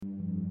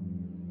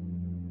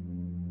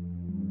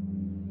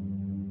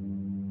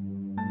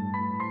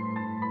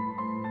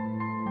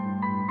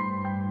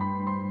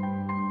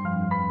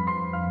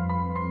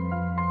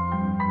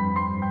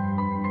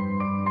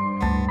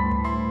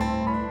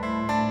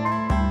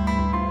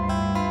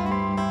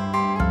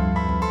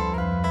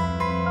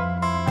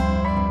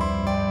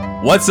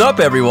What's up,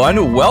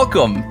 everyone?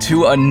 Welcome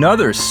to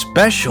another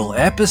special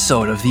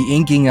episode of the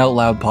Inking Out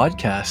Loud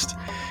podcast.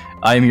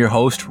 I am your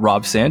host,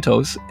 Rob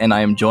Santos, and I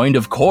am joined,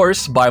 of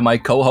course, by my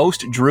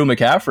co-host, Drew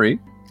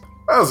McCaffrey.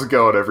 How's it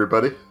going,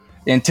 everybody?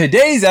 And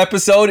today's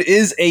episode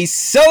is a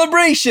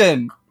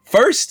celebration!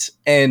 First,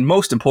 and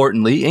most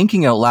importantly,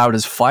 Inking Out Loud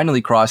has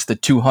finally crossed the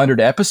 200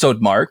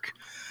 episode mark.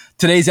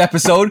 Today's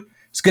episode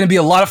is going to be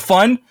a lot of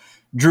fun.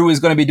 Drew is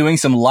going to be doing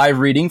some live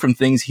reading from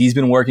things he's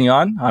been working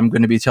on. I'm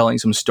going to be telling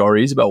some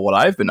stories about what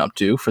I've been up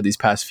to for these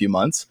past few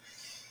months.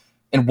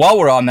 And while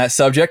we're on that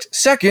subject,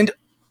 second,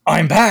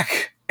 I'm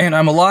back and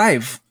I'm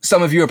alive.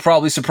 Some of you are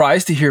probably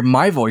surprised to hear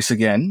my voice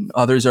again.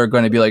 Others are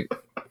going to be like,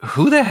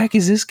 who the heck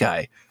is this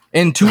guy?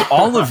 And to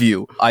all of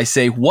you, I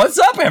say, what's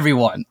up,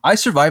 everyone? I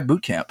survived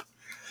boot camp.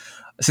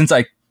 Since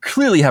I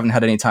clearly haven't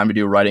had any time to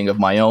do writing of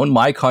my own,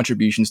 my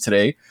contributions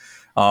today,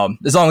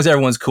 as long as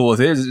everyone's cool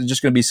with it, is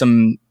just going to be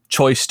some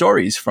choice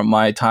stories from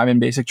my time in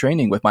basic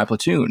training with my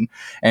platoon.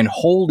 And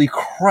holy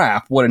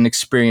crap, what an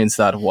experience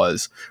that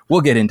was.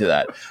 We'll get into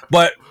that.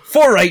 But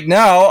for right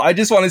now, I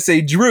just want to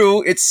say,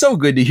 Drew, it's so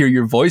good to hear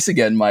your voice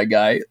again, my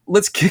guy.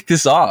 Let's kick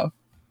this off.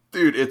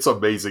 Dude, it's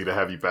amazing to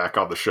have you back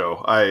on the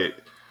show.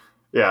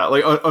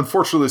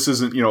 Unfortunately, this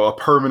isn't, a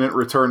permanent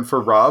return for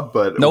Rob,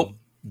 but nope.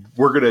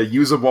 We're going to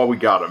use him while we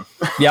got him.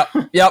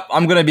 Yep.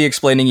 I'm going to be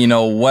explaining,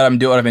 what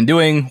I've been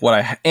doing, what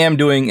I am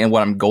doing, and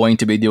what I'm going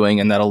to be doing.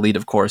 And that'll lead,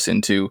 of course,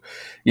 into,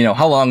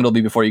 how long it'll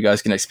be before you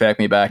guys can expect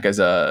me back as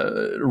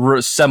a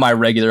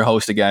semi-regular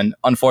host again.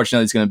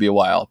 Unfortunately, it's going to be a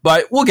while,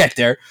 but we'll get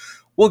there.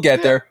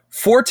 There.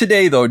 For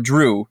today, though,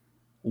 Drew,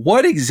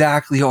 what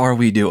exactly are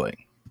we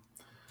doing?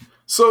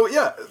 So,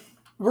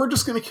 we're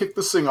just going to kick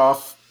this thing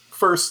off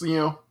first,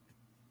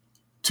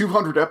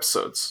 200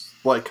 episodes.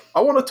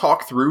 I want to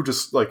talk through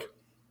just,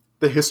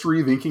 the history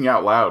of Inking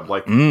Out Loud,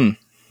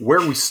 where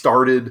we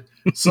started,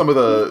 some of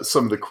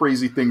the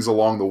crazy things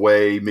along the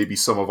way, maybe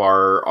some of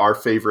our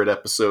favorite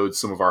episodes,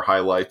 some of our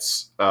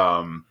highlights.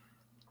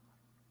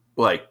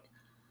 We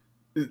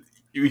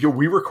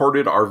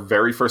recorded our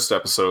very first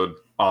episode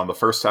on the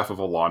first half of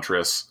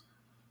Elantris,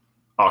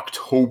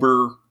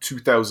 October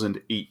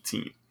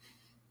 2018.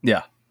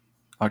 Yeah,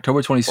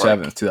 October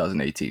 27th,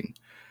 2018.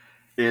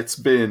 It's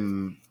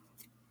been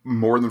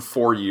more than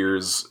 4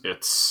 years.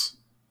 It's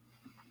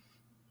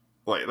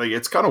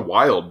it's kind of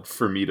wild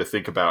for me to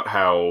think about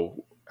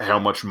how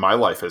much my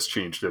life has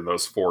changed in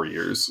those 4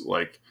 years.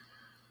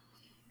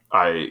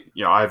 I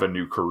have a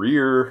new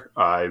career.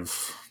 I'm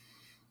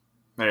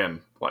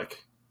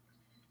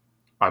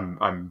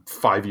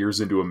 5 years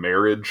into a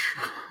marriage.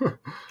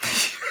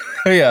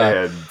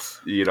 Yeah. And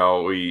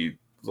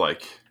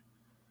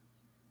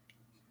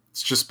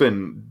it's just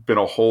been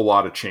a whole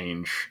lot of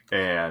change,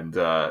 and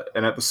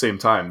at the same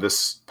time,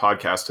 this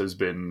podcast has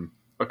been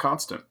a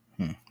constant.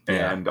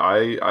 And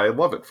I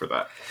love it for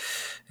that.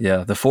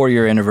 Yeah, the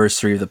 4-year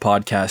anniversary of the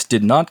podcast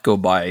did not go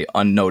by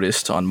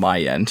unnoticed on my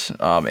end,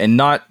 and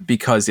not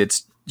because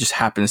it's just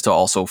happens to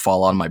also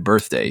fall on my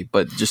birthday,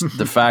 but just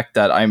the fact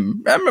that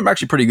I'm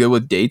actually pretty good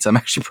with dates. I'm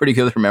actually pretty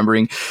good at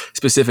remembering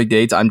specific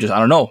dates. I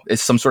don't know.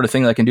 It's some sort of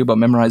thing that I can do about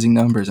memorizing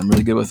numbers. I'm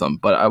really good with them.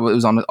 But it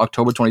was on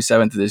October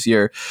 27th of this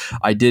year.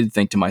 I did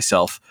think to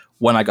myself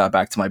when I got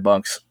back to my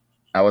bunks,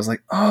 I was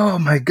like, oh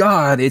my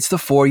God, it's the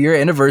 4-year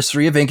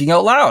anniversary of Inking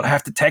Out Loud. I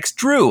have to text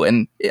Drew.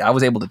 And I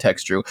was able to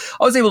text Drew.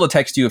 I was able to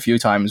text you a few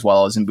times while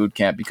I was in boot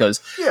camp because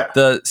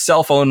the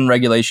cell phone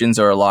regulations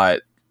are a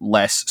lot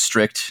less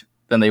strict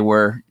than they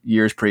were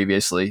years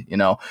previously.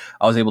 I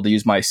was able to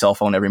use my cell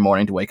phone every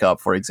morning to wake up,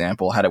 for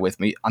example, had it with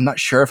me. I'm not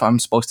sure if I'm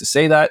supposed to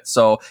say that.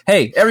 So,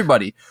 hey,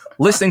 everybody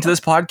listening to this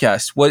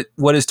podcast,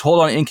 what is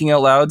told on Inking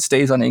Out Loud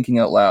stays on Inking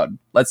Out Loud.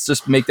 Let's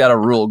just make that a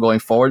rule going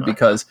forward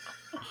because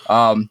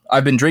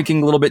I've been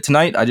drinking a little bit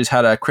tonight. I just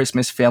had a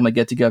Christmas family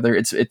get together.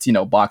 It's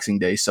Boxing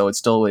Day, so it's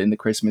still in the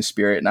Christmas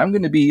spirit. And I'm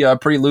going to be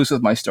pretty loose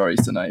with my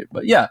stories tonight.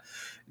 But yeah,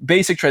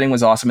 basic training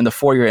was awesome. And the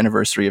 4-year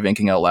anniversary of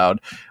Inking Out Loud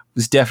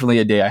was definitely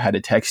a day I had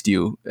to text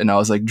you. And I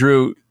was like,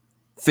 Drew,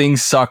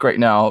 things suck right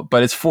now,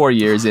 but it's 4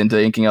 years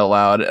into Inking Out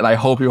Loud. And I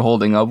hope you're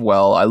holding up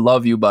well. I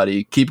love you,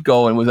 buddy. Keep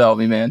going without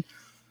me, man.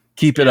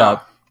 Keep it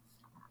up.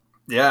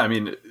 Yeah, I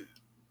mean,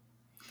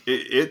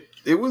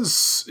 it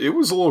was a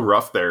little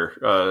rough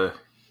there.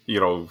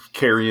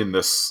 Carrying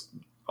this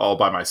all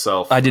by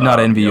myself. I did not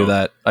envy you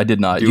that. I did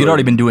not. You'd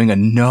already been doing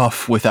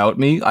enough without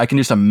me. I can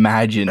just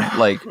imagine,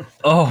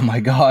 oh my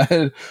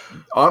God.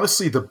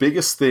 Honestly, the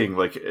biggest thing,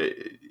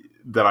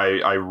 that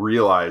I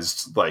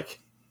realized,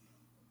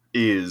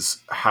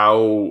 is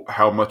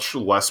how much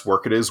less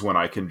work it is when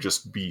I can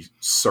just be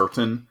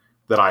certain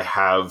that I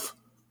have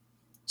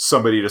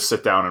somebody to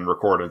sit down and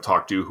record and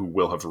talk to who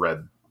will have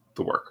read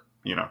the work,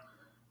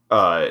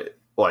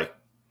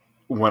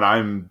 when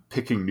I'm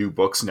picking new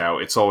books now,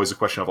 it's always a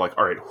question of all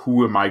right,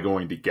 who am I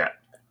going to get?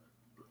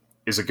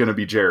 Is it going to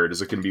be Jared?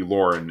 Is it going to be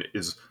Lauren?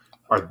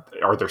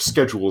 Are their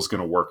schedules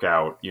going to work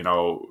out?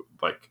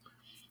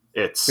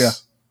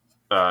 It's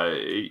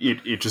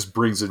it just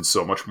brings in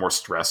so much more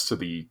stress to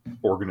the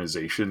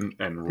organization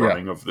and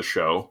running of the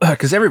show.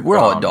 Because we're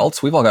all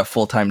adults. We've all got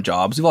full-time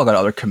jobs. We've all got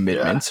other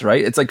commitments,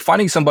 right? It's like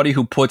finding somebody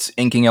who puts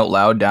inking out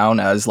loud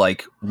down as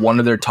like one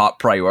of their top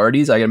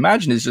priorities. I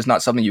imagine is just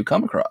not something you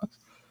come across.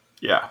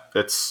 Yeah,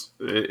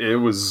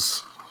 it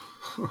was,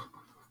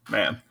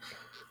 man.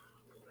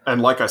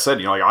 And like I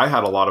said, like I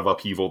had a lot of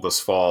upheaval this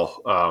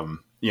fall.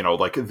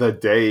 Like the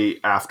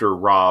day after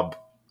Rob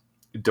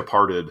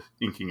departed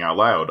inking out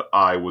loud,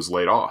 I was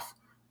laid off,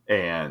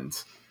 and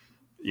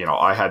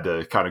I had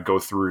to kind of go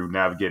through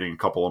navigating a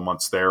couple of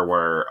months there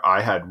where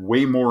I had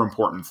way more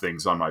important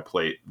things on my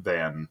plate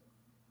than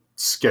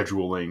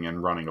scheduling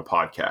and running a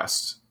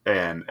podcast,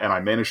 and I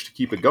managed to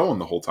keep it going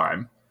the whole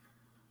time,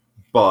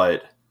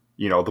 but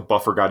the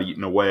buffer got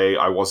eaten away.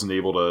 I wasn't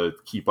able to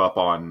keep up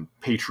on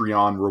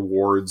Patreon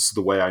rewards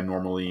the way I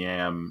normally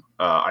am.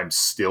 I'm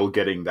still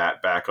getting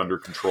that back under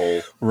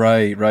control.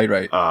 Right.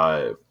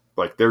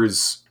 Like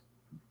there's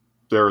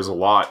a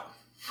lot.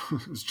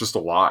 It's just a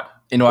lot.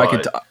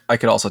 I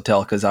could also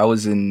tell because I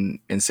was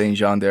in Saint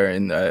Jean there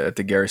at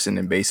the Garrison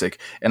in Basic,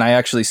 and I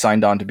actually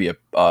signed on to be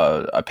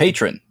a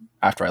patron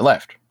after I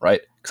left,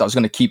 right? Because I was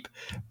going to keep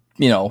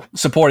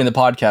supporting the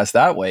podcast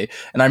that way.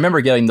 And I remember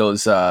getting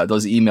those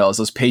emails,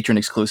 those patron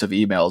exclusive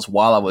emails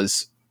while I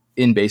was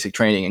in basic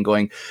training and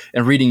going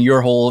and reading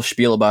your whole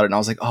spiel about it. And I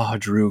was like, oh,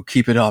 Drew,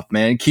 keep it up,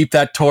 man. Keep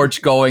that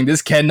torch going.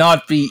 This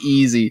cannot be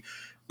easy.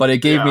 But it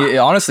gave me,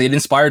 honestly, it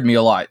inspired me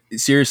a lot.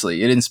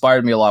 Seriously, it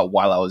inspired me a lot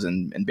while I was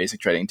in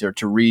basic training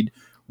to read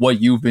what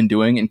you've been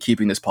doing and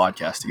keeping this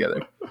podcast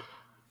together.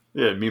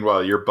 Yeah.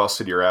 Meanwhile, you're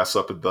busting your ass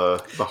up at the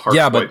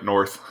Heartfight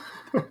North.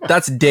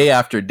 That's day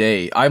after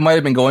day. I might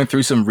have been going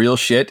through some real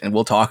shit, and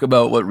we'll talk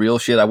about what real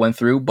shit I went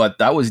through, but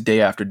that was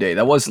day after day.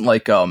 That wasn't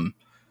like, I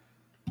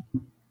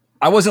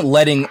wasn't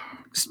letting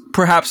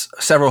perhaps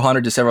several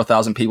hundred to several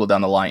thousand people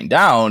down the line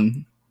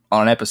down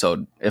on an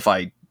episode if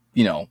I,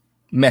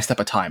 messed up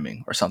a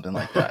timing or something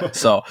like that.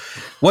 So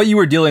what you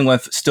were dealing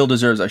with still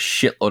deserves a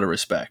shitload of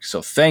respect.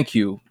 So thank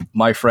you,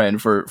 my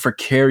friend, for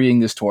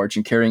carrying this torch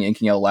and carrying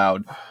Inking Out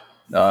Loud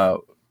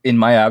in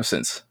my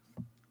absence.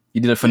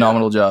 You did a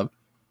phenomenal job.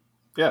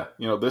 Yeah,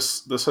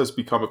 this has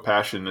become a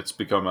passion. It's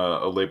become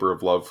a labor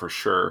of love for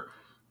sure.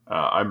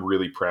 I'm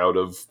really proud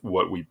of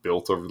what we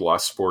built over the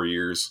last 4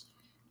 years.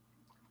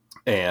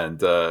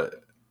 And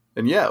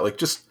yeah, like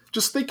just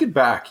thinking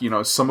back,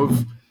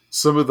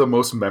 some of the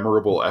most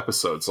memorable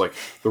episodes, like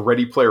the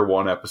Ready Player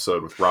One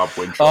episode with Rob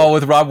Winchell. Oh,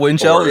 with Rob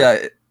Winchell,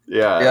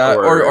 yeah.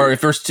 Or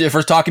if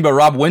we're talking about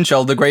Rob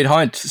Winchell, The Great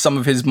Hunt, some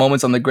of his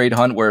moments on The Great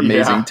Hunt were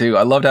amazing too.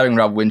 I loved having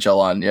Rob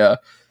Winchell on. Yeah.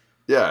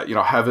 Yeah,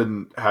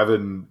 having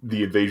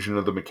the invasion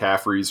of the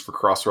McCaffreys for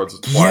Crossroads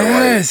of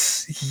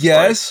Twilight.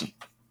 Yes.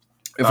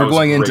 If we're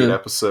going into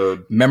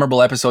episode.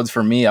 Memorable episodes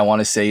for me, I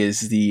want to say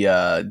is the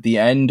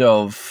end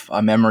of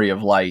A Memory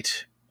of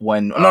Light.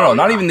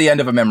 Not even the end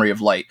of A Memory of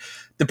Light.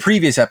 The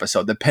previous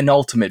episode, the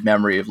penultimate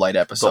Memory of Light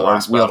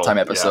episode, Wheel of Time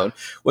episode,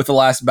 with the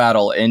last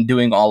battle and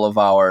doing all of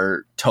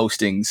our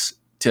toastings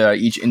to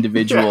each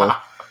individual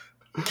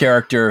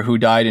character who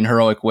died in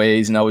heroic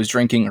ways, and I was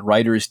drinking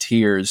Writer's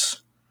Tears.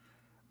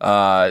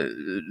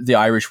 The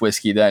Irish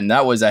whiskey. Then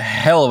that was a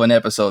hell of an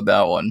episode.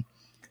 That one,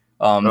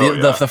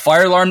 the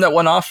fire alarm that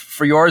went off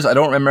for yours. I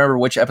don't remember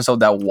which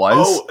episode that was.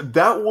 Oh,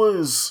 that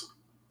was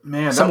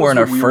somewhere in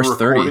our first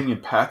 30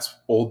 in Pat's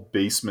old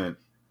basement.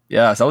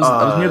 Yeah, so that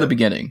was near the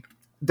beginning.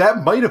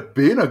 That might have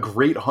been a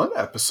Great Hunt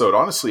episode,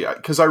 honestly,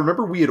 because I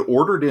remember we had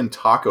ordered in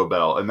Taco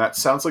Bell, and that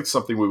sounds like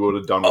something we would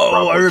have done with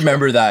Rob I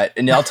remember that,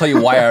 and I'll tell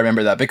you why I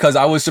remember that, because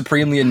I was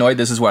supremely annoyed.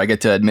 This is where I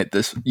get to admit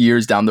this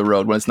years down the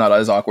road when it's not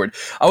as awkward.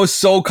 I was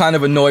so kind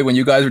of annoyed when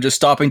you guys were just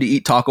stopping to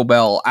eat Taco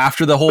Bell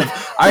after the whole...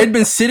 I had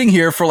been sitting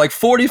here for like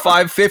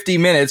 45, 50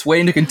 minutes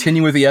waiting to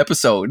continue with the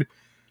episode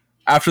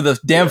after the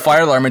damn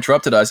fire alarm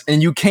interrupted us,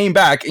 and you came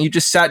back and you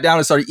just sat down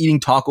and started eating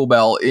Taco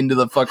Bell into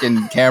the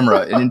fucking camera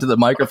and into the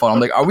microphone. I'm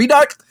like, are we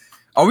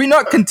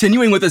not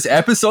continuing with this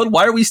episode?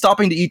 Why are we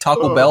stopping to eat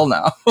Taco Bell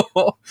now?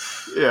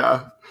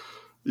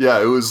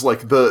 Yeah, it was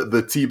like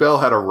the T-Bell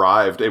had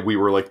arrived and we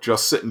were like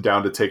just sitting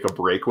down to take a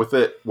break with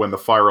it when the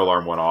fire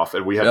alarm went off,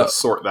 and we had to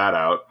sort that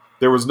out.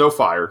 There was no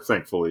fire,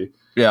 thankfully.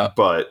 Yeah.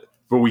 But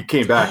we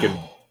came back and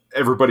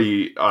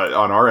everybody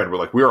on our end were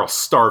like, we're all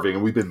starving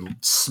and we've been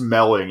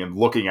smelling and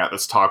looking at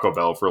this Taco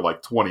Bell for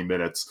like 20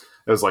 minutes.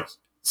 It was like,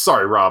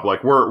 sorry, Rob,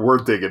 like we're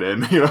digging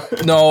in.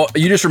 No,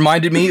 you just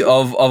reminded me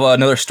of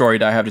another story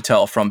that I have to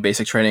tell from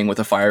basic training with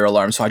a fire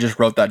alarm. So I just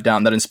wrote that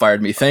down. That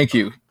inspired me. Thank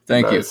you.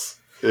 Nice.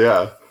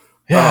 Yeah.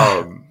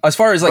 As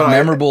far as like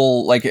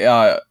memorable,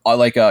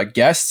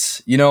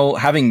 guests,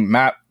 having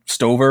Matt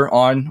Stover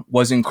on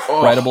was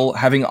incredible.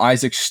 Having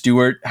Isaac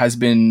Stewart has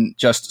been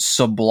just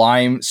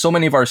sublime. So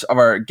many of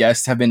our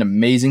guests have been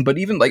amazing, but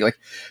even like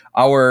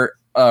our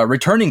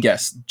returning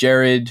guests,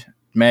 Jared,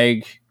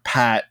 Meg,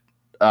 Pat,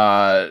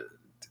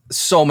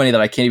 so many that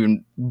I can't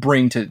even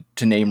bring to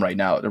name right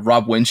now.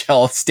 Rob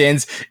Winchell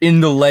stands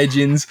in the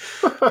legends,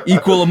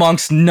 equal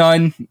amongst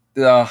none.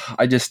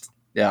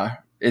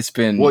 It's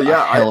been Well,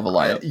 yeah, a hell of a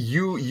lineup.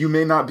 You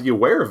may not be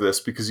aware of this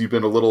because you've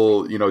been a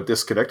little,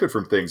 disconnected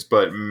from things,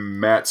 but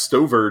Matt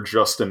Stover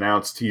just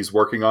announced he's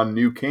working on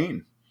New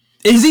Kane.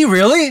 Is he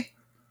really?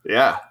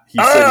 Yeah, he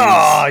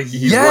said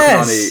he's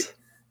yes! working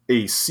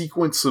on a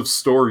sequence of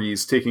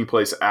stories taking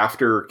place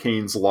after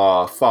Kane's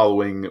Law,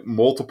 following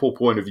multiple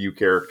point of view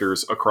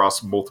characters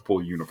across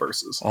multiple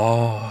universes.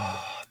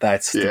 Oh,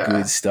 that's the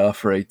good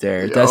stuff right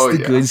there. Yeah, that's the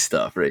good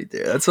stuff right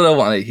there. That's what I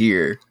want to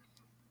hear.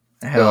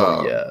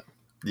 Hell yeah.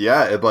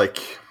 Yeah,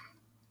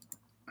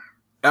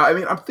 I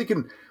mean, I'm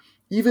thinking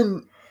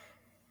even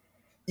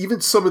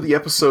some of the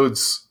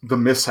episodes, the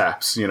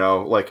mishaps,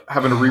 like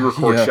having to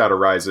re-record Shadow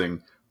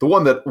Rising. The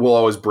one that will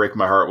always break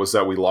my heart was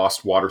that we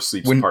lost Water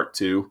Sleeps Part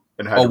 2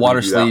 and had to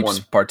Water Sleeps that one.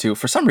 Part 2.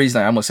 For some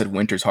reason, I almost said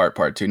Winter's Heart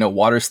Part 2. No,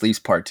 Water Sleeps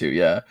Part 2,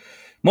 yeah.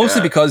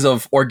 Mostly because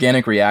of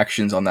organic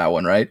reactions on that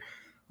one, right?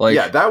 Like,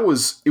 yeah, it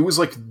was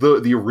like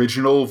the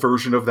original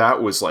version of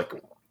that was like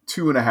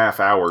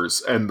 2.5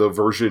 hours, and the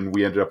version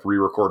we ended up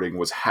re-recording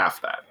was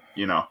half that,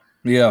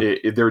 Yeah.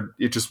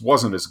 It just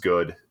wasn't as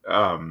good.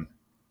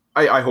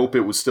 I hope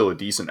it was still a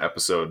decent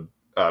episode.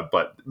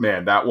 But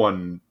man, that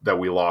one that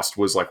we lost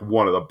was like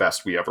one of the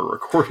best we ever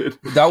recorded.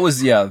 That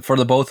was, for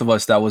the both of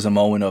us, that was a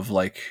moment of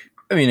like,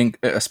 I mean,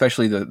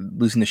 especially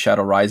losing the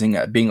Shadow Rising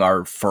being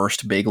our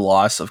first big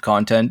loss of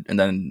content. And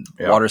then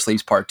Water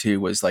Sleeps Part 2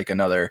 was like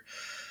another,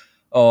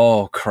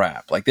 oh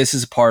crap. Like this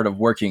is part of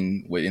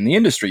working in the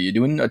industry. You're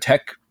doing a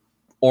tech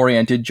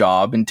oriented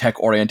job, and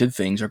tech oriented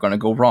things are going to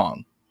go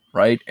wrong.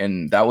 Right.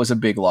 And that was a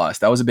big loss.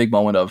 That was a big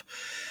moment of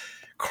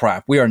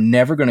crap. We are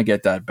never going to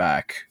get that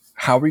back.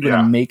 How are we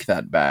going to make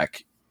that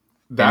back?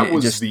 That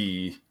was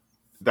the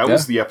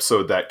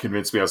episode that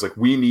convinced me. I was like,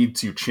 we need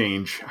to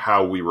change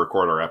how we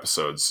record our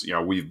episodes.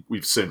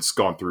 We've since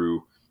gone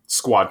through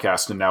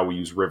Squadcast, and now we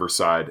use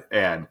Riverside,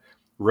 and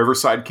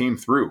Riverside came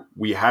through.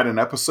 We had an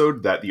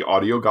episode that the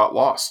audio got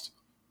lost.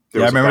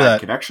 There was a bad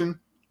connection.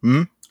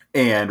 Mm-hmm.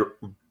 And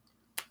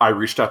I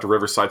reached out to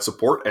Riverside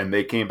support, and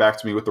they came back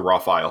to me with the raw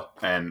file.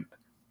 And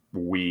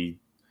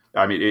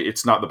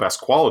it's not the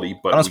best quality,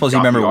 but I don't suppose you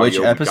remember which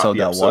episode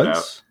that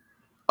was.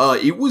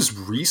 It was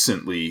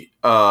recently.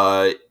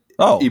 So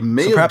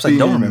perhaps I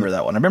don't remember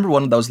that one. I remember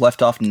one that was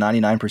left off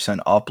 99%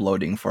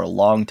 uploading for a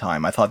long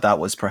time. I thought that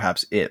was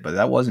perhaps it, but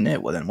that wasn't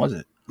it. Well, then was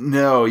it?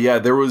 No, yeah,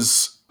 there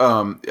was.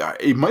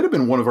 It might have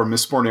been one of our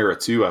Mistborn Era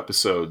 2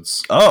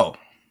 episodes. Oh,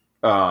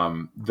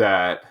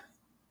 that.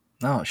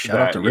 Oh, shout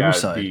out to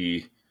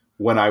Riverside.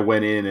 When I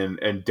went in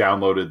and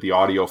downloaded the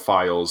audio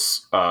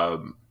files.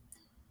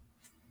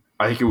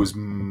 I think it was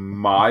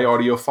my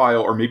audio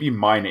file, or maybe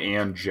mine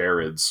and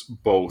Jared's,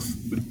 both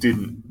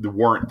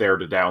weren't there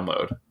to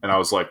download. And I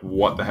was like,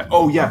 what the heck?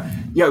 Oh, yeah.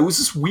 Yeah, it was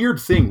this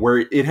weird thing where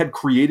it had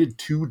created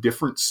 2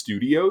 different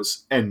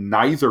studios, and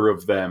neither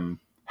of them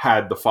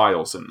had the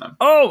files in them.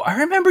 Oh, I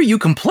remember you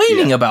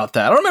complaining about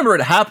that. I don't remember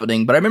it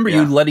happening, but I remember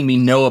you letting me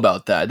know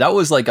about that. That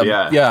was like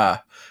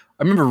I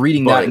remember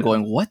reading that and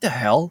going, what the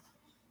hell?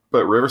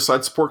 But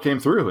Riverside support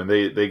came through, and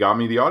they got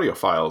me the audio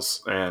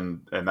files,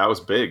 and that was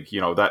big.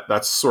 That's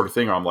the sort of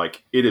thing I'm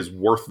like, it is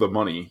worth the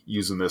money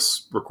using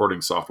this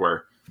recording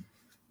software.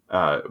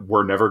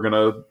 We're never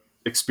gonna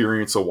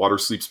experience a Water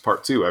Sleeps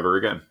Part 2 ever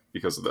again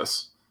because of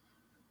this.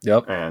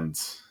 Yep. And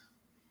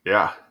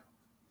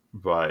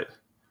but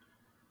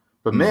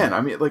man, I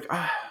mean, like,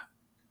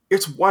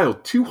 it's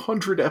wild.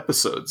 200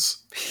 episodes.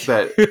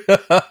 That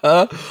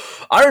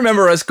I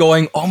remember us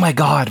going, oh my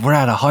god, we're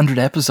at 100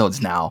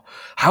 episodes now.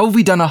 How have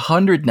we done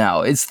 100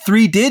 now? It's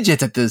 3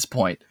 digits at this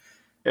point.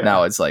 Yeah.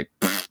 Now it's like,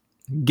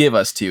 give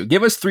us 2.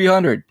 Give us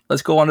 300.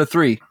 Let's go on to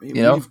 3. I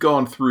mean, we've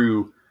gone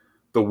through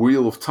the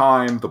Wheel of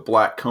Time, the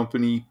Black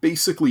Company,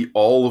 basically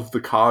all of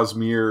the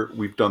Cosmere.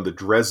 We've done the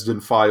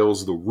Dresden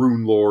Files, the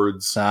Rune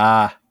Lords.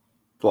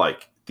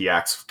 Like the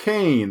Acts of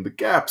Cain, the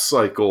Gap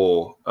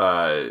Cycle.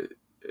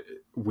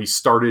 We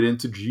started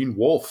into Gene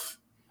Wolfe.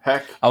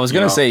 Heck, I was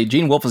going to say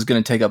Gene Wolfe is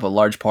going to take up a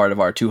large part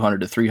of our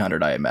 200 to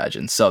 300, I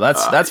imagine. So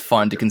that's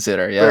fun to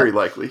consider. Yeah, very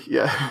likely.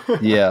 Yeah,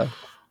 yeah.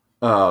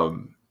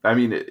 I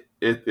mean,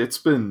 it's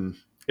been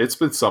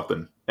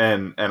something,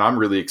 and I'm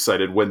really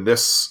excited. When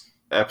this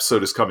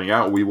episode is coming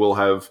out, we will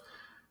have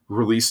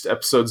released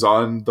episodes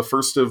on the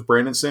first of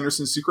Brandon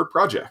Sanderson's secret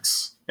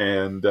projects,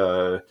 and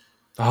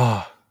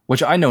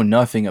which I know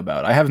nothing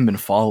about. I haven't been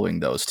following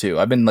those too.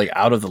 I've been like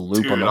out of the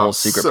loop on the whole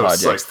secret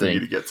projects thing. For you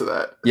to get to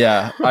that.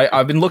 Yeah,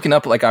 I've been looking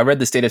up. Like I read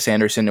the State of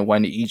Sanderson and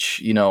when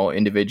each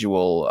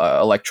individual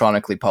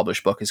electronically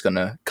published book is going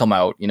to come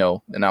out.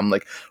 And I'm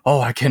like, oh,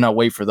 I cannot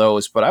wait for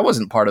those. But I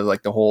wasn't part of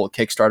like the whole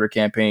Kickstarter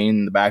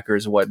campaign, the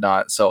backers and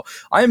whatnot. So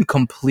I am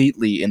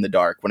completely in the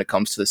dark when it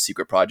comes to the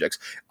secret projects.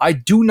 I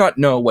do not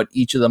know what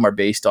each of them are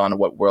based on,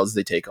 what worlds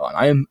they take on.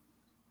 I am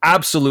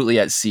absolutely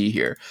at sea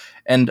here,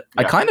 and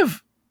I kind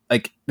of.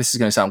 Like, this is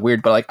going to sound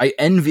weird, but like I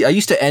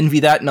used to envy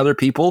that in other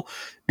people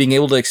being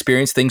able to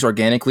experience things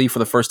organically for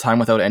the first time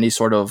without any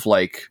sort of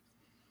like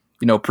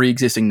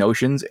pre-existing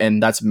notions,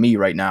 and that's me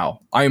right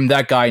now. I am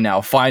that guy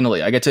now.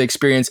 Finally, I get to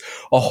experience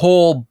a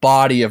whole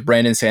body of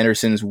Brandon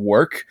Sanderson's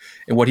work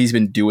and what he's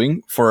been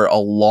doing for a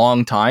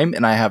long time,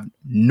 and I have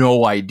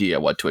no idea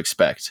what to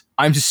expect.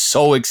 I'm just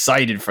so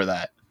excited for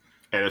that.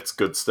 And it's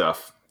good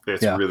stuff.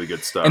 It's really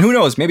good stuff. And who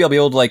knows, maybe I'll be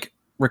able to like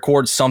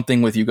record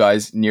something with you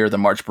guys near the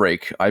March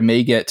break. I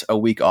may get a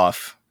week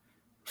off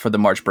for the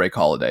March break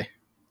holiday.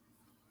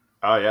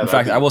 Oh yeah. In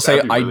fact, I will say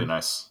really I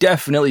nice.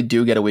 definitely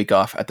do get a week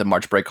off at the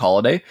March break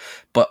holiday,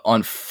 but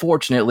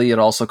unfortunately, it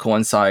also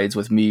coincides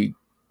with me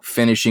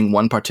finishing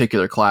one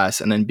particular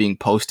class and then being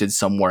posted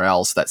somewhere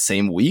else that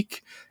same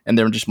week, and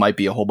there just might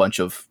be a whole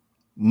bunch of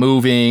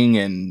moving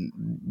and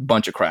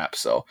bunch of crap.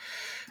 So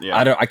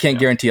I can't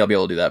guarantee I'll be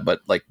able to do that,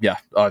 but like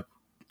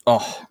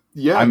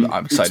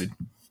I'm excited.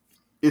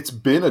 It's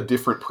been a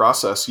different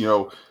process,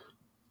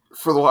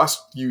 for the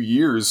last few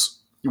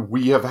years.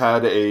 We have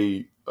had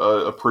a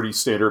pretty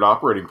standard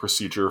operating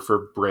procedure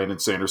for Brandon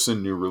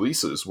Sanderson new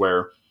releases,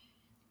 where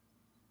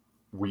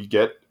we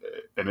get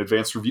an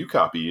advanced review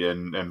copy,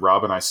 and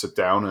Rob and I sit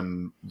down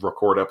and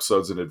record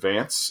episodes in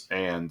advance.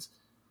 And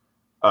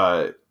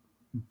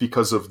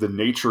because of the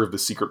nature of the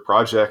secret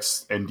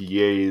projects,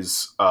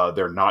 NDAs,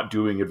 they're not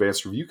doing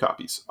advanced review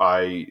copies.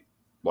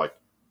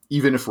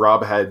 Even if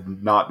Rob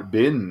had not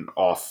been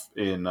off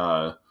in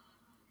the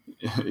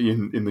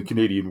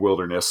Canadian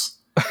wilderness,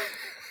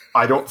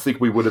 I don't think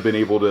we would have been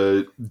able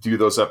to do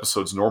those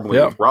episodes normally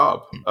with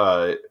Rob.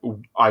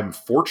 I'm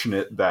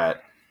fortunate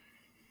that,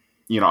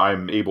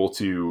 I'm able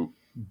to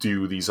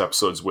do these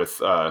episodes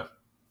with,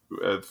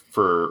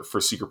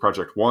 for Secret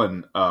Project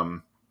 1.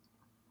 I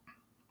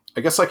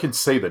guess I can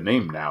say the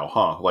name now,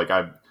 huh?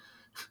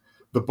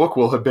 The book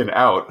will have been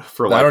out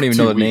for I don't even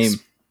know the weeks. name.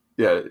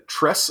 Yeah.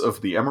 Tress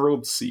of the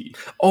Emerald Sea.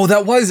 Oh,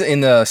 that was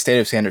in the State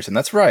of Sanderson.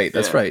 That's right.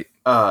 Right.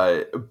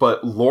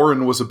 But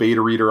Lauren was a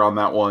beta reader on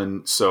that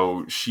one,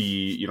 so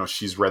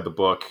she's read the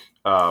book.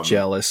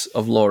 Jealous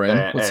of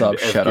Lauren. What's up?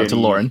 Shout out to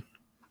Lauren.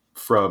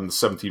 From the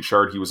 17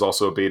 Shard, he was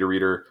also a beta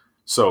reader.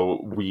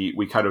 So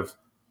we kind of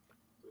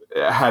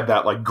had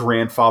that like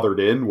grandfathered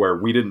in, where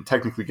we didn't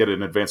technically get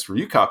an advanced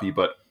review copy,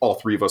 but all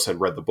three of us had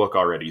read the book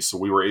already. So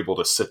we were able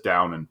to sit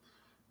down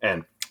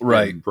and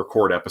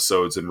record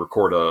episodes and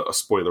record a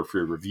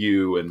spoiler-free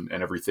review and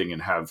everything,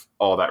 and have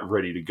all that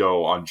ready to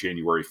go on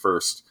January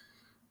 1st.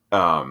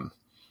 But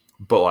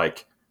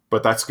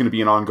that's going to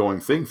be an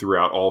ongoing thing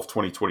throughout all of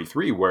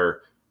 2023,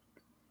 where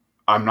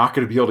I'm not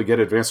going to be able to get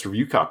advanced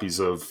review copies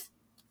of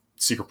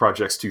Secret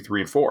Projects 2,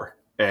 3, and 4.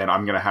 And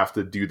I'm going to have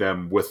to do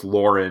them with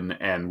Lauren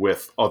and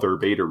with other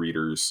beta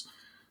readers.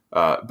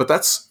 But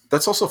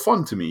that's also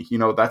fun to me.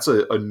 That's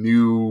a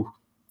new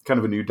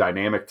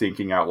dynamic,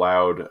 thinking out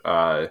loud.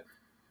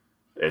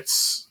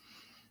 It's,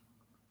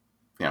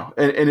 and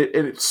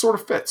it sort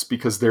of fits,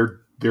 because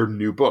they're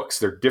new books.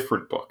 They're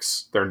different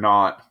books. They're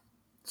not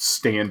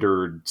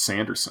standard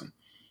Sanderson.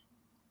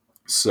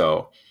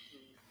 So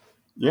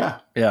yeah.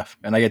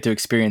 And I get to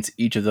experience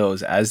each of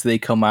those as they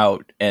come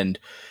out and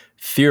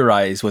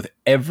theorize with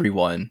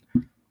everyone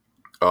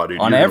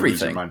on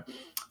everything.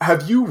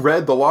 Have you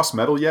read The Lost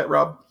Metal yet,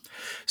 Rob?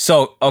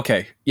 So,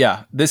 okay.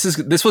 Yeah,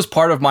 this was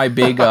part of my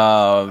big,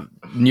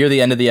 near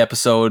the end of the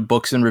episode,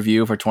 books and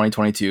review for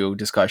 2022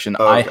 discussion.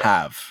 Okay. I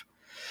have.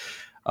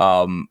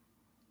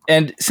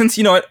 And since,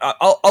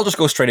 I'll just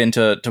go straight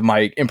into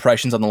my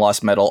impressions on The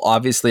Lost Metal.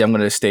 Obviously, I'm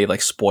going to stay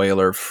like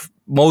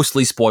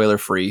mostly spoiler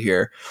free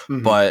here.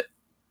 Mm-hmm. But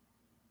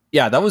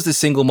yeah, that was the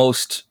single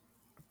most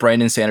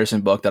Brandon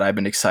Sanderson book that I've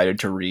been excited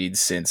to read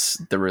since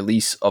the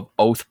release of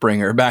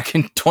Oathbringer back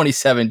in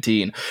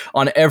 2017.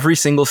 On every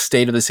single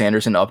State of the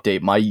Sanderson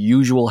update, my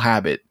usual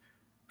habit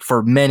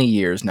for many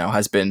years now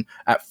has been,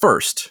 at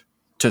first,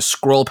 to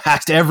scroll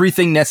past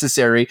everything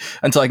necessary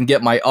until I can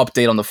get my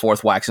update on the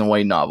fourth Wax and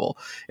Wayne novel.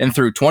 And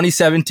through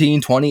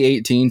 2017,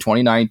 2018,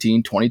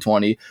 2019,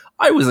 2020,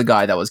 I was the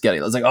guy that was getting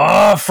it. I was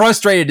like,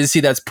 frustrated to see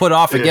that's put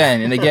off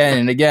again and again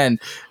and again.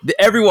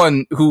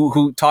 Everyone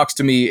who talks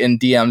to me in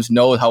DMs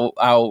knows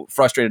how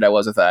frustrated I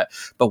was with that.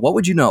 But what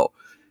would you know?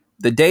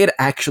 The day it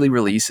actually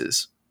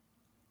releases,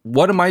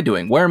 what am I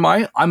doing? Where am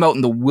I? I'm out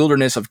in the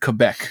wilderness of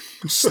Quebec,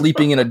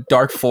 sleeping in a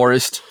dark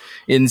forest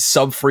in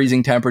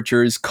sub-freezing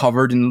temperatures,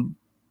 covered in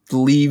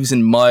leaves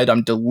and mud.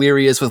 I'm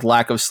delirious with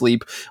lack of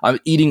sleep. I'm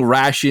eating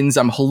rations.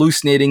 I'm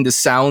hallucinating the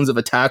sounds of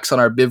attacks on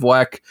our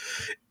bivouac.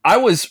 I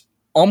was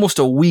almost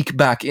a week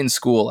back in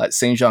school at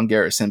St. Jean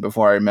Garrison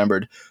before I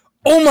remembered,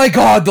 oh my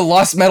God, The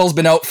Lost Metal's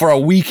been out for a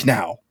week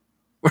now.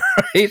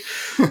 Right?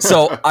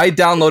 So I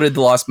downloaded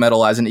The Lost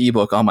Metal as an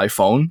ebook on my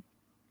phone,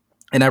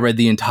 and I read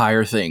the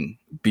entire thing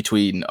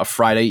between a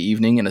Friday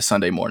evening and a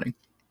Sunday morning.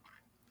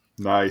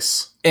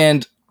 Nice.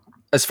 And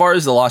as far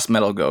as The Lost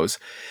Metal goes,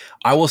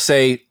 I will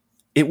say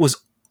it was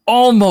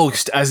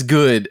almost as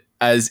good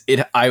as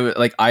I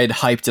had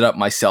hyped it up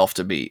myself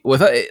to be.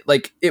 With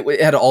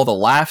it had all the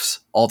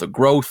laughs, all the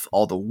growth,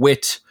 all the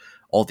wit,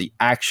 all the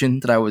action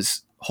that I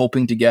was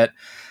hoping to get.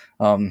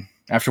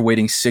 After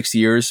waiting 6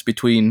 years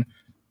between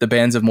the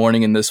Bands of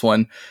Mourning and this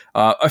one,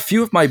 a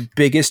few of my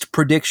biggest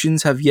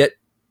predictions have yet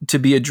to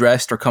be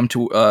addressed or come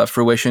to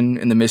fruition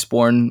in the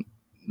Mistborn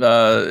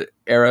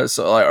era,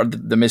 so or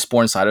the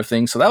Mistborn side of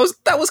things. So that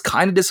was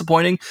kind of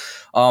disappointing.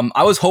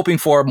 I was hoping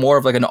for more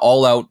of like an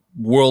all-out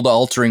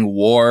world-altering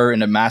war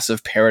and a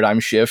massive paradigm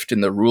shift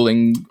in the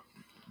ruling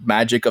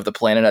magic of the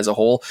planet as a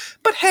whole.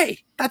 But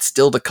hey, that's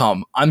still to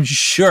come, I'm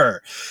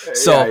sure.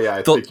 So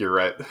I think you're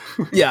right.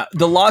 yeah,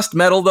 the Lost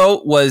Metal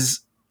though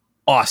was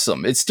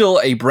awesome. It's still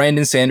a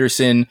Brandon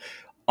Sanderson.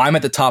 I'm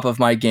at the top of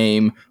my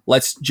game.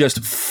 Let's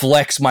just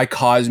flex my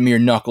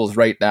Cosmere knuckles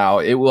right now.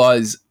 It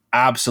was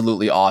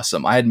absolutely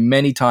awesome. I had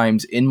many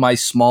times in my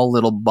small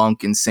little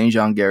bunk in St.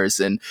 Jean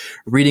Garrison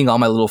reading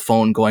on my little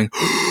phone going,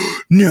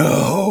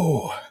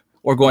 no,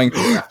 or going,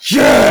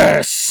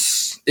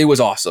 yes. It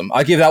was awesome.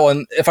 I give that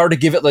one, if I were to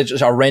give it like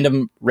just a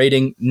random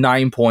rating,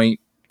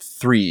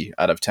 9.3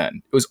 out of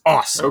 10. It was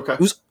awesome. Okay. It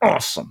was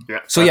awesome.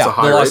 Yeah, so yeah,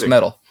 The Lost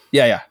Metal.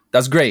 Yeah.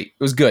 That's great.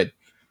 It was good.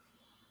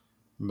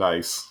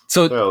 Nice.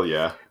 So hell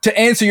yeah. To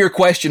answer your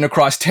question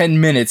across 10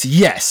 minutes,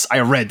 yes,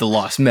 I read The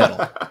Lost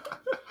Metal.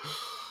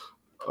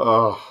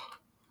 Oh,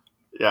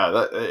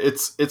 yeah.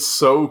 It's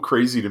so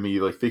crazy to me,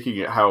 like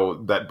thinking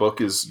how that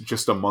book is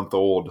just a month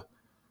old.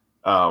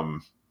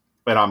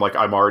 And I'm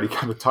already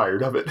kind of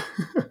tired of it.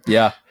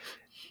 Yeah.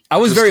 I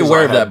was very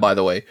aware of that, by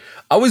the way.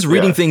 I was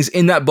reading things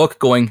in that book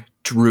going,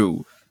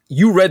 Drew,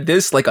 you read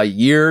this like a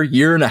year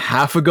and a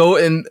half ago,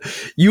 and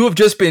you have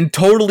just been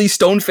totally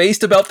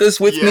stone-faced about this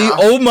with me?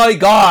 Oh my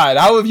God.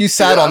 How have you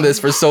sat on this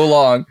for so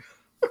long?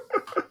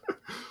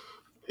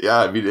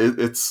 Yeah, I mean,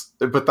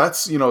 but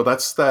that's,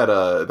 that's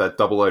that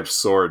double-edged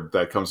sword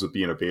that comes with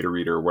being a beta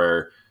reader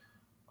where,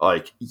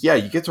 like, yeah,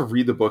 you get to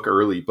read the book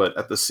early, but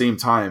at the same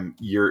time,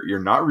 you're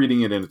not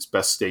reading it in its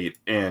best state,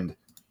 and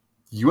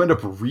you end up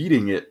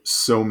reading it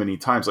so many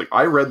times. Like,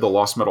 I read The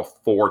Lost Metal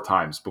 4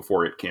 times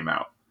before it came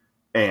out,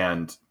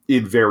 and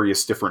in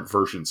various different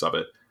versions of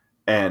it.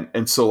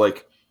 And so,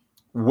 like,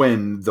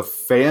 when the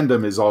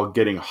fandom is all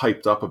getting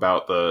hyped up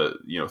about the,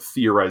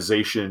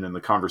 theorization and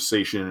the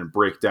conversation and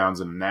breakdowns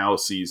and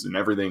analyses and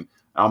everything,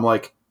 I'm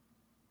like,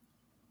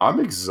 I'm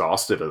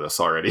exhausted of this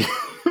already.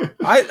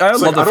 I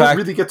love the fact I don't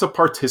really get to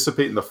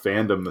participate in the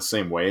fandom the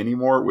same way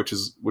anymore, which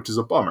is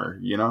a bummer,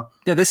 Yeah,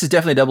 this is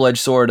definitely a double-edged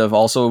sword of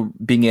also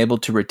being able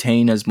to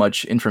retain as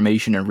much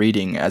information and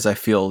reading as I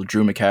feel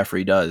Drew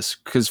McCaffrey does.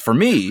 Because for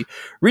me,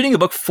 reading a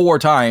book 4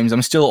 times,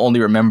 I'm still only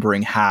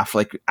remembering half,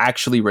 like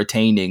actually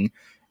retaining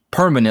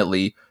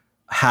permanently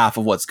half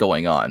of what's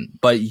going on.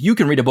 But you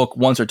can read a book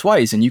once or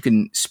twice and you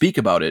can speak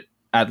about it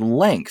at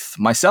length.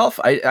 Myself,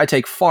 I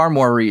take far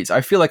more reads. I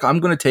feel like I'm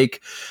going to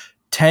take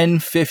 10,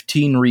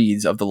 15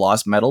 reads of The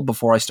Lost Metal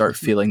before I start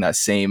feeling that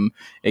same,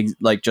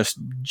 like, just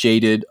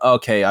jaded,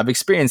 okay, I've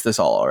experienced this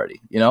all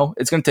already.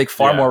 It's going to take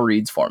far more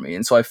reads for me.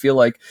 And so I feel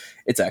like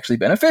it's actually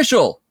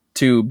beneficial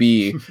to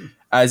be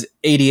as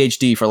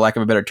ADHD, for lack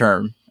of a better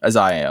term, as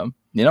I am,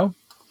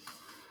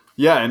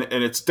 Yeah, and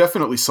it's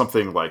definitely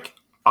something like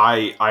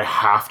I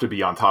have to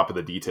be on top of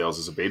the details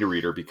as a beta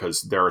reader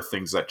because there are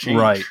things that change.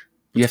 Right.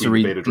 You have to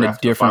read in a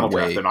different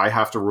way. Draft, and I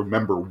have to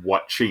remember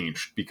what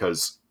changed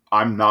because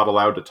I'm not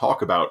allowed to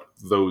talk about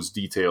those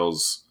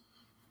details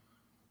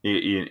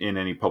in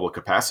any public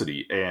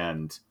capacity.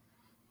 And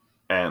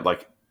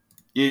like,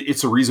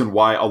 it's a reason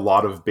why a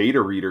lot of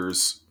beta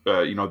readers,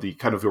 the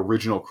kind of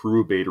original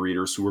crew of beta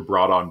readers who were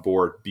brought on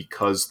board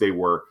because they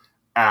were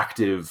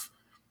active,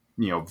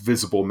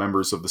 visible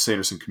members of the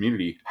Sanderson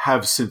community,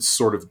 have since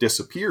sort of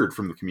disappeared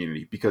from the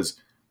community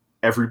because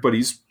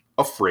everybody's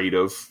afraid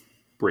of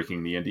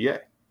breaking the NDA.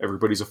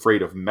 Everybody's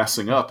afraid of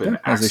messing up and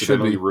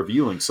accidentally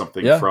revealing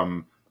something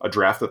from a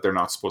draft that they're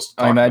not supposed to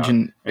talk about. I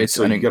imagine it's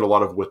so you get a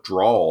lot of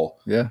withdrawal.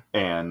 Yeah.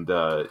 And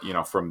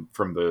from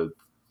the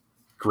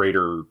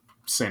greater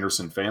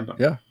Sanderson fandom.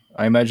 Yeah.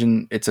 I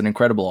imagine it's an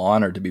incredible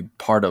honor to be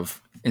part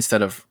of,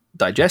 instead of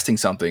digesting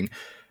something,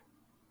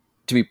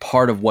 to be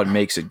part of what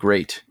makes it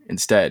great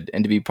instead,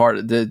 and to be part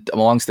of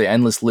amongst the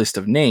endless list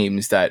of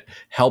names that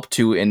help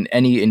to, in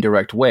any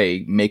indirect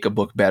way, make a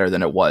book better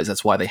than it was.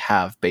 That's why they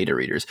have beta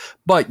readers.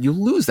 But you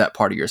lose that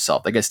part of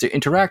yourself that gets to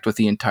interact with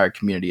the entire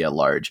community at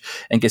large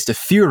and gets to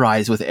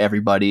theorize with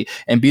everybody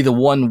and be the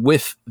one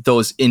with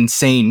those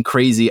insane,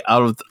 crazy,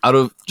 out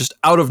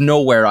of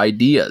nowhere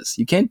ideas.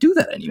 You can't do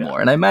that anymore.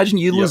 Yeah. And I imagine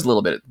you lose a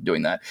little bit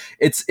doing that.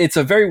 It's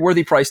a very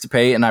worthy price to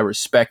pay, and I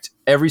respect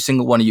every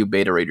single one of you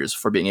beta readers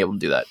for being able to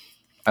do that.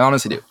 I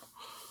honestly do.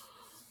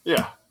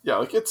 Yeah,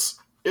 like it's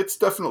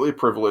definitely a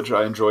privilege.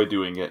 I enjoy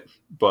doing it,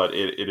 but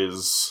it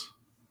is,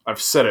 I've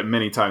said it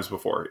many times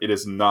before, it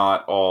is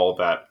not all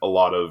that a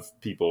lot of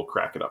people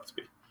crack it up to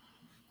be.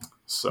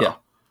 So, yeah.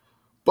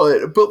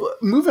 But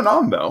moving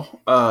on though,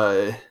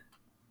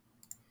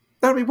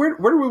 I mean, where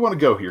do we want to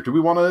go here? Do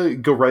we want to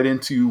go right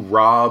into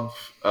Rob's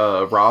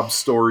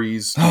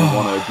stories? Do we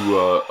want to do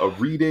a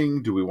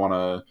reading? Do we want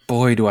to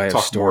do I have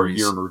talk stories?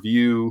 More year in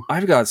review?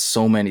 I've got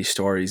so many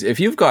stories.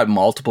 If you've got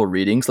multiple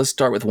readings, let's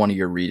start with one of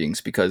your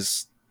readings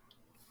because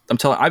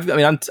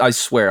I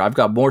swear I've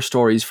got more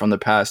stories from the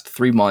past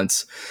 3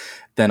 months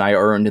than I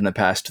earned in the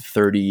past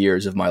 30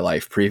 years of my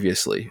life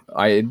previously.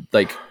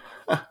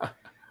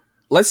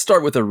 let's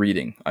start with a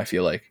reading, I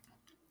feel like.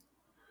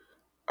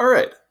 All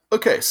right.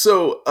 Okay,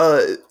 so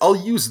I'll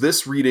use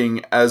this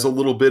reading as a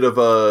little bit of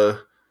a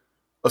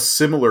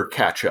similar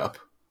catch-up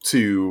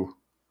to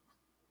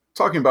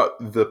talking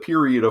about the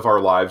period of our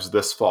lives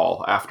this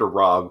fall after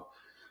Rob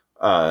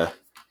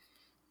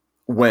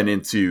went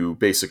into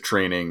basic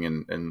training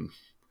and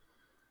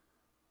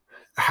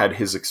had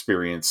his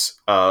experience.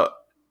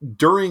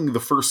 During the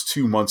first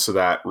 2 months of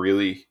that,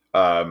 really,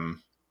 I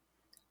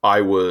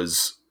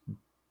was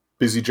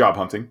busy job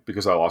hunting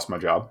because I lost my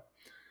job.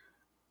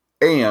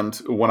 And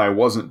when I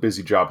wasn't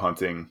busy job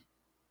hunting,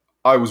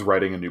 I was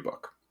writing a new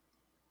book.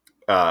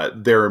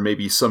 There may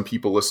be some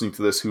people listening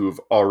to this who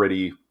have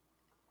already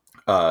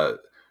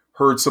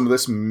heard some of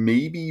this,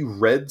 maybe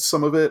read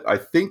some of it. I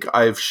think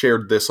I've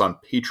shared this on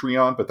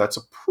Patreon, but that's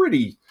a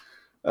pretty...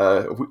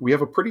 we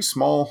have a pretty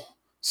small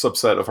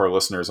subset of our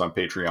listeners on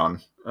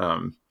Patreon.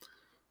 About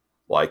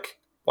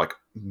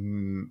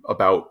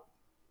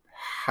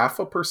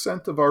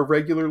 0.5% of our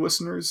regular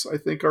listeners, I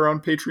think, are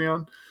on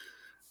Patreon.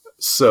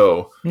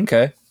 So,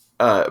 okay.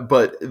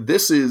 But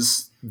this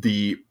is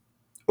the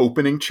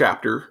opening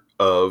chapter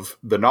of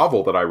the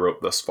novel that I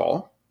wrote this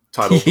fall,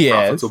 titled The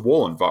Prophets of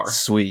Wolenvar.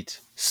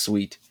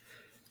 Sweet.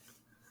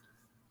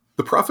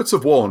 The Prophets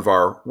of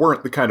Wolenvar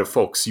weren't the kind of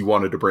folks you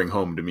wanted to bring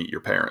home to meet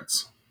your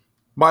parents.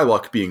 My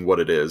luck being what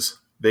it is,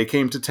 they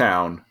came to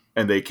town,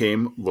 and they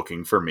came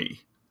looking for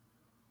me.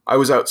 I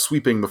was out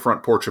sweeping the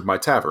front porch of my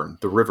tavern,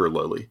 the River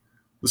Lily.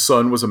 The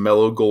sun was a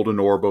mellow golden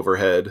orb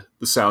overhead,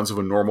 the sounds of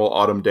a normal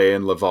autumn day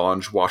in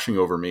Lavange washing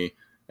over me,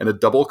 and a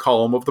double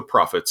column of the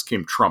prophets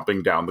came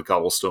tromping down the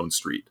cobblestone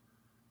street.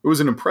 It was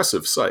an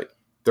impressive sight,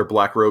 their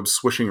black robes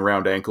swishing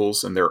around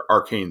ankles and their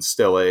arcane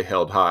stelae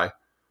held high.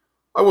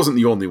 I wasn't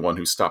the only one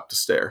who stopped to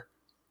stare.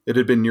 It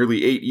had been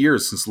nearly 8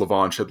 years since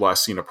Lavange had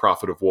last seen a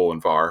prophet of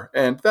Wolenvar,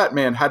 and that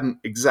man hadn't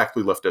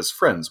exactly left as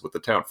friends with the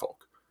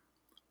townfolk.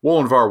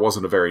 Wolenvar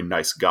wasn't a very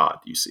nice god,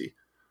 you see.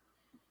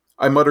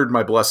 I muttered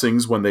my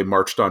blessings when they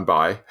marched on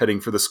by, heading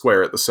for the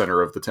square at the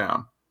center of the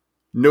town.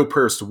 No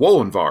prayers to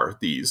Wolenvar,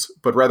 these,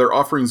 but rather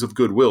offerings of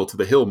goodwill to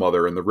the Hill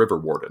Mother and the River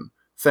Warden.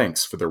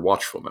 Thanks for their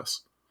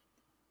watchfulness.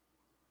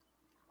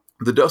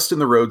 The dust in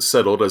the road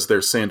settled as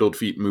their sandaled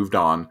feet moved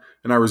on,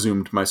 and I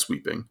resumed my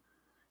sweeping.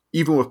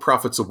 Even with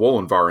prophets of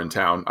Wolenvar in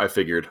town, I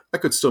figured, I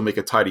could still make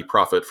a tidy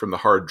profit from the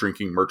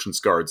hard-drinking merchants'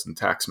 guards and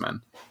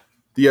taxmen.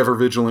 The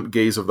ever-vigilant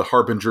gaze of the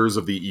harbingers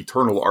of the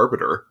Eternal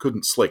Arbiter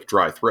couldn't slake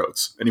dry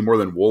throats, any more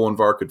than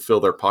Wolenvar could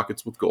fill their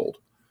pockets with gold.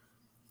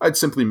 I'd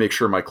simply make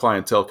sure my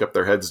clientele kept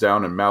their heads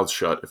down and mouths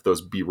shut if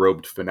those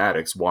berobed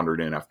fanatics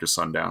wandered in after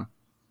sundown.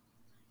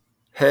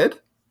 Head?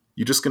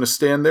 You just gonna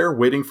stand there,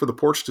 waiting for the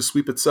porch to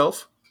sweep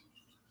itself?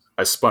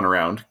 I spun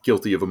around,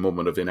 guilty of a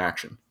moment of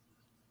inaction.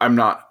 I'm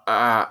not...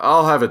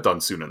 I'll have it done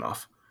soon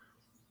enough.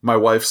 My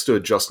wife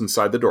stood just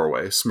inside the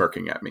doorway,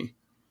 smirking at me.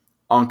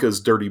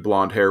 Anka's dirty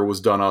blonde hair was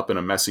done up in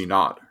a messy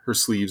knot, her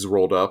sleeves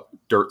rolled up,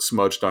 dirt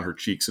smudged on her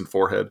cheeks and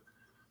forehead.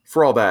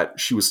 For all that,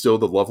 she was still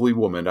the lovely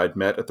woman I'd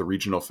met at the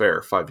regional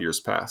fair 5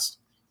 years past.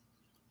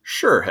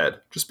 Sure,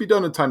 Head. Just be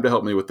done in time to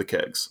help me with the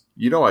kegs.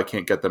 You know I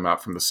can't get them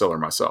out from the cellar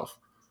myself.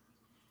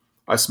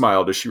 I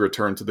smiled as she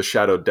returned to the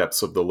shadowed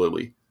depths of the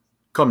lily.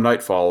 Come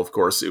nightfall, of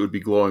course, it would be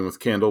glowing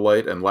with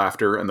candlelight and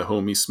laughter and the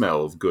homey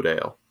smell of good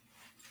ale.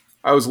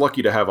 I was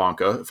lucky to have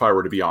Anka, if I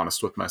were to be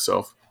honest with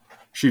myself.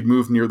 She'd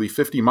moved nearly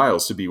 50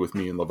 miles to be with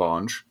me in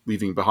Lavange,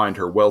 leaving behind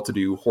her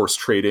well-to-do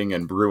horse-trading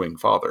and brewing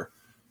father,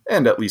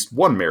 and at least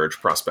one marriage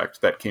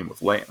prospect that came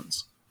with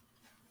lands.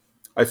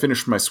 I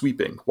finished my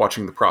sweeping,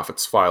 watching the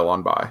prophets file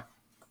on by.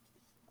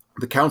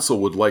 The council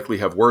would likely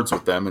have words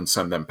with them and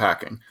send them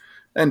packing,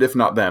 and if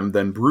not them,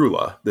 then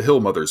Brula, the Hill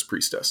Mother's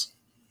priestess.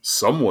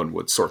 Someone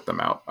would sort them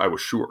out, I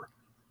was sure.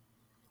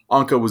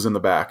 Anka was in the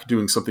back,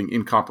 doing something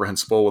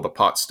incomprehensible with a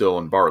pot still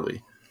and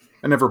barley.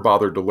 I never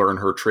bothered to learn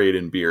her trade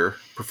in beer,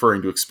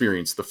 preferring to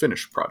experience the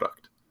finished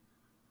product.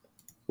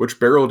 Which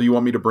barrel do you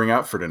want me to bring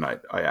out for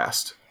tonight? I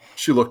asked.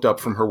 She looked up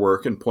from her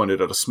work and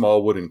pointed at a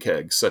small wooden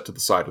keg set to the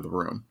side of the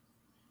room.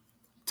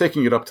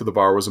 Taking it up to the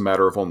bar was a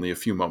matter of only a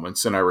few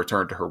moments, and I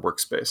returned to her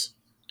workspace.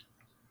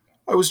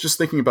 I was just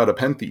thinking about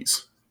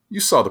Apenthes.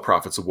 You saw the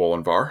prophets of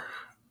Wolenvar.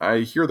 I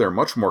hear they're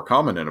much more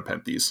common in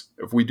Apenthes.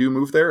 If we do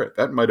move there,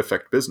 that might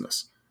affect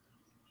business.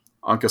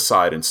 Anka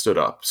sighed and stood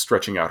up,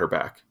 stretching out her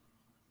back.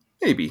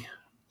 Maybe.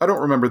 I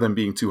don't remember them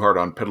being too hard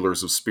on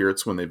peddlers of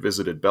spirits when they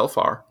visited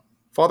Belfar.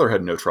 Father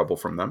had no trouble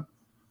from them.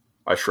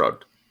 I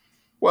shrugged.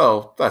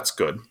 Well, that's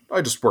good.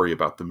 I just worry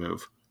about the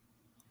move.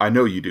 I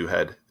know you do,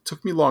 Head. It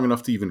took me long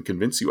enough to even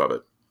convince you of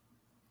it.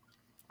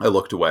 I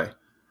looked away.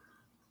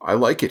 I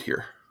like it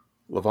here.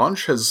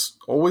 Lavange has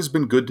always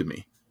been good to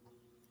me.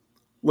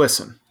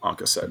 Listen,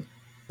 Anka said.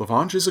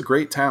 Lavange is a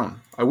great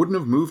town. I wouldn't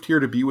have moved here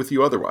to be with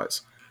you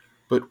otherwise.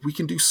 But we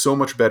can do so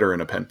much better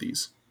in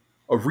Apenthes.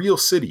 A real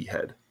city,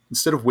 Head.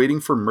 Instead of waiting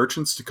for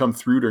merchants to come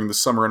through during the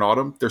summer and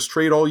autumn, there's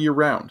trade all year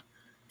round.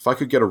 If I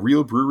could get a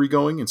real brewery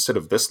going instead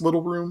of this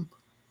little room...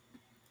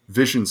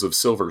 Visions of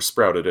silver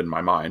sprouted in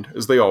my mind,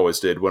 as they always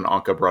did when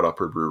Anka brought up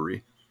her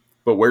brewery.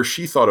 But where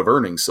she thought of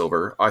earning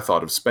silver, I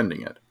thought of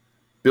spending it.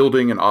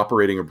 Building and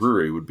operating a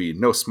brewery would be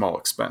no small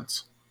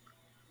expense.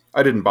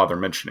 I didn't bother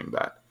mentioning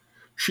that.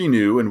 She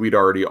knew, and we'd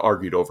already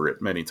argued over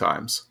it many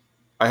times.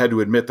 I had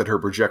to admit that her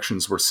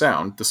projections were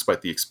sound,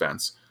 despite the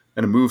expense,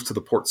 and a move to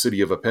the port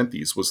city of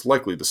Apenthes was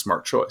likely the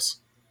smart choice.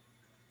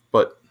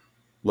 But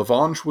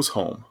Lavange was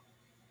home.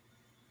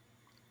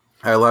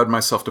 I allowed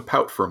myself to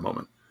pout for a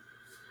moment.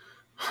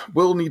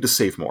 We'll need to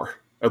save more,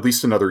 at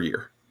least another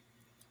year.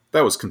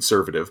 That was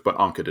conservative, but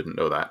Anka didn't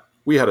know that.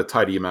 We had a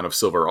tidy amount of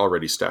silver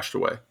already stashed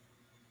away.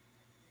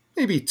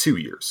 Maybe 2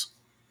 years.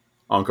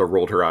 Anka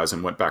rolled her eyes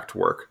and went back to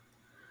work.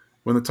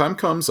 When the time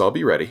comes, I'll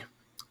be ready.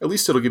 At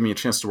least it'll give me a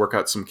chance to work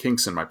out some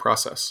kinks in my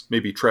process.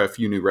 Maybe try a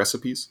few new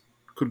recipes.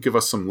 Could give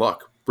us some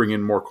luck. Bring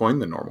in more coin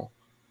than normal.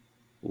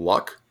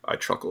 Luck? I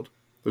chuckled.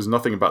 There's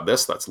nothing about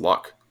this that's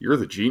luck. You're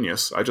the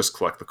genius. I just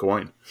collect the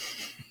coin.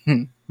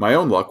 My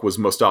own luck was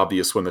most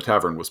obvious when the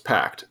tavern was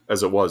packed,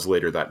 as it was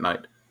later that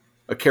night.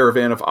 A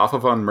caravan of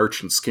Afavan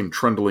merchants came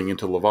trundling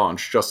into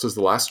Lavange just as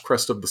the last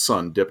crest of the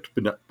sun dipped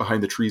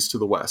behind the trees to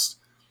the west,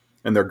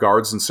 and their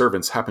guards and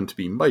servants happened to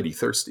be mighty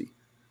thirsty.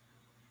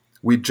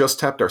 We'd just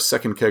tapped our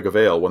second keg of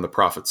ale when the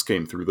prophets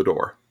came through the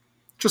door.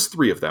 Just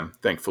 3 of them,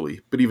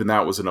 thankfully, but even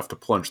that was enough to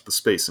plunge the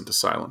space into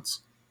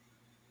silence.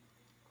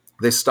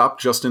 They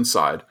stopped just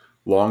inside,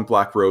 long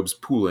black robes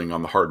pooling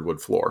on the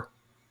hardwood floor.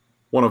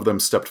 One of them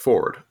stepped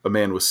forward, a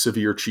man with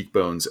severe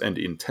cheekbones and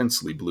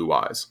intensely blue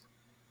eyes.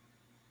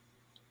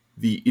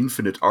 The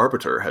infinite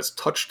arbiter has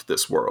touched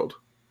this world.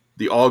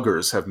 The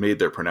augurs have made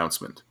their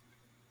pronouncement.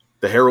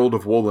 The herald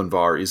of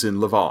Wolenvar is in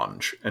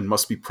Lavange and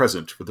must be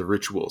present for the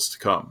rituals to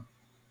come.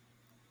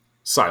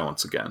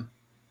 Silence again.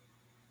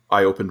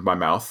 I opened my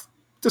mouth,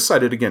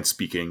 decided against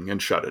speaking,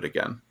 and shut it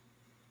again.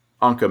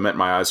 Anka met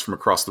my eyes from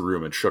across the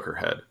room and shook her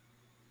head.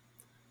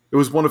 It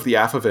was one of the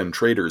Afaven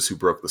traders who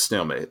broke the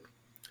stalemate.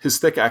 His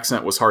thick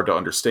accent was hard to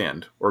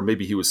understand, or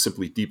maybe he was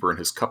simply deeper in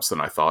his cups than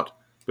I thought,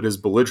 but his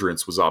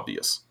belligerence was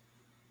obvious.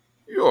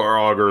 Your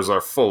augurs are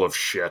full of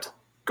shit.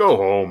 Go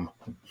home.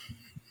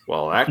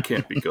 Well, that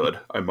can't be good,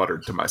 I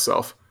muttered to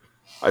myself.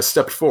 I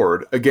stepped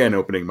forward, again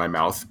opening my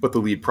mouth, but the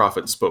lead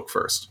prophet spoke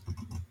first.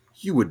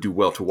 You would do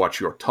well to watch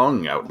your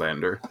tongue,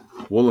 Outlander.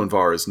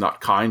 Wolenvar is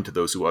not kind to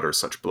those who utter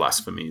such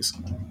blasphemies.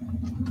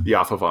 The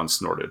Afavan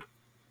snorted.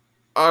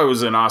 I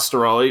was in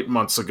Osteral 8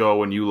 months ago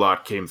when you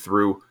lot came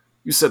through.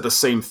 You said the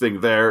same thing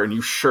there, and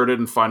you sure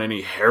didn't find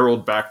any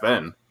herald back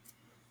then.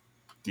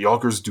 The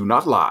augurs do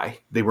not lie.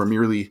 They were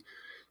merely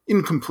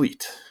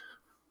incomplete.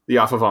 The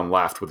Afavan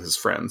laughed with his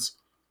friends.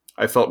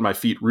 I felt my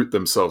feet root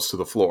themselves to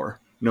the floor.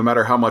 No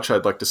matter how much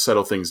I'd like to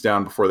settle things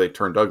down before they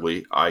turned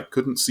ugly, I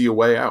couldn't see a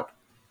way out.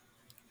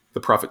 The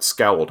prophet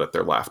scowled at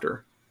their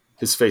laughter.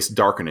 His face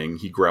darkening,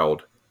 he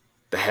growled,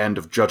 The hand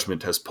of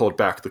judgment has pulled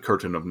back the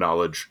curtain of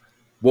knowledge.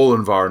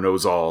 Wolenvar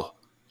knows all.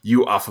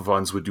 You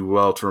Afavans would do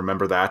well to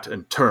remember that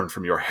and turn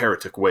from your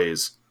heretic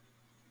ways.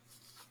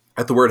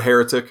 At the word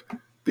heretic,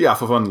 the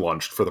Afavan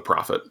lunged for the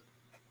prophet.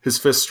 His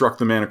fist struck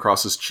the man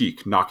across his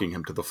cheek, knocking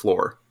him to the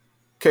floor.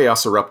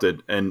 Chaos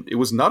erupted, and it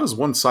was not as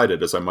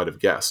one-sided as I might have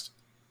guessed.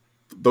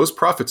 Those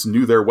prophets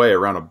knew their way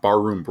around a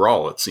barroom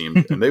brawl, it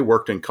seemed, and they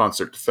worked in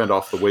concert to fend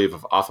off the wave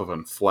of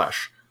Afavan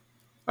flesh.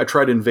 I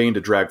tried in vain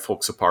to drag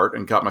folks apart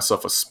and got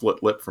myself a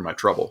split lip for my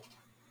trouble.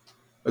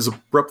 As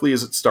abruptly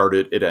as it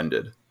started, it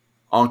ended.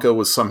 Anka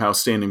was somehow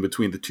standing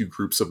between the 2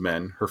 groups of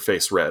men, her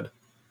face red.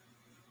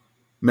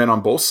 Men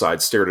on both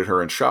sides stared at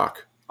her in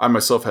shock. I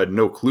myself had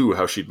no clue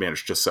how she'd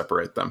managed to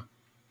separate them.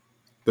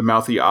 The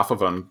mouthy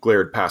Afavan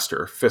glared past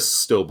her, fists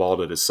still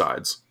balled at his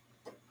sides.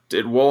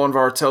 Did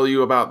Wolenvar tell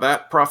you about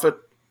that, prophet?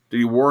 Did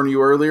he warn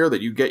you earlier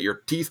that you get your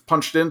teeth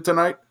punched in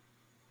tonight?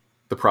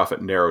 The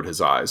prophet narrowed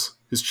his eyes.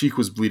 His cheek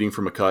was bleeding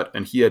from a cut,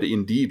 and he had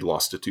indeed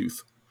lost a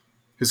tooth.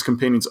 His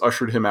companions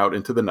ushered him out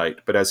into the night,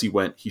 but as he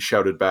went, he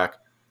shouted back,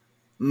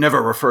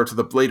 Never refer to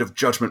the blade of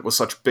judgment with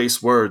such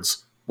base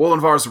words.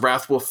 Wolenvar's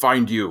wrath will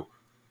find you.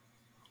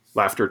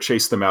 Laughter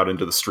chased them out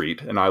into the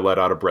street, and I let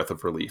out a breath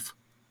of relief.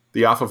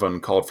 The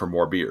Afavan called for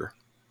more beer.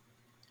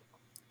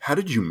 How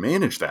did you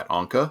manage that,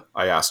 Anka?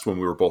 I asked when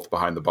we were both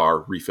behind the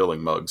bar,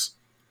 refilling mugs.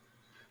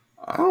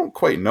 I don't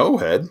quite know,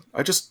 Head.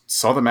 I just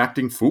saw them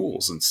acting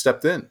fools and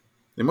stepped in.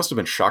 They must have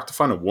been shocked to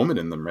find a woman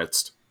in their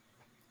midst.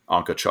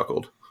 Anka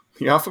chuckled.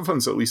 The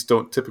Afavans at least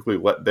don't typically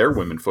let their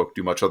womenfolk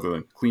do much other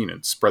than clean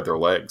and spread their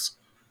legs.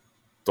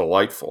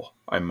 Delightful,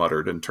 I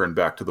muttered and turned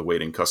back to the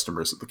waiting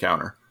customers at the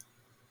counter.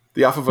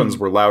 The Afavans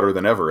were louder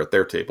than ever at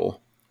their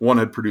table. One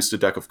had produced a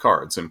deck of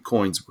cards, and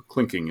coins were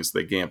clinking as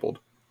they gambled.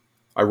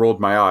 I rolled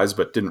my eyes,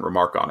 but didn't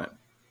remark on it.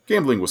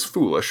 Gambling was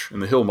foolish,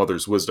 and the Hill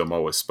Mother's wisdom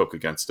always spoke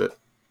against it.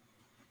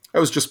 I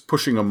was just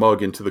pushing a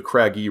mug into the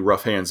craggy,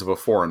 rough hands of a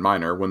foreign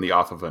miner when the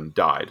Afavan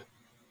died.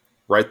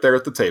 Right there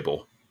at the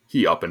table,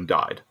 he up and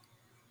died.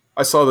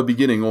 I saw the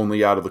beginning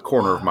only out of the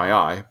corner of my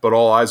eye, but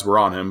all eyes were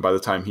on him by the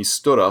time he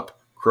stood up,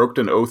 croaked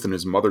an oath in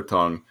his mother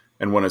tongue,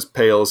 and went as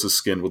pale as his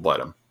skin would let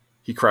him.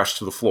 He crashed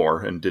to the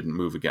floor and didn't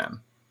move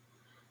again.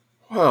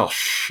 Well,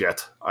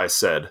 shit, I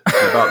said.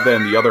 And about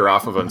then, the other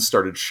Afavans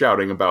started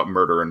shouting about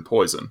murder and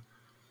poison.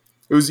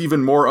 It was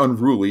even more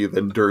unruly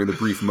than during the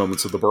brief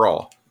moments of the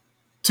brawl.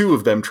 2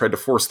 of them tried to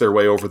force their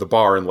way over the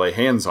bar and lay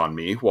hands on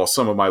me, while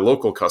some of my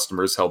local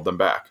customers held them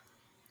back.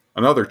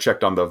 Another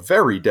checked on the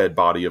very dead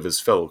body of his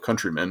fellow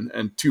countryman,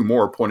 and 2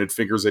 more pointed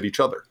fingers at each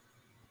other.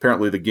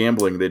 Apparently the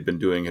gambling they'd been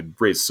doing had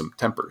raised some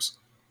tempers.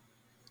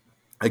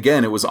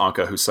 Again, it was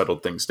Anka who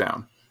settled things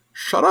down.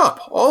 "Shut up,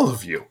 all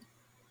of you!"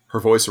 Her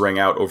voice rang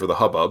out over the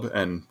hubbub,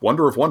 and,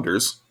 wonder of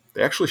wonders,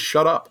 they actually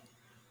shut up.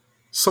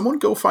 "Someone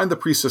go find the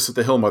priestess at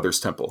the Hill Mother's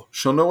temple.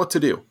 She'll know what to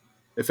do.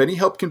 If any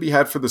help can be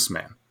had for this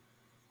man.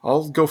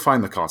 I'll go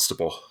find the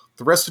constable.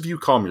 The rest of you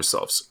calm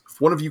yourselves.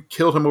 If one of you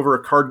killed him over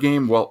a card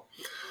game, well,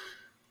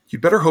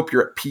 you'd better hope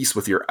you're at peace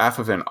with your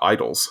Afavan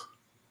idols."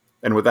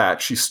 And with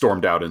that, she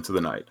stormed out into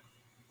the night.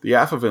 The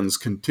Afavans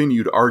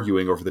continued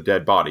arguing over the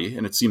dead body,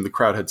 and it seemed the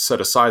crowd had set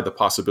aside the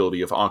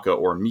possibility of Anka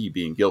or me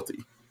being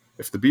guilty.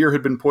 If the beer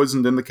had been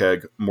poisoned in the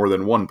keg, more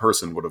than one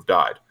person would have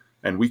died,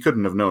 and we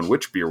couldn't have known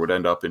which beer would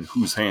end up in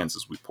whose hands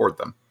as we poured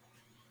them.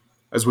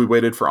 As we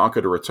waited for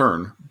Anka to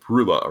return,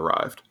 Brula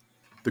arrived.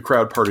 The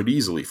crowd parted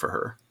easily for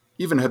her.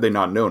 Even had they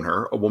not known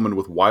her, a woman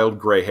with wild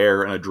gray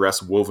hair and a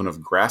dress woven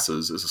of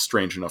grasses is a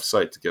strange enough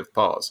sight to give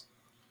pause.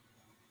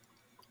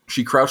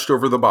 She crouched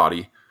over the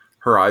body,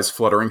 her eyes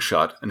fluttering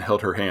shut, and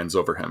held her hands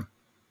over him.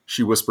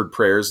 She whispered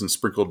prayers and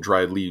sprinkled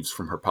dried leaves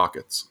from her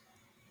pockets.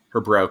 Her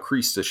brow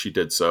creased as she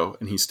did so,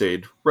 and he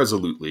stayed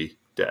resolutely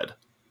dead.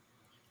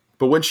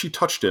 But when she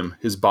touched him,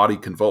 his body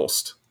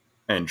convulsed,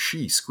 and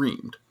she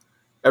screamed.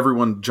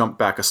 Everyone jumped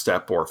back a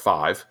step or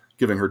 5,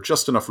 giving her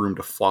just enough room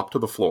to flop to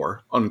the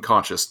floor,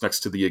 unconscious next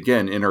to the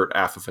again inert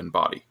Afavan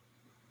body.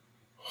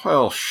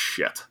 "Well,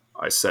 shit,"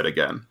 I said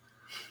again.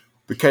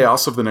 The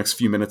chaos of the next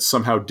few minutes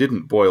somehow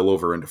didn't boil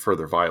over into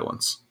further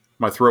violence.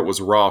 My throat was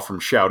raw from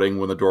shouting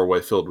when the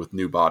doorway filled with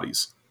new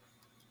bodies.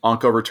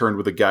 Anka returned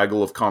with a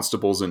gaggle of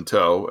constables in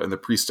tow, and the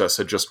priestess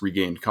had just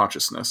regained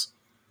consciousness.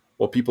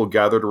 While people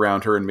gathered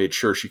around her and made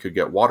sure she could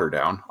get water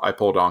down, I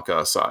pulled Anka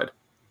aside.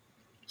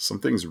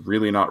 "Something's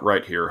really not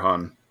right here,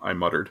 hun," I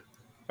muttered.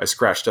 I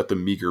scratched at the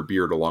meager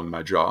beard along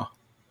my jaw.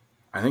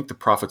 "I think the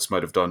prophets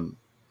might have done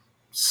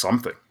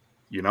something,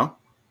 you know?"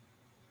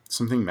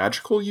 "Something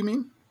magical, you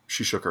mean?"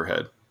 She shook her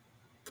head.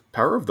 "The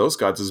power of those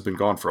gods has been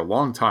gone for a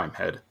long time,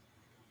 Head."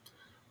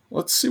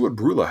 "Let's see what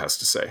Brula has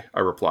to say," I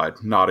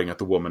replied, nodding at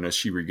the woman as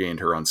she regained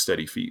her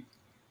unsteady feet.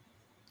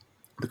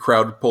 The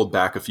crowd pulled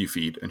back a few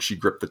feet, and she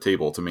gripped the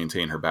table to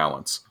maintain her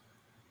balance.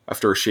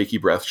 After a shaky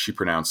breath, she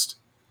pronounced,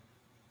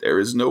 "There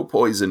is no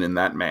poison in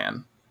that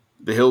man.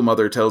 The Hill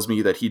Mother tells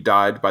me that he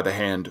died by the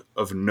hand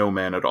of no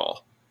man at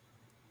all."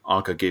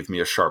 Anka gave me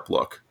a sharp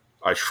look.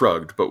 I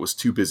shrugged, but was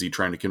too busy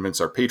trying to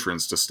convince our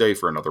patrons to stay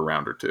for another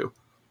round or 2.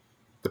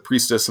 The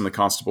priestess and the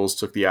constables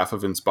took the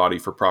Afavan's body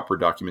for proper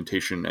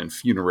documentation and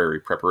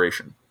funerary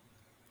preparation.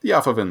 The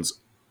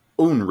Afavan's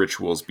own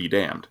rituals be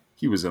damned.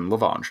 He was in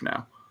Lavange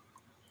now.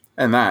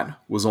 And that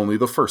was only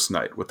the first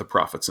night with the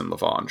prophets in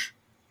Lavange.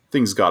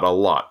 Things got a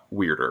lot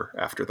weirder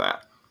after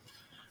that.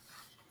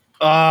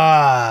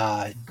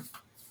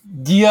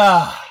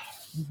 Yeah,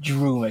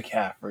 Drew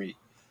McCaffrey.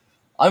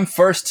 I'm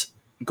first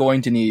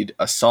going to need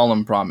a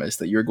solemn promise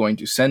that you're going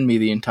to send me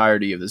the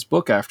entirety of this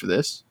book after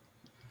this.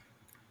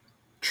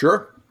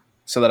 Sure.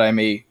 So that I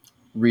may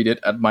read it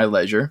at my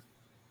leisure.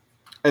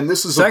 And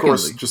this is, of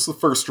course, just the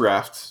first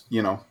draft,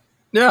 you know.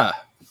 Yeah.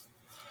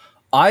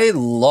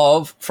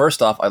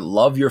 First off, I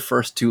love your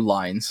first 2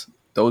 lines.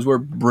 Those were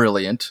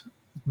brilliant.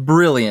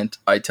 Brilliant,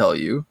 I tell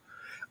you.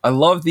 I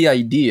love the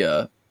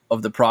idea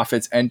of the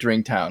prophets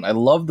entering town. I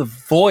love the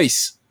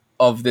voice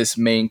of this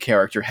main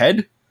character.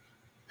 Head?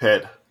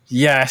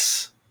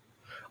 Yes.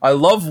 I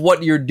love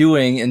what you're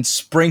doing and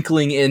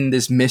sprinkling in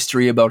this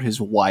mystery about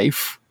his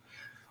wife.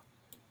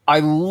 I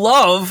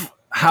love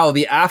how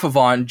the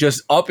Afavan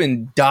just up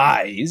and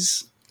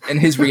dies and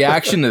his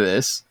reaction to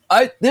this.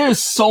 There's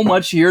so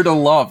much here to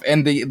love.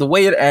 And the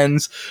way it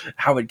ends,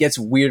 how it gets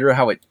weirder,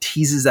 how it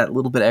teases that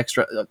little bit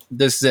extra.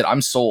 This is it.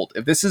 I'm sold.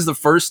 If this is the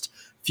first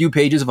few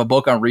pages of a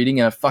book I'm reading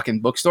in a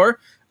fucking bookstore,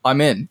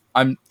 I'm in.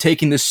 I'm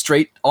taking this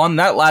straight on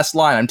that last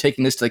line. I'm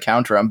taking this to the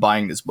counter. I'm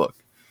buying this book.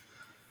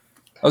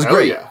 That was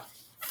great. Yeah.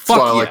 That's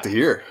what I like to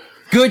hear.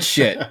 Good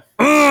shit.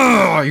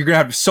 Ugh, you're going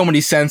to have so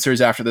many censors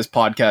after this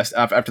podcast,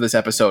 after this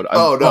episode.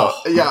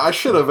 Yeah, I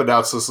should have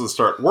announced this at the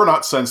start. We're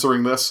not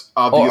censoring this,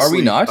 obviously. Oh, are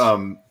we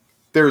not?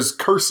 There's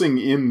cursing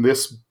in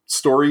this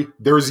story.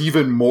 There's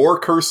even more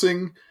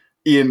cursing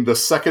in the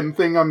second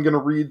thing I'm going to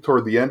read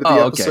toward the end of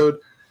the episode.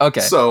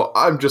 Okay. So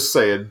I'm just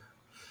saying.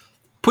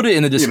 Put it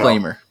in the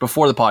disclaimer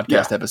before the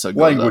podcast episode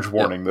goes language up.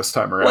 warning this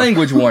time around.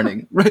 Language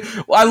warning.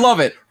 I love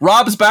it.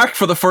 Rob's back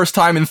for the first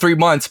time in 3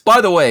 months.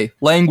 By the way,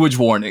 language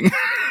warning.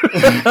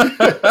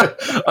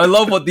 I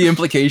love what the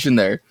implication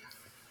there.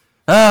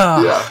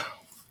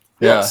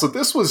 Yeah. So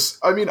this was,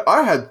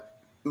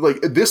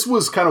 this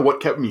was kind of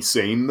what kept me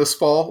sane this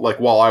fall. Like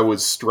while I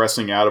was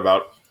stressing out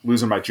about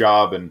losing my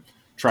job and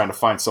trying to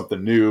find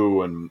something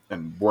new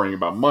and worrying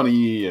about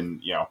money.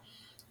 And,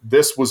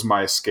 this was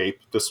my escape.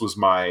 This was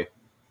my,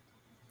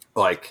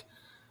 the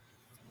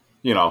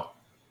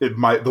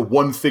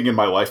one thing in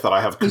my life that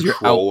I have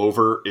control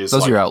over is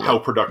how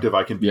productive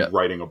I can be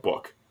writing a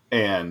book.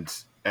 And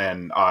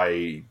and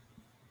I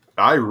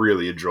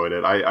really enjoyed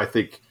it. I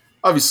think,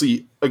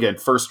 obviously, again,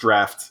 first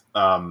draft,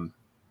 I'm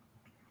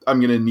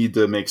going to need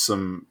to make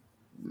some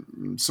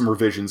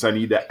revisions. I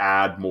need to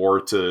add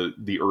more to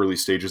the early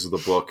stages of the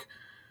book.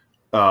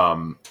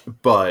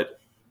 But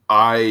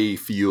I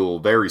feel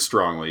very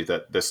strongly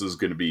that this is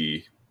going to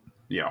be,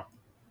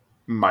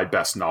 my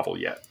best novel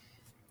yet.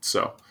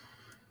 So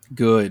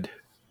good.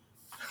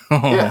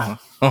 Yeah.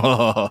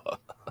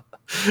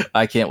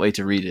 I can't wait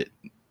to read it.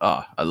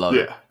 Oh, I love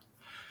it. Yeah.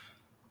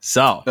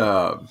 So,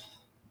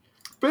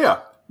 But yeah,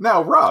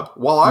 now Rob,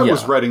 while I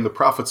was Yeah. writing The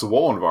Prophets of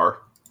Wollenvar,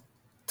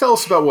 tell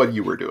us about what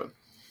you were doing.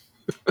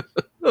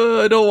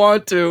 I don't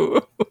want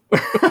to.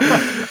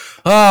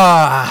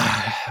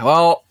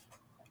 Well,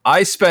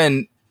 I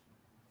spent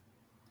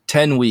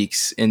 10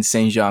 weeks in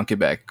Saint Jean,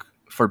 Quebec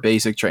for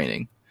basic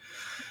training.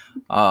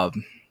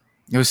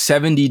 It was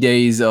 70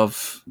 days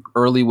of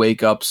early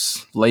wake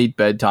ups, late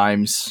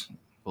bedtimes,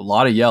 a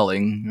lot of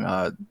yelling,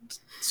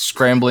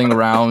 scrambling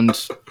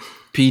around,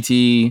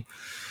 PT,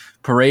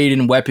 parade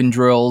and weapon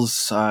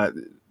drills,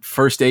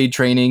 first aid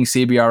training,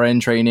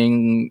 CBRN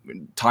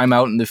training, time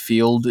out in the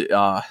field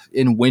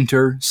in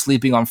winter,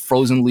 sleeping on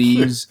frozen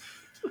leaves,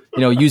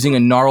 using a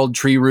gnarled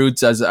tree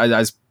roots as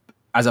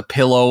a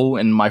pillow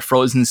and my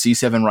frozen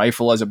C7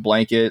 rifle as a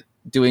blanket,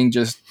 doing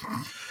just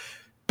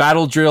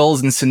battle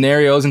drills and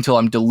scenarios until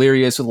I'm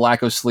delirious with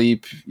lack of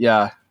sleep.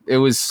 Yeah, it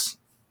was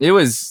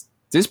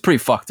pretty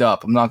fucked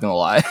up. I'm not gonna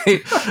lie.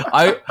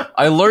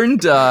 I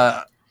learned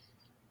a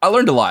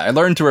lot. I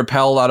learned to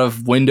rappel out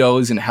of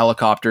windows and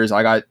helicopters.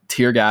 I got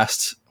tear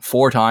gassed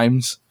 4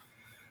 times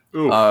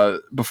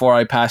before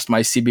I passed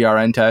my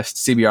CBRN test.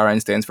 CBRN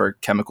stands for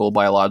chemical,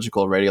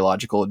 biological,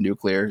 radiological, and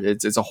nuclear.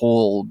 It's a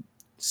whole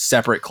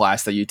separate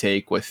class that you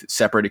take with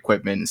separate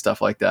equipment and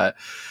stuff like that.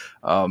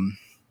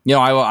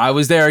 I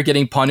was there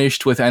getting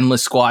punished with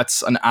endless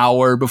squats an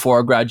hour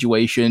before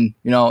graduation.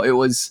 It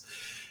was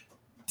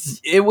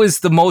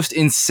the most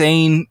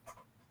insane,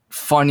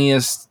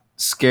 funniest,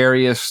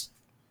 scariest,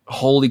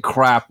 holy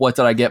crap, what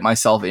did I get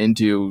myself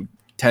into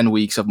 10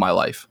 weeks of my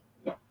life.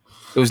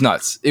 It was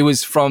nuts. It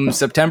was from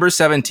September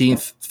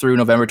 17th through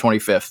November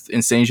 25th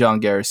in Saint Jean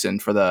Garrison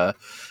for the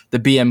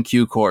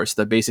BMQ course,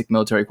 the Basic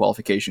Military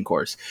Qualification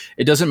course.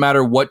 It doesn't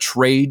matter what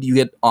trade you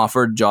get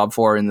offered job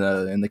for in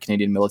the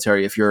Canadian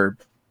military. If you're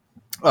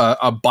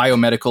a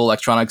biomedical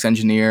electronics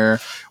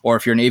engineer, or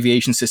if you're an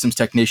aviation systems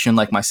technician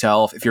like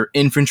myself, if you're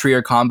infantry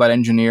or combat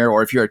engineer,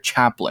 or if you're a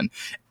chaplain,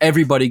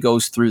 everybody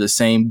goes through the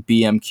same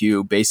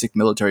BMQ, Basic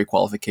Military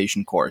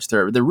Qualification course.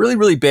 They're really,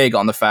 really big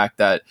on the fact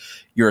that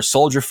you're a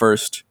soldier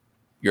first,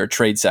 you're a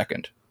trade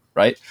second,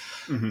 right?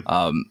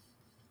 Mm-hmm.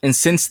 And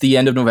since the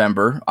end of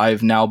November,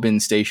 I've now been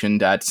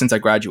stationed since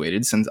I've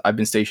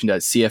been stationed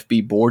at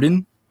CFB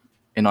Borden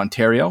in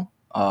Ontario.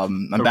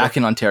 I'm back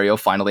in Ontario,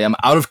 finally. I'm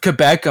out of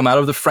Quebec. I'm out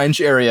of the French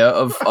area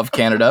of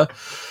Canada.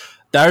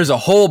 There's a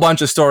whole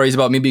bunch of stories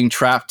about me being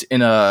trapped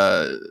in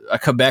a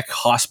Quebec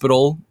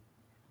hospital.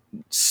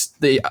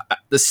 The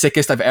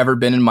sickest I've ever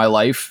been in my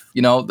life.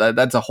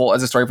 That's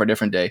a story for a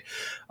different day.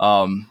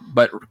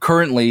 But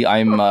currently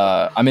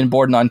I'm in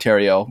Borden,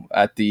 Ontario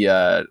at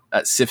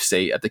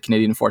CIFSATE, at the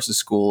Canadian Forces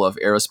School of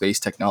Aerospace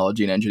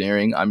Technology and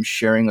Engineering. I'm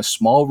sharing a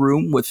small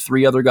room with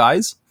 3 other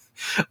guys.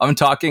 I'm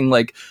talking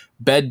like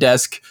bed,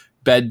 desk,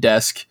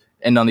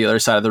 and on the other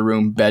side of the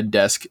room, bed,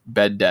 desk.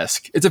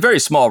 It's a very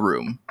small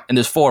room, and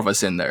there's 4 of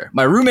us in there.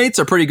 My roommates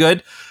are pretty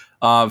good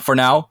for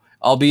now.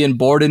 I'll be in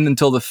Borden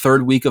until the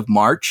 3rd week of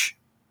March,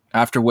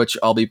 after which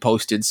I'll be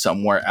posted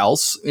somewhere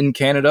else in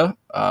Canada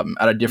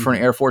at a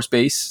different Air Force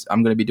base.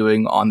 I'm going to be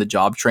doing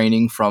on-the-job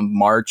training from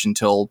March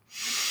until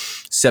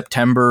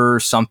September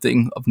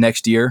something of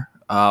next year.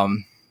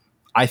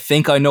 I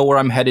think I know where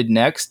I'm headed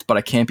next, but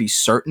I can't be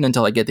certain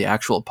until I get the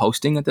actual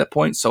posting at that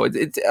point. So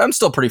I'm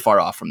still pretty far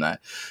off from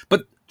that.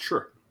 But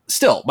sure,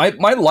 still, my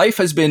life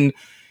has been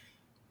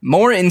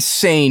more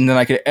insane than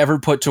I could ever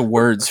put to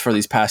words for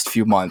these past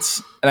few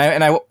months.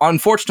 And I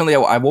unfortunately,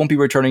 I won't be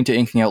returning to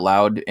Inking Out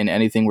Loud in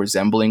anything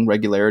resembling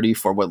regularity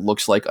for what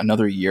looks like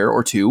another year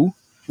or 2,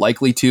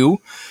 likely 2.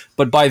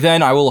 But by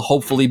then, I will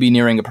hopefully be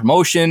nearing a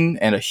promotion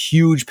and a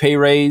huge pay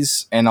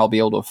raise, and I'll be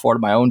able to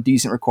afford my own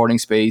decent recording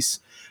space.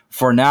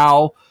 For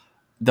now,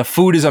 the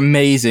food is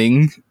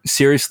amazing.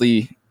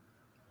 Seriously,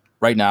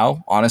 right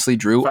now, honestly,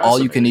 Drew,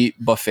 all you can eat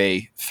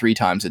buffet 3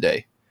 times a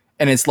day.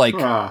 And it's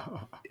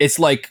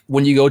like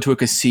when you go to a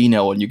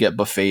casino and you get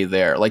buffet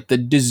there. Like the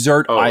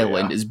dessert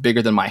island is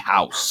bigger than my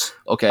house.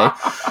 Okay.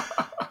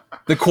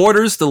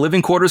 The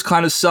living quarters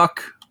kind of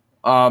suck.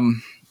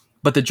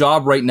 But the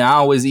job right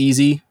now is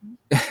easy.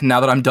 Now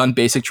that I'm done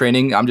basic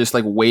training, I'm just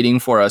like waiting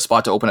for a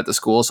spot to open at the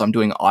school. So I'm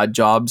doing odd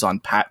jobs on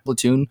PAT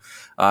platoon.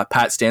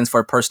 PAT stands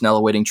for Personnel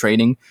Awaiting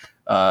Training.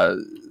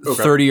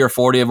 Okay. 30 or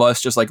 40 of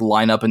us just like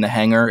line up in the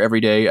hangar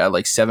every day at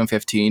like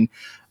 7:15.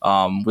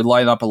 We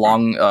line up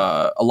along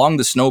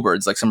the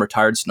snowbirds, like some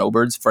retired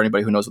snowbirds. For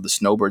anybody who knows what the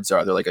snowbirds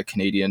are, they're like a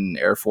Canadian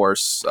Air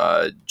Force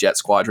jet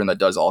squadron that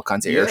does all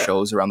kinds of air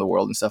shows around the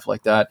world and stuff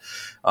like that.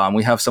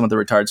 We have some of the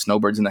retired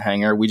snowbirds in the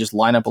hangar. We just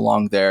line up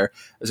along there.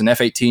 There's an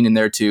F-18 in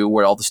there too,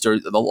 where all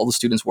the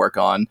students work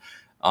on.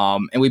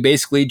 And we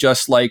basically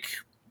just like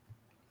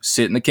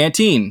sit in the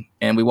canteen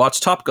and we watch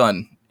Top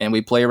Gun and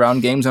we play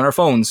around games on our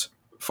phones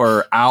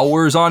for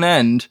hours on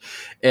end,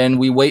 and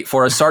we wait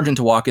for a sergeant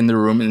to walk in the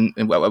room, and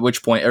at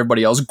which point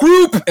everybody else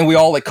group, and we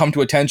all like come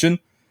to attention,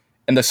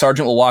 and the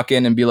sergeant will walk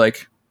in and be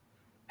like,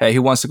 "Hey,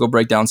 who wants to go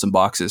break down some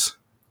boxes?"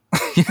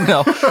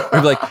 Or be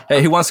like,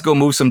 "Hey, who wants to go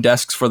move some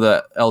desks for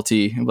the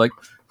LT?" And be like,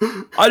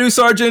 "I do,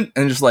 sergeant,"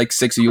 and just like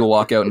 6 of you will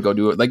walk out and go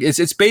do it. Like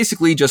it's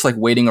basically just like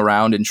waiting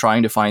around and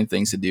trying to find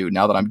things to do.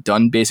 Now that I'm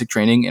done basic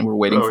training, and we're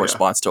waiting for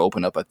spots to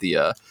open up at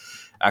the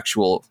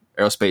actual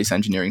aerospace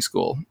engineering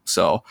school,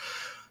 so.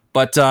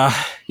 But,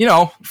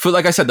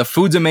 like I said, the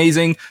food's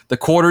amazing. The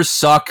quarters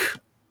suck.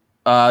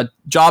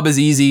 Job is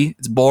easy.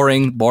 It's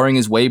boring. Boring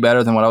is way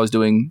better than what I was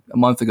doing a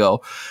month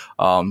ago.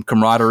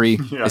 Camaraderie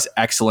is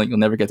excellent. You'll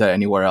never get that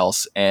anywhere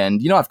else.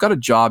 And, I've got a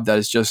job that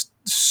is just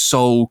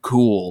so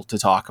cool to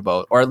talk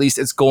about, or at least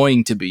it's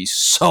going to be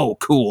so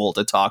cool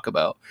to talk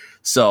about.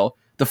 So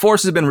the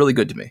Force has been really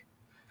good to me.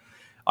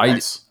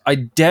 Nice. I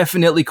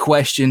definitely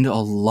questioned a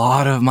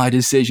lot of my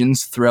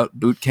decisions throughout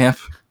boot camp,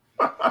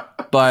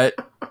 but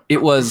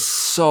it was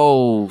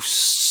so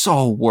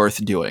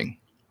worth doing.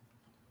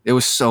 It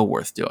was so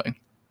worth doing.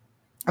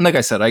 And like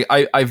I said,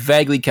 I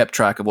vaguely kept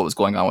track of what was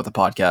going on with the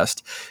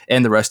podcast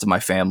and the rest of my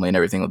family and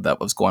everything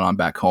that was going on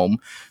back home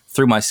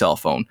through my cell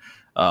phone.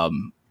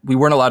 We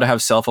weren't allowed to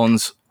have cell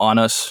phones on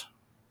us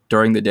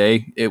during the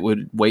day. It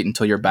would wait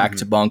until you're back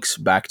to bunks,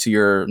 back to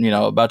your,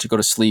 about to go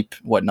to sleep,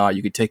 whatnot.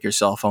 You could take your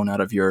cell phone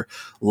out of your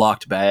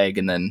locked bag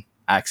and then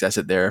access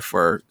it there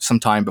for some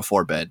time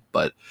before bed.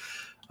 But,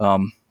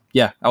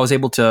 yeah, I was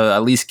able to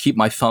at least keep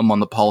my thumb on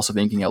the pulse of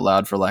Inking Out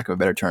Loud, for lack of a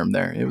better term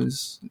there. It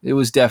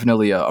was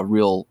definitely a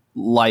real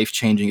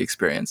life-changing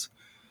experience.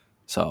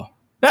 So,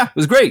 yeah, it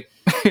was great.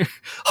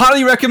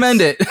 Highly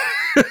recommend it.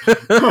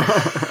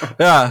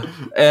 Yeah.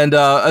 And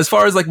as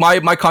far as like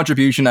my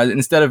contribution,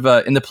 instead of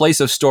in the place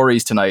of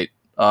stories tonight,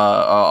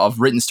 of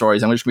written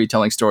stories, I'm just going to be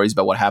telling stories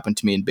about what happened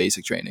to me in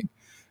basic training.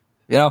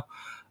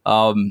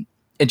 And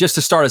just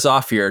to start us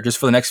off here, just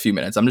for the next few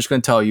minutes, I'm just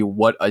going to tell you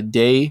what a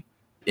day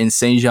in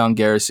Saint Jean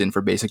Garrison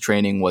for basic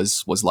training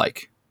was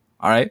like.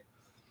 All right.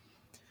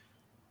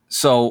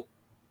 So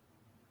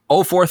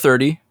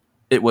 04:30,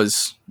 it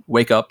was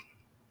wake up,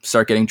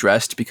 start getting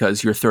dressed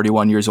because you're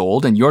 31 years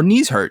old and your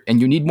knees hurt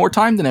and you need more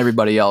time than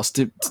everybody else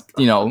to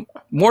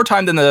more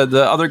time than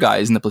the other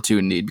guys in the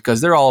platoon need, because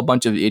they're all a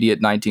bunch of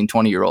idiot 19,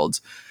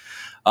 20-year-olds.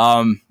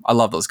 I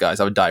love those guys.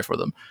 I would die for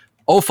them.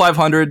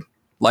 0500,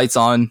 lights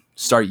on,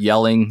 start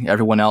yelling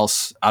everyone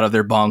else out of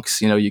their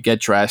bunks. You get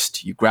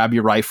dressed, you grab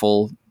your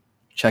rifle,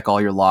 check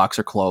all your locks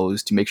are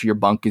closed to make sure your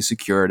bunk is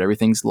secured.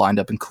 Everything's lined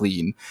up and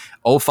clean.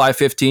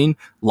 0515,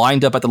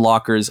 lined up at the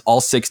lockers,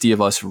 all 60 of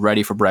us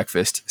ready for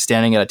breakfast,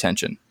 standing at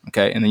attention.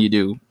 Okay. And then you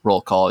do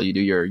roll call. You do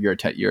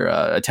your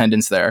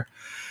attendance there.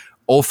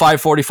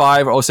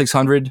 0545 or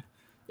 0600,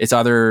 it's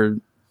either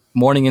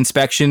morning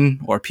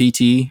inspection or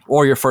PT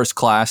or your first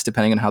class,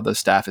 depending on how the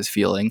staff is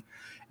feeling.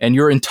 And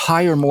your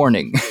entire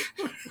morning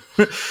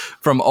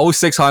from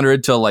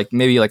 0600 to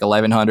maybe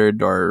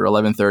 1100 or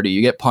 1130,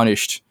 you get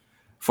punished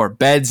for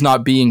beds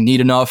not being neat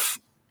enough,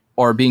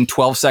 or being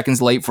 12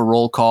 seconds late for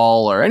roll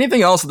call, or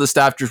anything else that the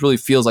staff just really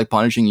feels like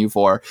punishing you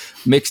for,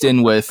 mixed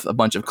in with a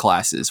bunch of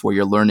classes where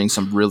you're learning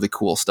some really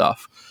cool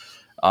stuff.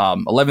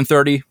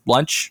 11:30,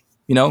 lunch,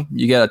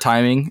 you get a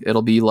timing.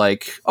 It'll be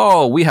like,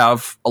 oh, we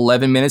have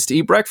 11 minutes to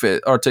eat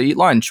breakfast or to eat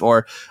lunch,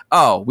 or,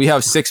 oh, we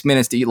have 6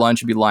 minutes to eat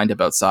lunch and be lined up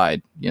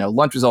outside.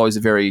 Lunch was always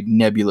a very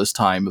nebulous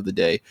time of the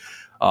day.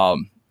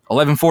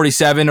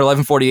 11:47 or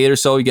 11:48 or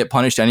so, you get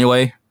punished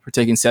anyway for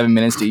taking 7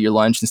 minutes to eat your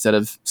lunch instead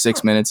of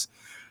 6 minutes.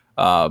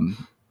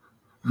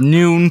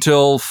 Noon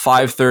till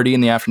 5:30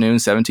 in the afternoon,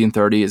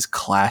 17:30 is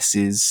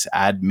classes,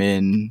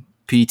 admin,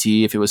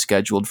 PT if it was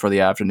scheduled for the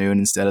afternoon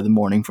instead of the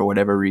morning for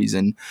whatever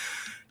reason.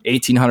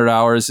 1800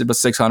 hours, about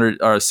 600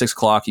 or 6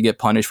 o'clock, you get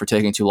punished for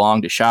taking too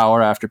long to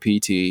shower after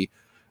PT.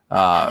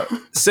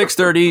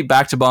 6:30,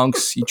 back to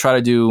bunks. You try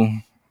to do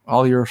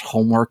all your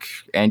homework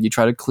and you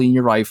try to clean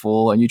your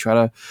rifle and you try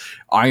to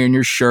iron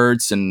your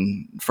shirts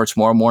and for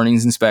tomorrow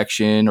morning's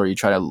inspection, or you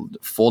try to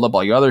fold up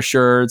all your other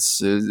shirts.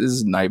 This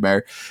is a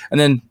nightmare. And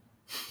then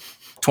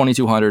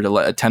 2200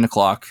 at 10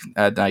 o'clock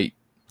at night,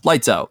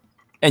 lights out.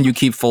 And you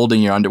keep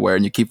folding your underwear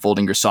and you keep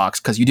folding your socks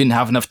because you didn't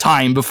have enough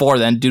time before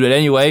then to do it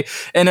anyway.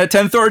 And at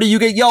 10:30, you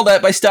get yelled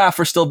at by staff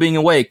for still being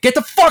awake. Get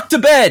the fuck to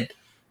bed!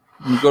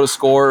 And you go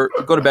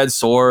to bed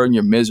sore and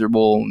you're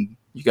miserable. And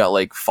you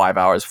got 5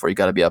 hours before you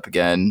got to be up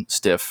again,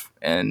 stiff.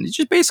 And you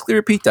just basically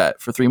repeat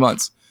that for 3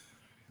 months.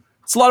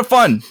 It's a lot of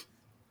fun.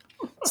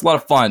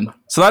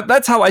 So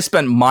that's how I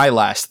spent my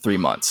last 3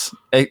 months,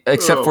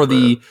 except for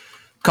the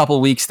couple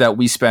weeks that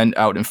we spent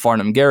out in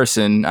Farnham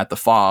Garrison at the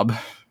FOB,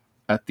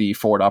 at the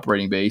Forward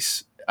Operating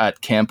Base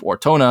at Camp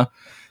Ortona,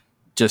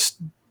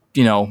 just,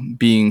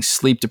 being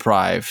sleep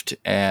deprived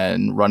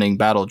and running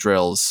battle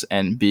drills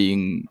and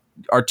being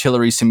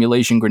artillery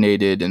simulation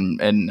grenaded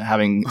and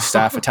having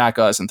staff attack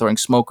us and throwing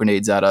smoke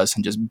grenades at us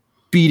and just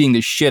beating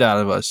the shit out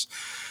of us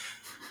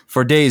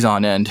for days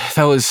on end.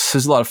 It was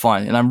a lot of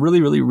fun. And I'm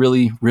really, really,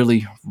 really,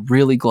 really,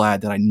 really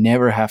glad that I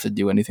never have to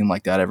do anything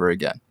like that ever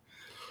again.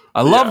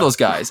 I love those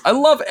guys. I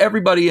love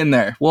everybody in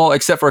there. Well,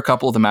 except for a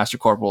couple of the Master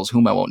Corporals,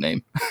 whom I won't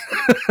name.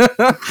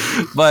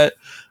 But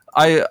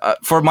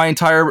for my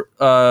entire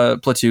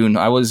platoon,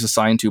 I was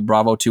assigned to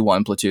Bravo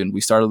 2-1 platoon.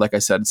 We started, like I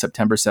said,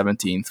 September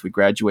 17th. We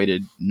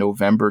graduated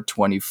November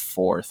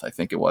 24th, I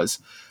think it was.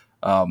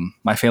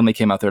 My family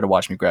came out there to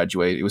watch me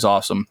graduate. It was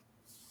awesome.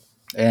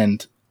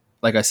 And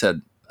like I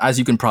said, as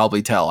you can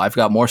probably tell, I've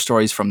got more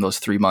stories from those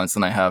 3 months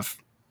than I have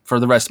for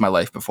the rest of my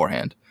life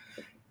beforehand.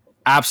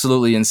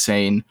 Absolutely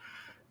insane.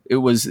 It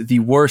was the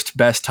worst,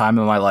 best time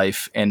of my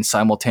life and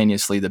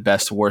simultaneously the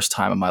best, worst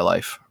time of my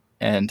life.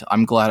 And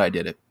I'm glad I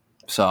did it.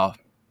 So,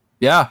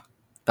 yeah,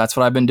 that's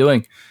what I've been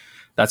doing.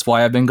 That's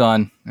why I've been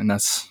gone. And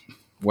that's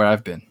where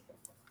I've been.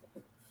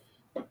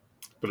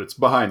 But it's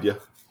behind you.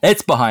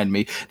 It's behind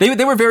me.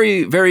 They were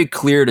very, very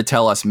clear to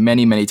tell us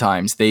many, many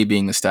times, they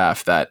being the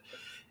staff, that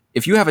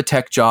if you have a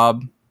tech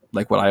job,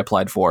 like what I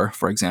applied for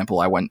example,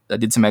 I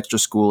did some extra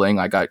schooling.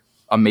 I got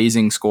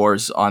amazing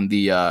scores on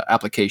the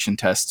application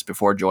tests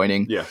before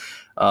joining. Yeah.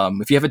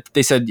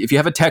 They said, if you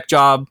have a tech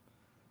job,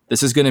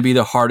 this is going to be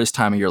the hardest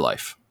time of your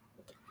life.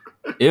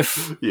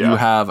 If you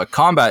have a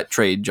combat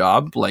trade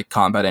job, like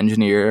combat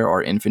engineer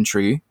or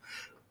infantry,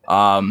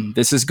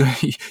 this is good.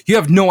 You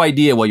have no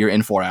idea what you're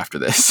in for after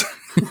this.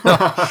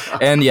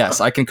 And yes,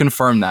 I can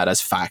confirm that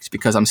as fact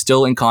because I'm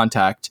still in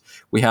contact.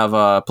 We have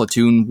a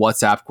platoon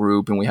WhatsApp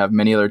group and we have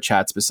many other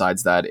chats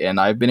besides that. And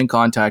I've been in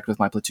contact with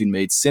my platoon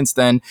mates since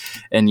then.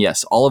 And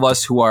yes, all of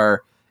us who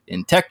are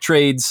in tech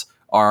trades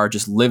are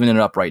just living it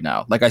up right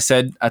now. Like I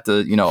said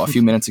a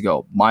few minutes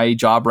ago, my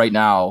job right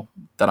now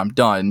that I'm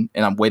done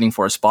and I'm waiting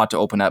for a spot to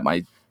open at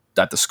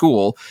the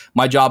school,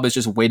 my job is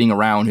just waiting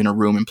around in a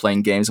room and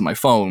playing games on my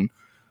phone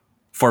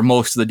for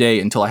most of the day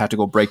until I have to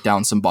go break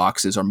down some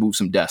boxes or move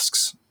some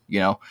desks,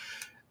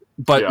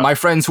 But my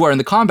friends who are in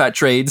the combat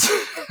trades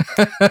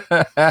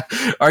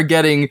are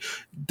getting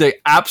the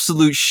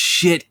absolute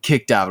shit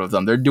kicked out of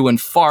them. They're doing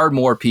far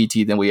more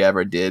PT than we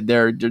ever did.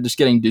 They're just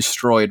getting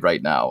destroyed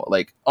right now.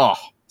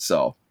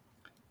 So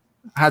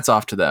hats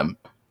off to them.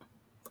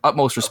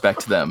 Utmost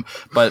respect to them.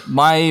 But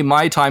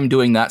my time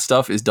doing that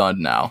stuff is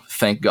done now.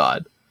 Thank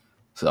God.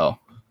 So,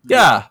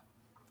 yeah.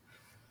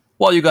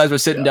 While you guys were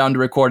sitting down to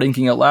record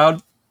Inking Out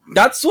Loud,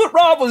 that's what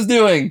Rob was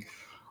doing.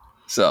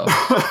 So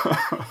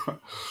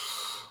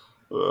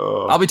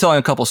I'll be telling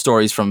a couple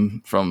stories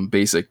from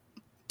Basic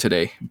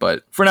today.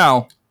 But for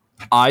now,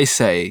 I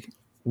say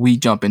we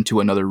jump into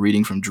another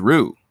reading from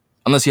Drew.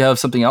 Unless you have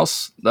something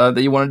else that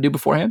you want to do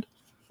beforehand.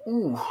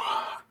 Ooh,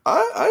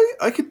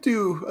 I could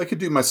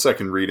do my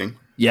second reading.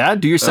 Yeah,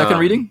 do your second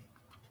reading.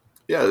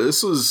 Yeah,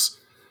 this was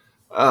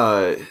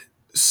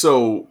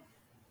so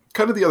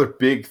kind of the other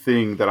big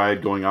thing that I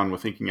had going on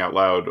with Thinking Out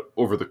Loud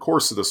over the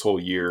course of this whole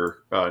year,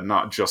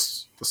 not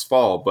just this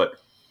fall, but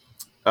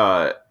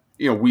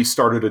we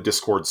started a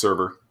Discord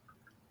server.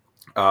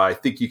 I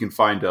think you can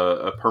find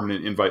a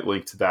permanent invite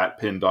link to that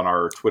pinned on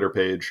our Twitter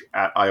page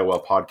at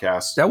IOL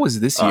Podcast. That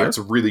was this year. It's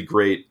a really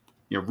great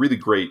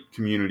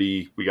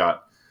community. We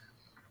got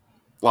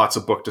lots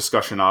of book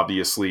discussion,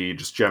 obviously,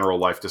 just general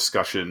life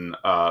discussion.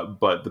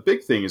 But the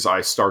big thing is I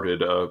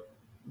started a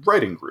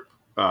writing group.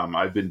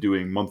 I've been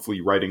doing monthly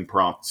writing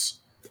prompts,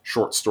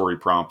 short story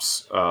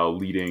prompts,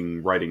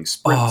 leading writing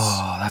sprints.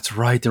 Oh, that's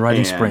right. The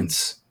writing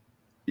sprints.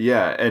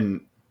 Yeah.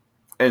 And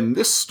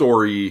this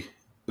story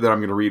that I'm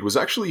going to read was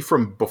actually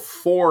from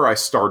before I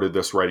started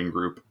this writing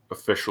group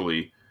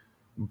officially,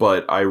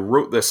 but I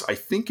wrote this, I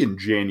think, in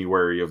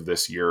January of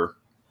this year.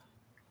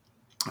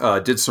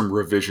 Did some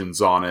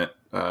revisions on it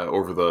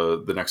over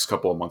the next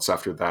couple of months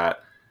after that.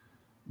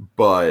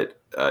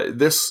 But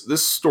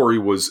this story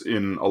was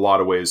in a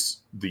lot of ways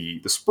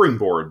the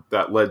springboard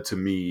that led to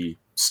me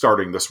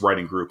starting this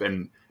writing group,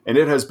 and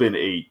it has been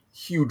a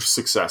huge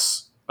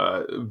success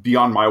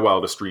beyond my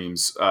wildest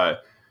dreams.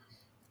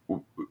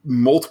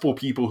 Multiple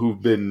people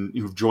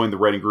who've joined the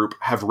writing group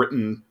have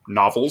written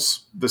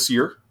novels this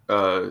year,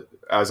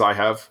 as I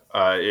have.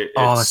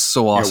 That's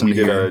so awesome! We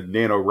did a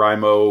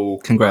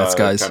NaNoWriMo. Congrats,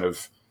 guys! Kind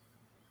of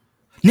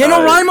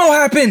NaNoWriMo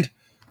happened.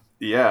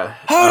 Yeah.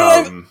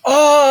 How did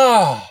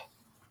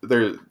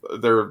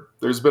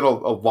There's been a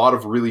lot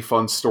of really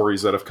fun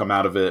stories that have come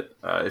out of it.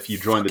 If you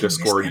join the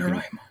Discord, you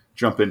can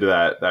jump into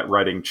that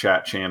writing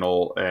chat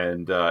channel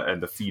and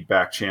the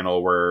feedback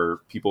channel where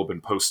people have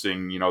been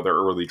posting, their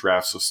early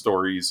drafts of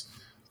stories.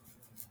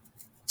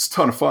 It's a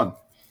ton of fun.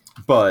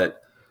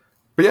 But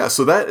yeah,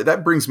 so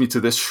that brings me to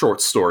this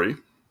short story.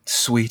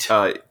 Sweet.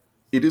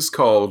 It is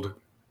called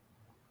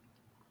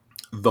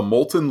The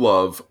Molten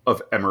Love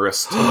of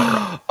Emerus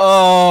Tolera.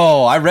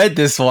 Oh, I read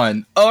this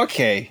one.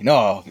 Okay.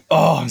 No.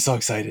 Oh, I'm so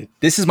excited.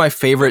 This is my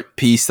favorite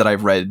piece that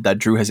I've read that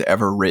Drew has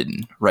ever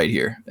written right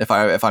here, if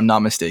I'm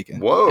not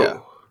mistaken. Whoa. Yeah.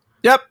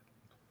 Yep.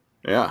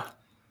 Yeah.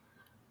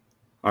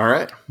 All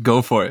right.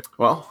 Go for it.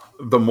 Well,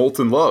 The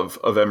Molten Love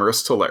of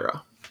Emerus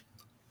Tolera.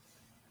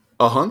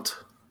 A hunt?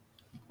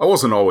 I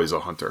wasn't always a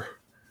hunter.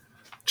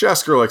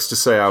 Jasker likes to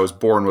say I was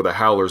born with a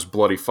howler's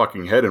bloody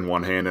fucking head in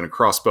one hand and a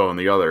crossbow in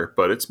the other,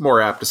 but it's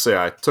more apt to say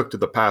I took to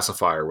the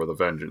pacifier with a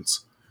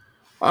vengeance.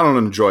 I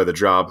don't enjoy the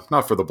job,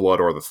 not for the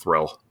blood or the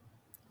thrill.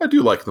 I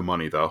do like the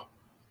money, though.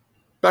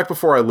 Back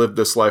before I lived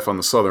this life on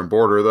the southern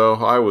border, though,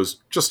 I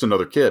was just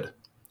another kid.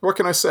 What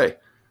can I say?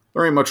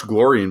 There ain't much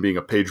glory in being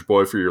a page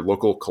boy for your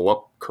local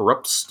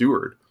corrupt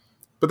steward,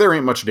 but there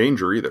ain't much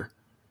danger either.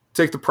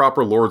 Take the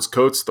proper lord's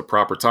coats at the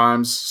proper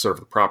times, serve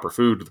the proper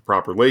food to the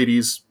proper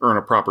ladies, earn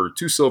a proper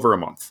 2 silver a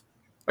month.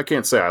 I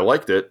can't say I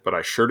liked it, but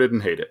I sure didn't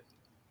hate it.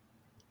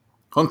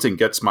 Hunting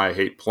gets my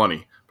hate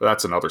plenty, but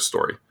that's another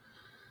story.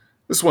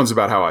 This one's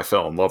about how I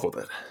fell in love with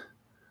it.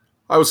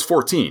 I was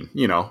 14,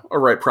 a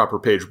right proper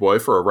page boy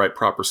for a right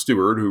proper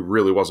steward who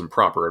really wasn't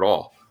proper at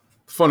all.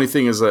 The funny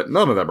thing is that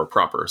none of them are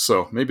proper,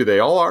 so maybe they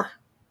all are?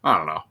 I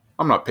don't know.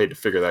 I'm not paid to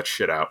figure that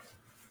shit out.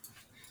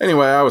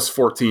 Anyway, I was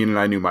 14 and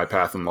I knew my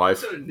path in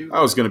life.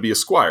 I was going to be a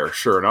squire,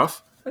 sure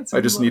enough.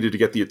 I just needed to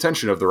get the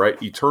attention of the right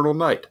eternal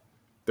knight.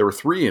 There were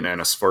 3 in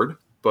Ennisford,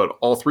 but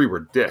all 3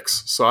 were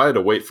dicks, so I had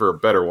to wait for a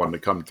better one to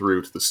come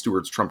through to the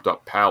steward's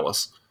trumped-up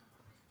palace.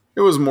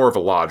 It was more of a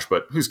lodge,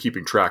 but who's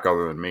keeping track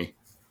other than me?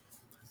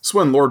 So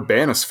when Lord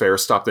Banisfair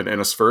stopped in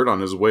Ennisford on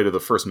his way to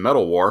the First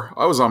Metal War,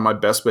 I was on my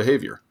best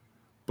behavior.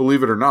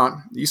 Believe it or not,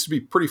 it used to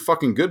be pretty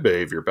fucking good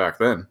behavior back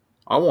then.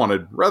 I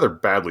wanted rather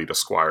badly to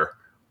squire.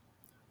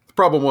 The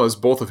problem was,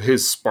 both of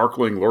his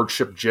sparkling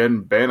Lordship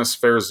Jen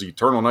Banisfair's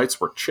Eternal Knights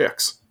were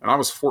chicks, and I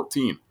was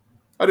 14.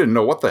 I didn't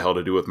know what the hell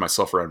to do with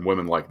myself around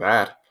women like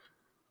that.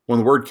 When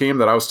the word came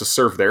that I was to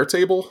serve their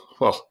table,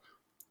 well,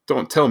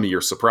 don't tell me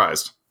you're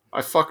surprised.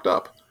 I fucked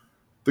up.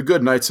 The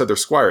good knights had their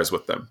squires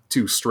with them,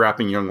 2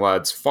 strapping young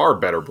lads far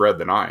better bred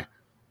than I.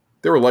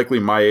 They were likely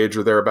my age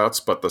or thereabouts,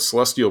 but the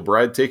celestial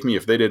bride take me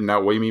if they didn't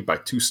outweigh me by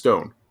 2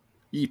 stone.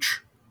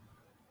 Each.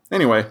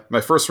 Anyway,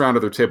 my first round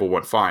of their table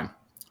went fine.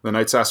 The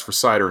knights asked for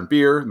cider and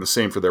beer, and the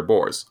same for their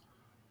boys.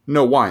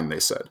 No wine, they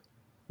said.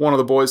 One of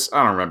the boys,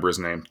 I don't remember his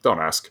name, don't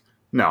ask.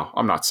 No,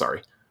 I'm not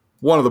sorry.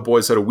 One of the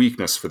boys had a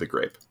weakness for the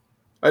grape.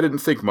 I didn't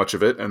think much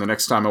of it, and the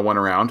next time I went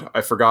around,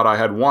 I forgot I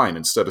had wine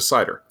instead of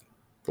cider.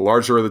 The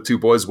larger of the 2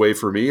 boys waved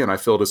for me, and I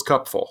filled his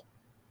cup full.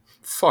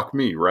 Fuck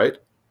me, right?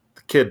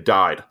 The kid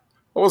died.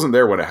 I wasn't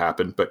there when it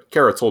happened, but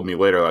Kara told me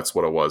later that's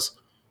what it was.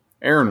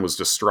 Aaron was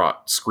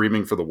distraught,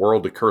 screaming for the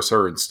world to curse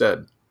her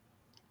instead.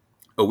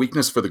 A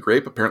weakness for the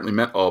grape apparently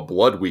meant a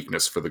blood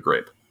weakness for the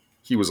grape.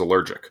 He was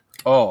allergic.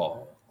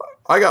 Oh.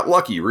 I got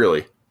lucky,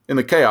 really. In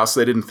the chaos,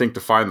 they didn't think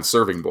to find the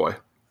serving boy.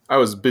 I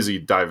was busy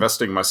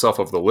divesting myself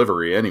of the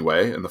livery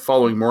anyway, and the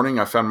following morning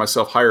I found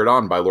myself hired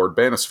on by Lord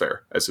Banisfair,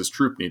 as his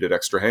troop needed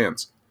extra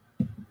hands.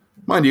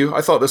 Mind you,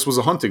 I thought this was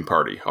a hunting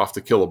party, off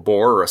to kill a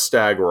boar or a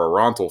stag or a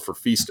rontal for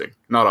feasting,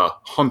 not a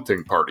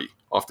hunting party,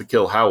 off to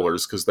kill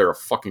howlers because they're a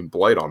fucking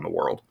blight on the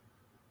world.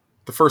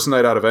 The first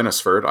night out of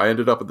Ennisford, I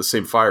ended up at the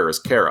same fire as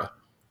Kara.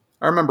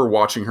 I remember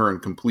watching her in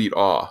complete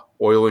awe,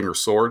 oiling her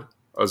sword.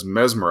 I was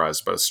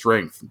mesmerized by the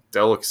strength and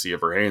delicacy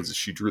of her hands as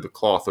she drew the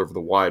cloth over the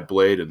wide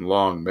blade in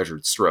long,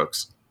 measured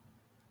strokes.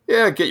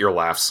 Yeah, get your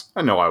laughs.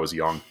 I know I was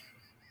young.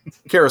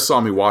 Kara saw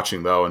me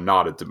watching, though, and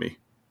nodded to me.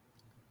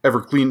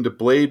 Ever cleaned a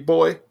blade,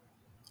 boy?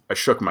 I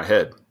shook my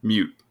head,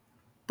 mute.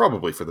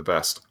 Probably for the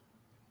best.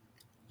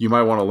 You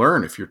might want to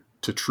learn if you're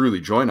to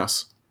truly join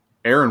us.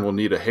 Aaron will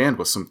need a hand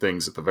with some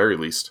things at the very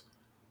least.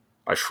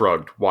 I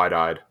shrugged,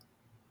 wide-eyed.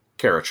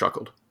 Kara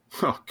chuckled.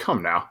 Oh,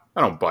 come now.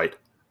 I don't bite.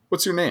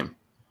 What's your name?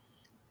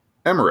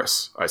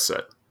 Emerus, I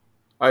said.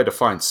 I had to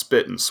find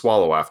spit and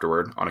swallow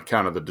afterward on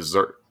account of the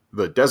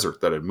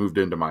desert that had moved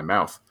into my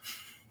mouth.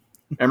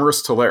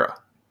 Emerus Tolera.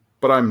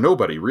 But I'm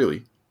nobody,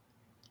 really.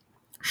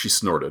 She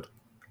snorted.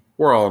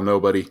 We're all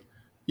nobody.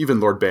 Even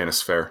Lord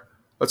Banisfair.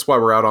 That's why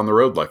we're out on the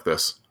road like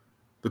this.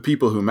 The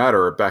people who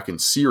matter are back in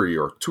Siri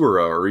or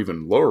Tura or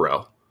even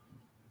Lorel.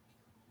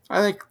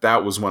 I think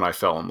that was when I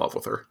fell in love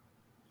with her.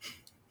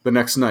 The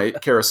next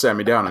night, Kara sat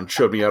me down and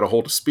showed me how to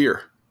hold a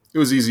spear. It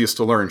was easiest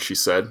to learn, she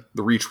said.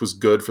 The reach was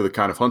good for the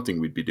kind of hunting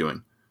we'd be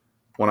doing.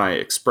 When I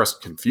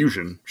expressed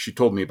confusion, she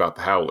told me about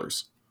the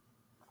howlers.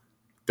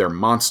 They're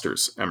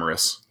monsters,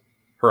 Emerus.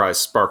 Her eyes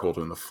sparkled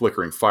in the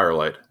flickering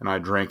firelight, and I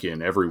drank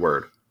in every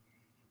word.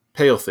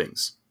 Pale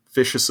things,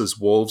 vicious as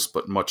wolves,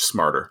 but much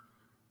smarter.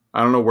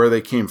 I don't know where they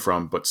came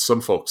from, but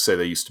some folks say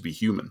they used to be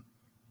human.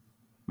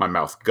 My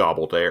mouth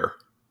gobbled air.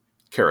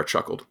 Kara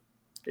chuckled.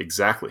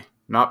 Exactly.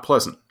 Not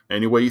pleasant.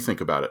 Any way you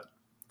think about it.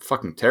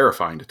 Fucking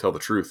terrifying, to tell the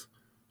truth.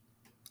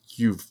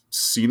 You've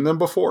seen them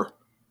before?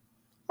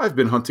 I've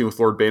been hunting with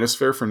Lord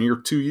Banisfair for near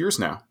 2 years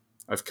now.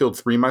 I've killed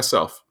 3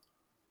 myself.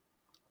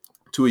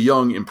 To a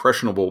young,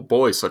 impressionable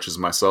boy such as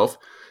myself,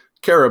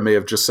 Kara may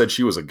have just said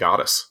she was a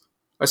goddess.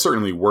 I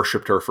certainly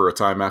worshipped her for a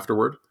time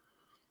afterward.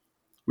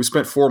 We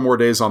spent 4 more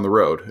days on the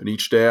road, and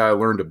each day I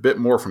learned a bit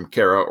more from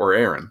Kara or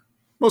Aaron.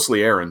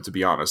 Mostly Aaron, to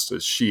be honest,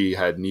 as she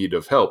had need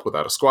of help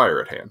without a squire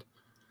at hand.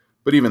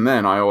 But even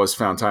then, I always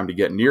found time to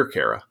get near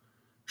Kara.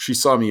 She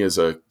saw me as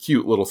a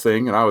cute little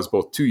thing, and I was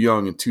both too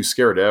young and too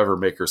scared to ever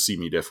make her see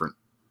me different.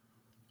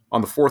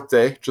 On the 4th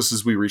day, just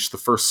as we reached the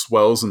first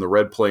swells in the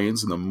Red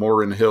Plains and the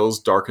Morin Hills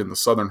darkened the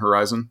southern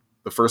horizon,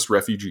 the first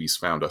refugees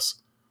found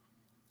us.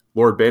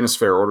 Lord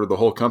Banisfair ordered the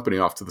whole company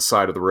off to the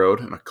side of the road,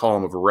 and a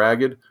column of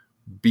ragged,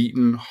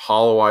 beaten,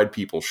 hollow-eyed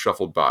people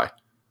shuffled by.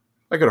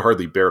 I could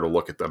hardly bear to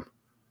look at them.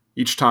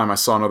 Each time I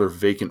saw another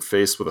vacant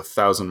face with a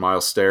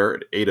 1,000-mile stare,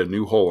 it ate a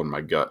new hole in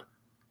my gut.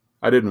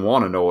 I didn't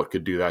want to know what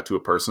could do that to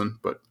a person,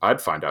 but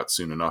I'd find out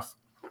soon enough.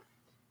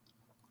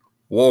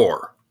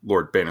 War,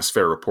 Lord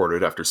Banisfair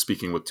reported after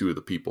speaking with 2 of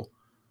the people.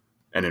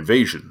 An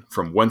invasion,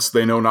 from whence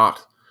they know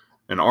not.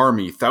 An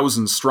army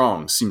 1,000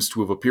 strong seems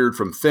to have appeared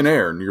from thin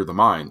air near the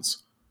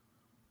mines.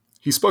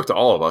 He spoke to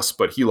all of us,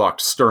 but he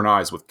locked stern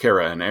eyes with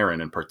Kara and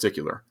Aaron in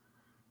particular.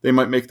 They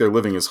might make their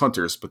living as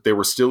hunters, but they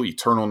were still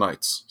eternal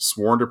knights,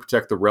 sworn to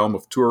protect the realm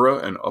of Tura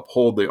and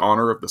uphold the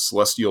honor of the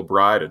celestial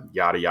bride and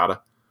yada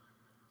yada.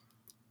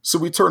 So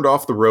we turned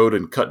off the road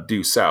and cut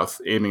due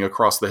south, aiming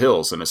across the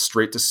hills and as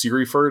straight to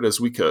Siriford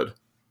as we could.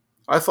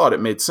 I thought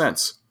it made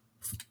sense.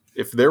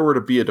 If there were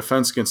to be a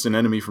defense against an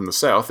enemy from the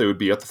south, they would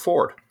be at the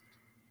ford.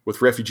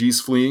 With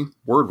refugees fleeing,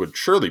 word would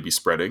surely be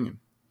spreading, and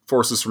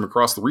forces from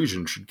across the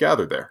region should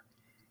gather there.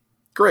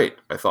 Great,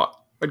 I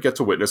thought. I'd get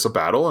to witness a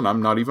battle, and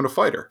I'm not even a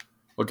fighter.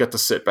 I'll get to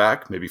sit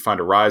back, maybe find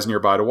a rise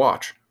nearby to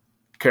watch.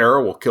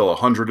 Kara will kill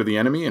 100 of the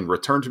enemy and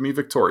return to me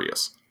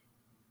victorious.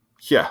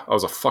 Yeah, I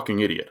was a fucking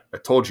idiot. I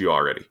told you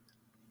already.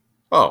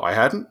 Oh, I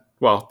hadn't?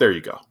 Well, there you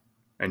go.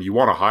 And you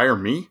want to hire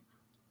me?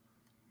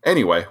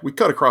 Anyway, we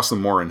cut across the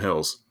Morin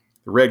Hills.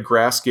 The red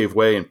grass gave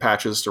way in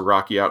patches to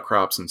rocky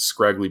outcrops and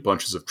scraggly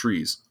bunches of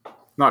trees.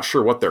 Not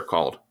sure what they're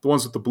called. The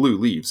ones with the blue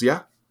leaves,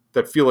 yeah?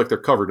 That feel like they're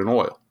covered in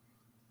oil.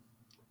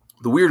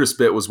 The weirdest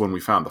bit was when we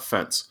found the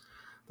fence.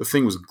 The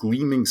thing was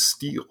gleaming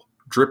steel,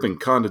 dripping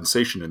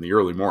condensation in the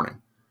early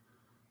morning.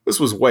 This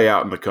was way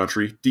out in the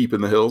country, deep in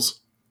the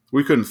hills.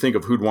 We couldn't think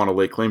of who'd want to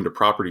lay claim to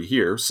property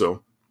here,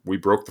 so we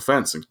broke the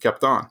fence and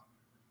kept on.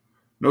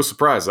 No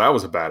surprise that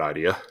was a bad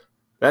idea.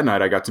 That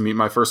night I got to meet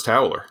my first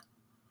howler.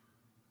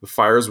 The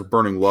fires were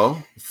burning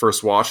low. The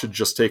first watch had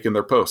just taken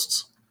their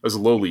posts. As a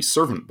lowly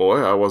servant boy,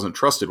 I wasn't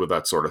trusted with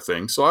that sort of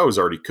thing, so I was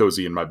already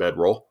cozy in my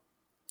bedroll.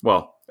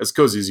 Well, as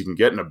cozy as you can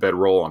get in a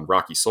bedroll on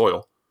rocky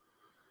soil.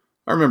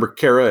 I remember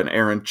Kara and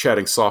Aaron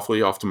chatting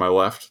softly off to my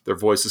left, their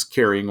voices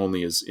carrying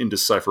only as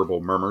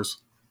indecipherable murmurs.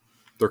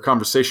 Their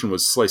conversation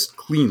was sliced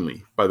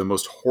cleanly by the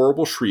most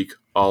horrible shriek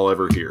I'll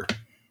ever hear.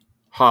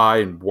 High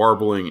and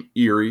warbling and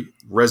eerie,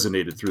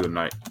 resonated through the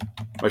night.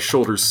 My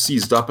shoulders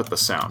seized up at the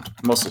sound,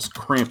 muscles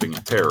cramping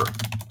in terror.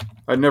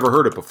 I'd never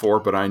heard it before,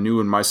 but I knew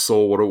in my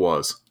soul what it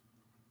was.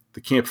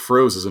 The camp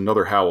froze as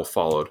another howl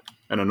followed,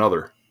 and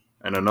another,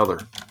 and another.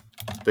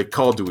 They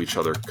called to each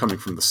other, coming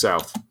from the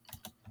south.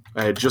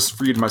 I had just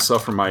freed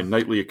myself from my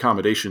nightly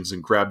accommodations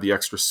and grabbed the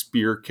extra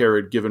spear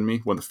Kara had given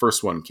me when the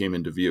first one came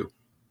into view.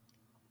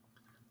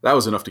 That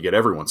was enough to get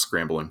everyone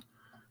scrambling.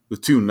 The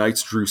 2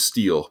 knights drew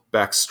steel,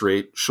 back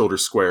straight, shoulder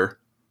square.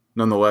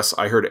 Nonetheless,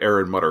 I heard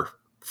Aaron mutter,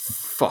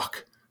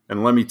 "Fuck,"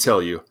 and let me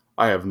tell you,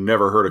 I have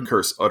never heard a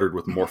curse uttered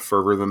with more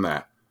fervor than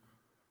that.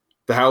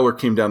 The howler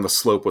came down the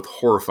slope with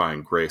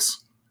horrifying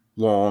grace.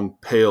 Long,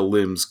 pale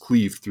limbs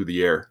cleaved through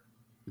the air.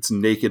 Its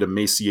naked,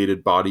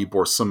 emaciated body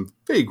bore some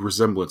vague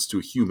resemblance to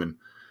a human,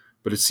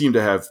 but it seemed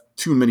to have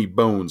too many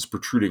bones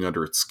protruding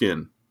under its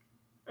skin.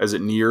 As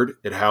it neared,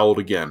 it howled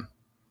again.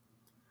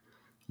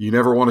 You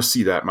never want to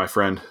see that, my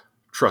friend.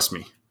 Trust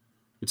me.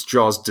 Its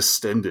jaws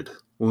distended,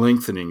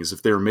 lengthening as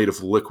if they were made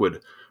of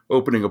liquid,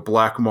 opening a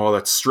black maw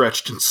that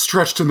stretched and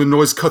stretched, and the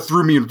noise cut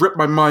through me and ripped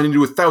my mind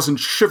into 1,000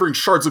 shivering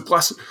shards of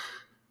glass.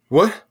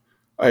 What?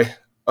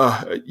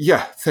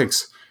 Yeah,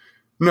 thanks.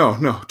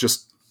 No,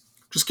 just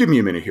give me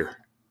a minute here.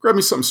 Grab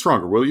me something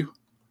stronger, will you?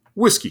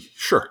 Whiskey,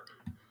 sure.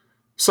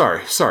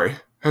 Sorry.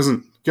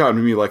 Hasn't gotten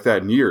to me like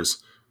that in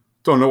years.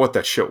 Don't know what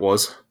that shit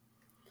was.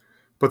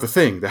 But the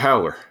thing, the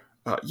howler.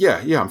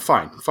 Yeah, I'm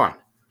fine.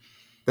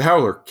 The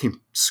howler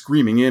came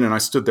screaming in, and I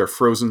stood there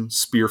frozen,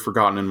 spear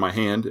forgotten in my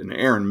hand, and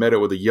Aaron met it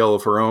with a yell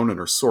of her own, and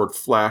her sword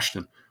flashed,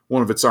 and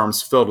one of its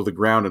arms fell to the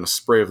ground in a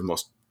spray of the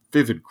most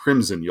vivid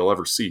crimson you'll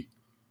ever see.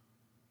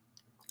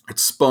 It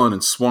spun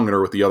and swung at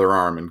her with the other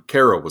arm, and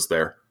Kara was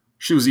there.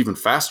 She was even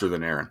faster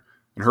than Aaron,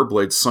 and her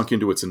blade sunk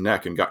into its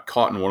neck and got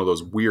caught in one of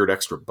those weird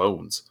extra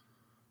bones.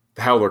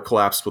 The howler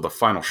collapsed with a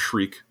final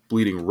shriek,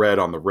 bleeding red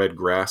on the red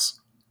grass.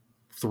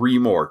 3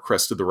 more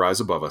crested the rise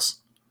above us.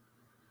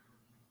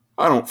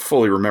 I don't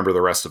fully remember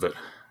the rest of it.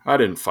 I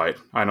didn't fight,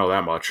 I know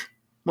that much.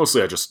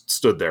 Mostly I just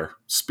stood there,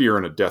 spear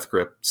in a death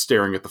grip,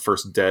 staring at the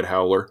first dead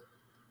howler.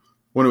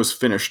 When it was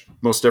finished,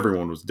 most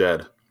everyone was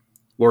dead.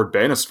 Lord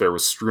Banisfair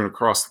was strewn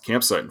across the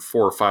campsite in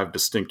 4 or 5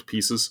 distinct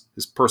pieces,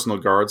 his personal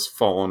guards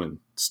fallen in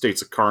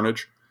states of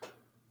carnage.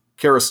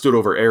 Kara stood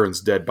over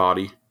Aaron's dead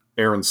body,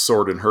 Aaron's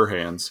sword in her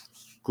hands.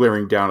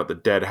 glaring down at the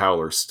dead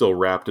howler still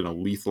wrapped in a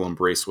lethal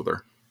embrace with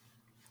her.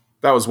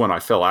 That was when I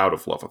fell out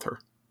of love with her.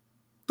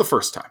 The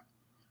first time.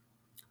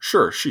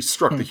 Sure, she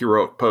struck the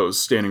heroic pose,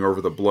 standing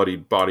over the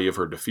bloodied body of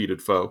her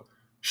defeated foe.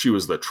 She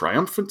was the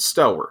triumphant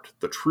stalwart,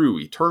 the true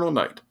eternal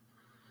knight.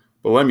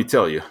 But let me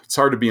tell you, it's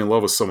hard to be in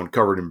love with someone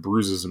covered in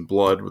bruises and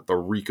blood, with the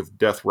reek of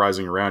death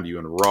rising around you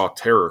and raw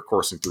terror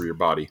coursing through your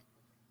body.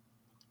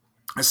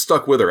 I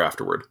stuck with her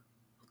afterward.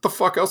 What the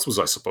fuck else was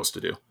I supposed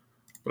to do?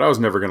 But I was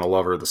never going to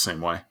love her the same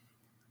way.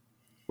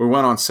 We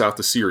went on south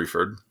to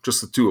Searyford,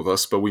 just the two of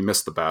us, but we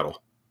missed the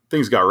battle.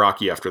 Things got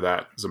rocky after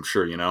that, as I'm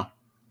sure you know.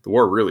 The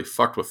war really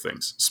fucked with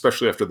things,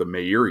 especially after the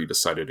Mayuri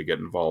decided to get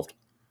involved.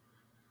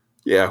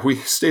 Yeah, we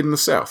stayed in the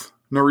south.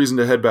 No reason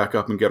to head back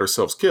up and get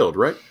ourselves killed,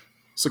 right?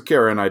 So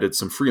Kara and I did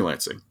some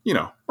freelancing.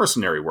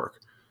 Mercenary work.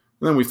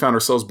 And then we found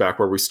ourselves back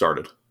where we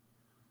started.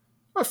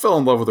 I fell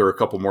in love with her a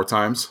couple more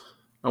times.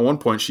 At one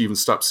point, she even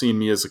stopped seeing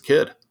me as a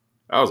kid.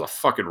 That was a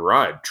fucking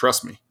ride,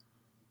 trust me.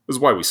 This is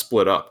why we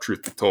split up,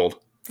 truth be told.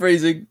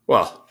 Phrasing.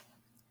 Well,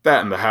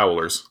 that and the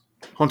Howlers.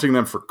 Hunting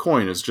them for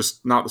coin is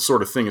just not the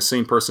sort of thing a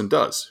sane person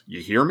does.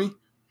 You hear me?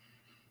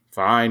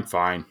 Fine.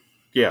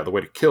 Yeah, the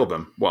way to kill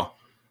them, well,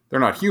 they're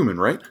not human,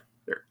 right?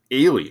 They're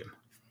alien.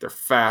 They're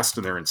fast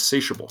and they're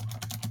insatiable.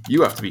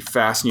 You have to be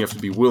fast and you have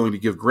to be willing to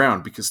give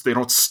ground because they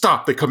don't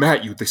stop. They come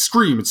at you. They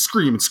scream and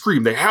scream and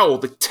scream. They howl.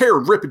 They tear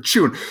and rip and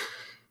chew and...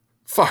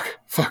 Fuck.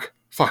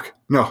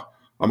 No,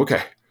 I'm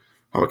okay.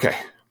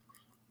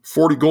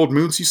 40 gold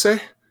moons, you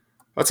say?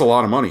 That's a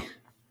lot of money.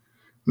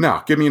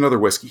 Now, give me another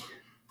whiskey.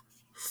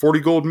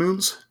 40 gold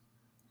moons?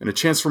 And a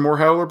chance for more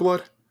Howler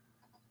blood?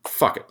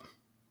 Fuck it.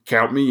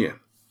 Count me in.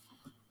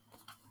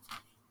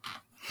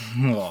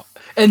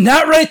 And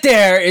that right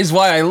there is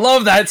why I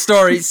love that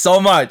story so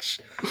much.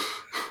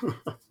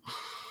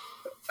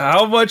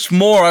 How much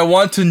more I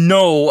want to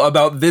know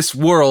about this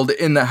world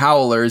in the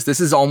Howlers. This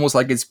is almost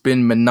like it's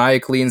been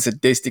maniacally and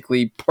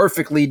sadistically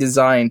perfectly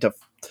designed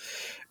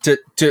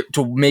to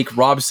make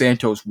Rob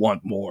Santos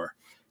want more.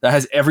 That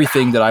has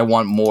everything that I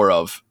want more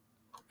of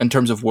in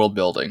terms of world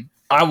building.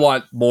 I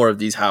want more of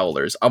these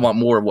Howlers. I want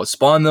more of what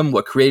spawned them,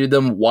 what created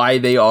them, why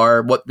they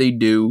are, what they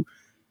do,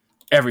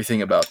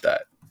 everything about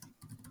that.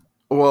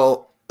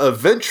 Well,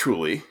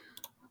 eventually,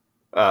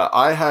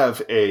 I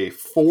have a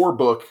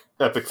 4-book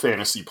epic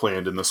fantasy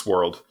planned in this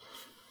world,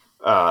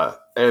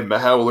 and the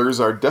Howlers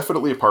are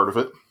definitely a part of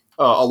it.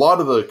 A lot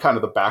of the kind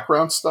of the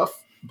background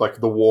stuff, like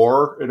the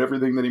war and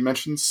everything that he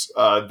mentions,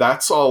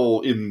 that's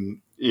all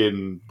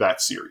in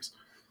that series.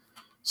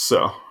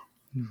 So,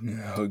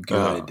 oh,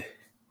 good.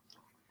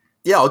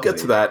 Yeah, I'll get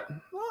to that.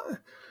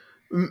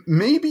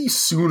 Maybe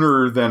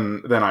sooner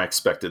than I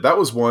expected. That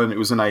was one. It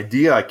was an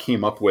idea I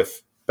came up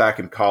with back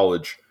in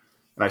college,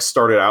 and I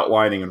started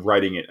outlining and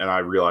writing it, and I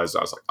realized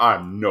I was like,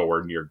 I'm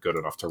nowhere near good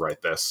enough to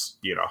write this.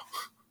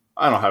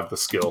 I don't have the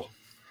skill,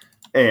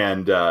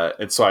 and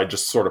so I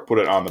just sort of put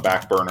it on the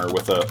back burner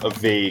with a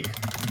vague,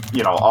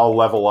 I'll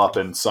level up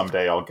and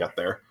someday I'll get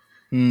there.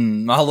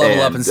 I'll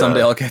level up and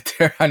someday I'll get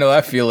there. I know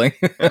that feeling.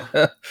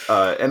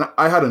 And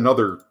I had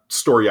another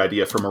story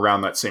idea from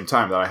around that same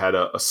time that I had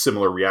a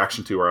similar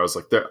reaction to, where I was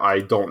like, I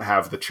don't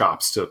have the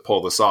chops to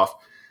pull this off.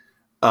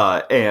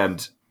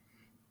 And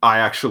I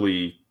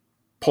actually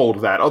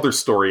pulled that other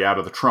story out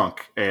of the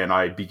trunk and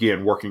I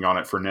began working on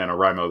it for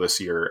NaNoWriMo this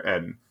year.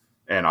 And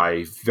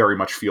I very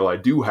much feel I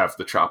do have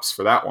the chops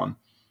for that one.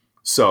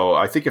 So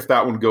I think if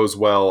that one goes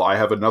well, I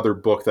have another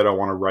book that I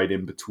want to write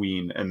in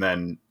between, and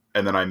then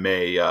I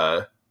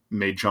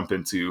may jump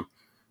into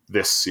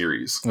this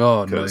series.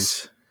 Oh,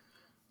 nice.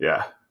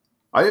 Yeah.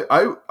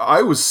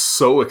 I was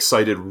so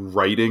excited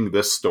writing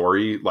this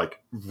story, like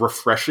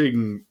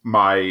refreshing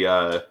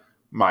my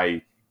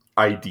my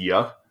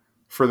idea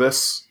for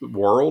this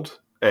world,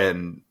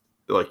 and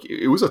like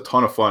it was a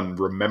ton of fun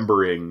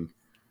remembering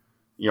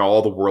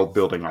all the world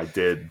building I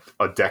did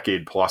a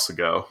decade plus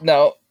ago.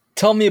 Now,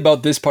 tell me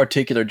about this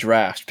particular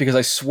draft, because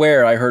I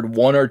swear I heard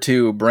 1 or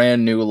 2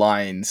 brand new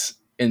lines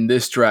in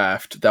this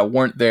draft that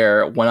weren't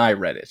there when I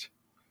read it.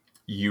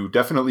 You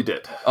definitely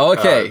did.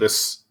 Okay.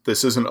 This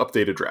is an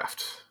updated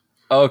draft.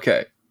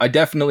 Okay. I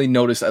definitely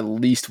noticed at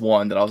least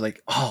one that I was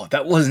like, oh,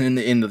 that wasn't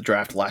in the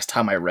draft last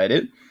time I read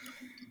it.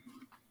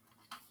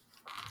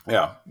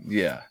 Yeah.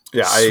 Yeah.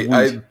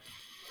 Yeah.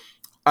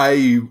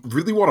 I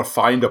really want to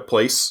find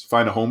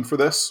a home for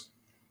this.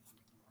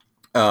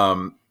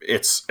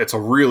 It's a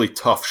really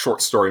tough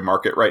short story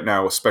market right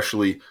now,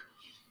 especially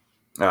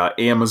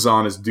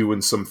Amazon is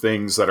doing some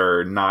things that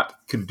are not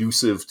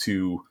conducive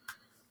to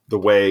the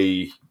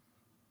way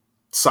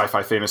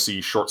sci-fi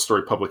fantasy short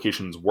story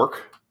publications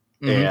work.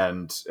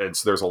 Mm-hmm. And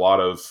so there's a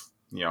lot of,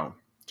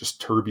 just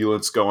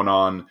turbulence going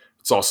on.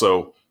 It's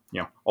also,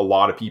 a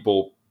lot of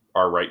people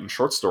are writing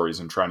short stories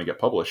and trying to get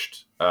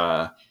published.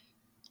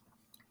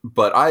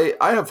 But I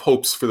have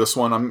hopes for this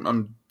one.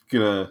 I'm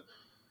going to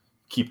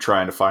keep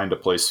trying to find a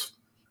place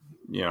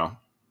to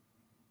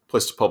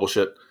publish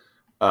it.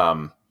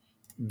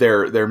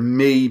 There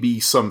may be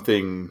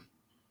something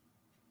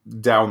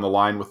down the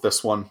line with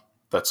this one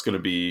that's going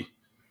to be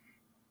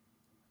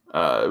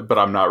but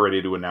I'm not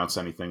ready to announce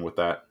anything with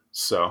that.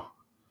 So,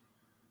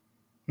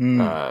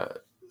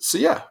 so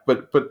yeah,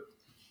 but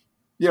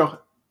you know,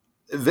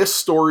 this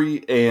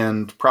story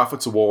and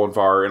Prophets of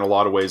Wolenvar, in a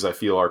lot of ways, I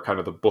feel are kind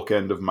of the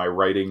bookend of my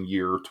writing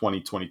year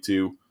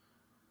 2022,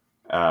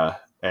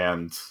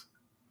 and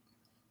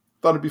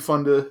thought it'd be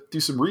fun to do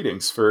some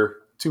readings for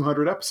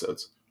 200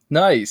 episodes.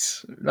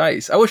 Nice.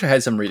 I wish I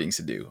had some readings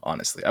to do,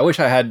 honestly. I wish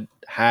I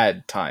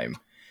had time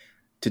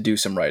to do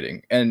some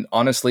writing. And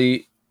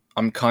honestly,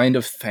 I'm kind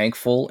of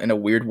thankful in a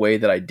weird way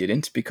that I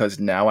didn't, because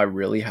now I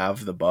really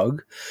have the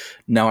bug.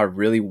 Now I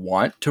really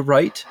want to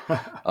write.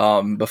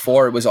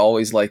 Before it was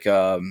always like,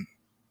 oh,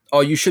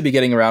 you should be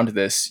getting around to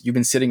this. You've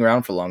been sitting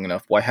around for long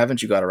enough. Why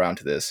haven't you got around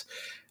to this?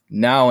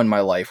 Now in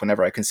my life,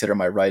 whenever I consider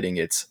my writing,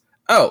 it's,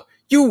 oh,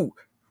 you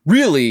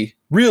really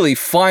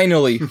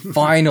finally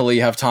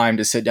have time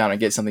to sit down and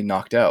get something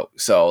knocked out.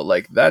 So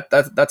like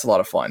that's a lot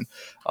of fun.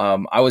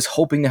 I was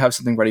hoping to have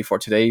something ready for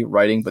today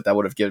writing, but that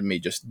would have given me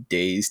just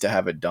days to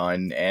have it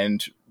done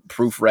and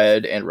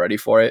proofread and ready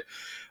for it.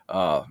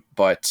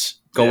 But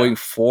going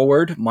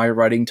forward, my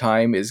writing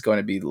time is going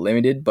to be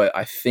limited, but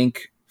I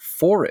think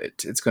for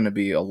it's going to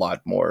be a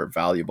lot more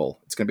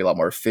valuable. It's going to be a lot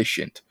more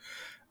efficient.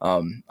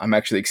 I'm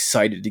actually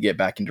excited to get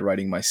back into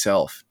writing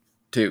myself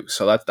too.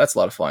 So that's a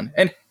lot of fun.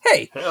 And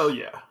hey, hell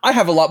yeah, I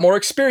have a lot more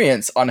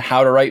experience on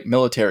how to write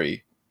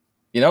military,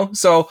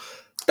 so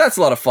that's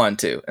a lot of fun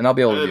too. And I'll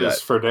be able to do that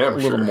for damn a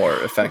little sure. more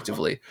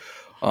effectively.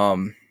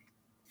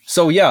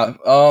 So yeah,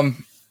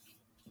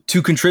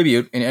 to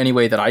contribute in any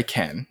way that I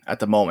can at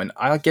the moment,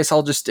 I guess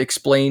I'll just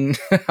explain,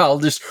 I'll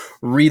just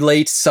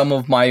relate some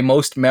of my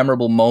most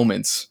memorable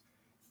moments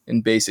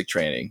in basic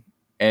training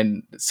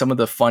and some of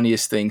the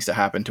funniest things that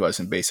happened to us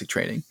in basic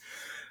training.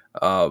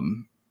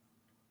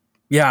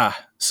 Yeah,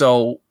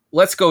 so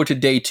let's go to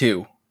day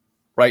 2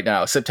 right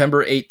now,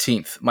 September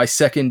 18th, my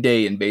second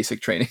day in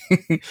basic training.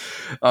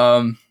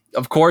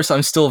 Of course,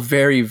 I'm still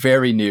very,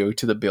 very new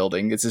to the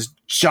building. It's this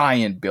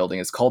giant building.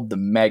 It's called the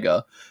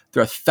Mega.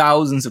 There are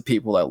thousands of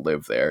people that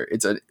live there.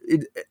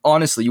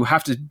 Honestly, you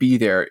have to be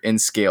there in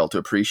scale to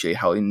appreciate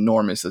how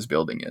enormous this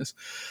building is.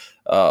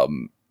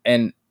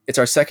 And it's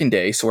our second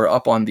day, so we're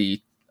up on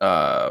the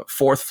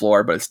 4th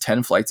floor, but it's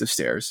 10 flights of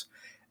stairs.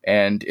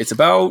 And it's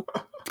about,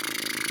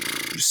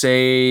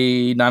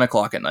 say, 9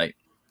 o'clock at night,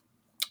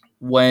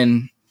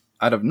 when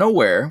out of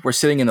nowhere, we're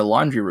sitting in the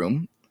laundry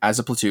room as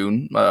a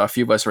platoon. A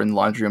few of us are in the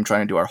laundry room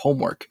trying to do our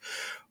homework,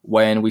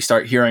 when we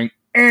start hearing,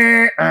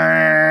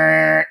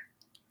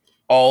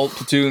 all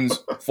platoons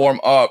form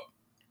up,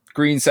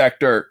 green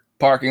sector,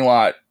 parking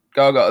lot,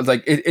 go. It's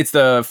like, it's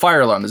the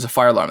fire alarm. There's a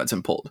fire alarm that's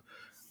been pulled.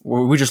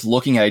 We're just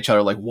looking at each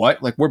other like,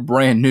 what? Like, we're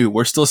brand new.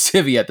 We're still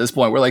civvy at this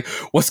point. We're like,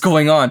 what's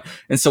going on?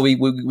 And so we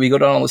go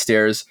down all the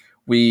stairs.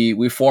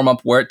 We form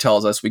up where it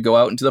tells us. We go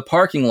out into the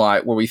parking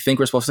lot where we think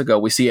we're supposed to go.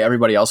 We see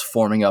everybody else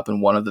forming up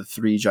in one of the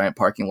 3 giant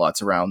parking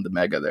lots around the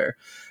Mega there.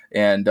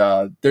 And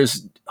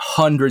there's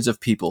hundreds of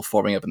people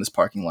forming up in this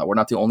parking lot. We're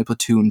not the only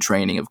platoon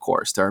training, of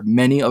course. There are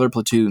many other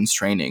platoons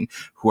training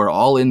who are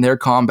all in their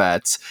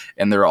combats,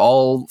 and they're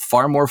all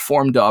far more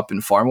formed up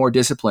and far more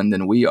disciplined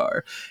than we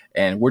are.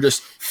 And we're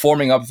just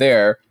forming up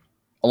there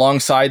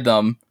alongside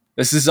them.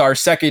 This is our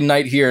second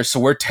night here, so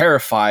we're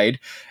terrified.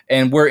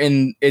 And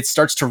it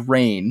starts to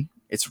rain.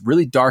 It's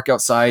really dark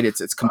outside.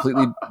 It's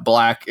completely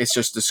black. It's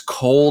just this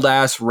cold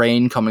ass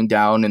rain coming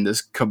down in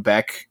this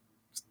Quebec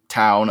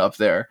town up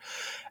there.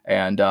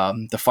 And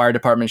the fire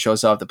department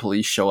shows up, the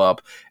police show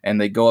up,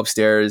 and they go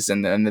upstairs,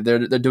 and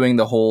they're doing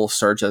the whole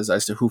search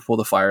as to who pulled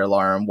the fire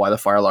alarm, why the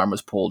fire alarm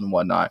was pulled, and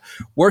whatnot.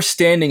 We're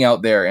standing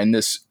out there in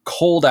this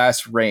cold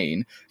ass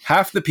rain.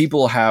 Half the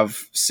people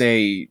have,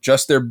 say,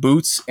 just their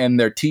boots and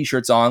their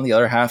t-shirts on. The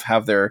other half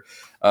have their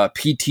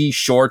PT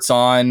shorts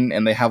on,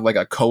 and they have like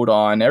a coat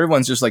on.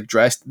 Everyone's just like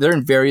dressed. They're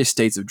in various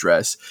states of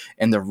dress,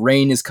 and the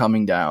rain is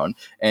coming down,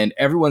 and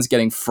everyone's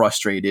getting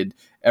frustrated.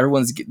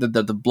 Everyone's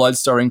the blood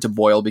starting to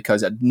boil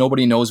because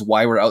nobody knows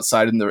why we're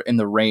outside in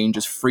the rain,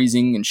 just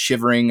freezing and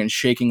shivering and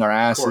shaking our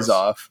asses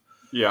off.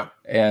 Yeah.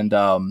 And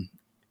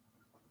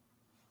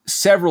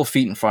several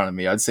feet in front of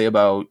me, I'd say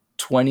about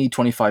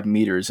 20-25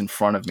 meters in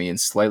front of me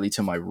and slightly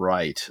to my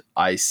right,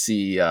 I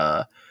see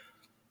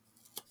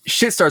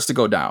shit starts to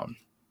go down.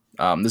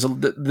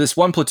 This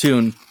one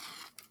platoon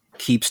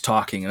keeps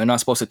talking, and they're not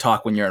supposed to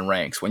talk when you're in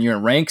ranks. When you're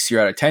in ranks,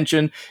 you're at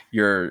attention,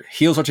 your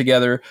heels are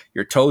together,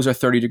 your toes are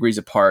 30 degrees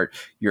apart,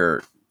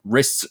 your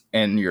wrists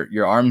and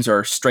your arms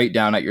are straight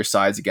down at your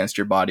sides against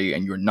your body,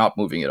 and you're not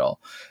moving at all.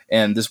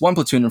 And this one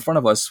platoon in front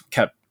of us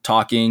kept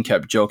talking,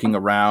 kept joking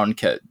around,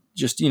 kept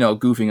just,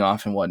 goofing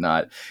off and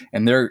whatnot.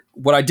 And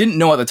what I didn't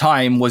know at the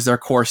time was their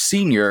course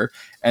senior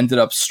ended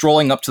up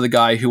strolling up to the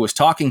guy who was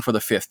talking for the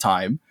 5th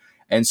time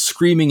and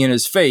screaming in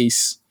his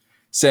face,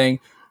 saying,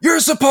 "You're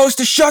supposed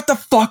to shut the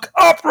fuck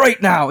up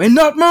right now and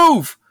not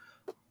move."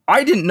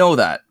 I didn't know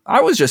that.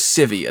 I was just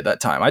civvy at that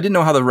time. I didn't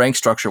know how the rank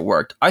structure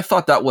worked. I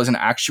thought that was an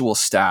actual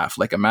staff,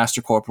 like a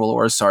master corporal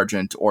or a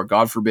sergeant, or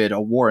God forbid, a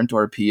warrant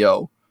or a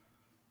PO,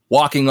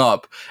 walking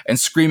up and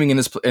screaming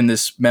in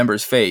this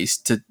member's face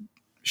to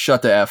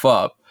shut the F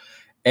up.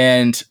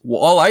 And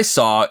all I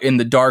saw in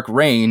the dark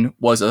rain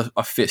was a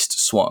fist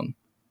swung,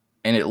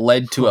 and it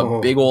led to a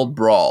big old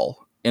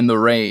brawl in the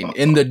rain,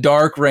 in the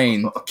dark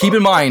rain. Keep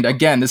in mind,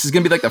 again, this is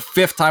going to be like the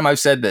 5th time I've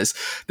said this.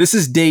 This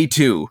is day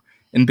 2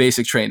 in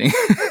basic training.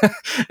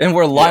 And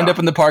we're lined up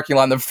in the parking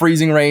lot in the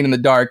freezing rain in the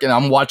dark, and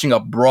I'm watching a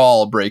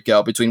brawl break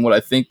out between what I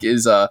think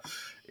is a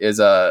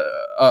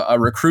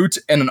recruit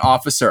and an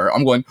officer.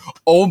 I'm going,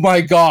 oh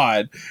my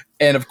God.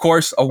 And of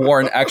course, a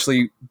Warren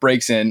actually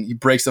breaks in. He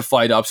breaks the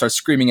fight up, starts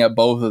screaming at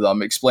both of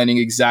them, explaining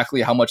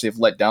exactly how much they've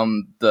let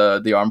down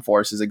the armed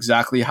forces,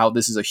 exactly how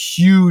this is a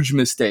huge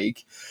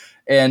mistake.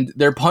 And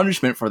their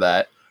punishment for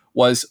that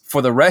was,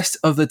 for the rest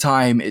of the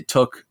time it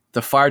took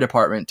the fire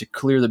department to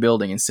clear the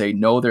building and say,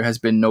 no, there has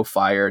been no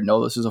fire.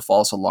 No, this is a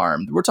false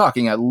alarm. We're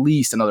talking at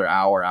least another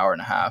hour, hour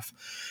and a half.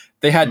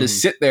 They had to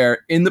sit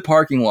there in the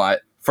parking lot,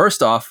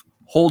 first off,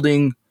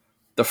 holding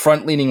the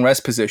front leaning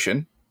rest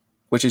position,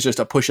 which is just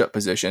a push-up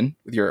position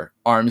with your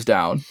arms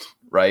down,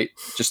 right?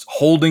 Just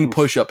holding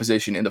push-up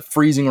position in the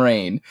freezing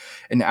rain.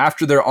 And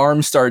after their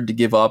arms started to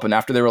give up, and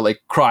after they were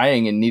like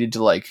crying and needed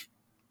to like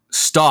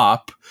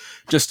stop,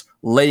 just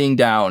laying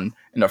down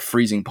in a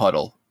freezing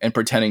puddle and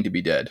pretending to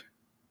be dead.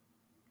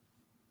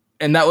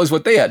 And that was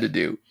what they had to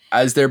do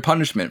as their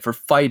punishment for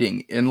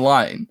fighting in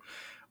line.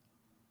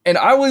 And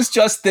I was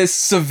just this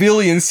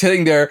civilian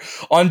sitting there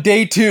on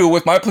day 2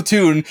 with my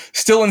platoon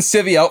still in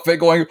civvy outfit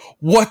going,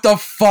 what the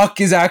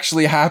fuck is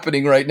actually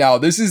happening right now?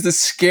 This is the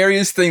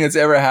scariest thing that's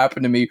ever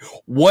happened to me.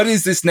 What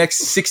is this next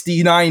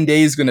 69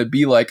 days going to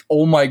be like?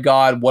 Oh my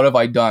God, what have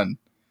I done?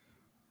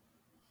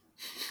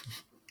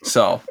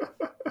 So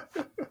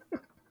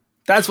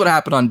that's what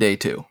happened on day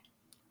 2.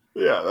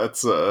 Yeah,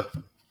 that's a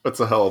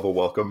hell of a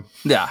welcome.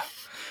 Yeah.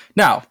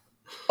 Now,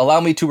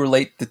 allow me to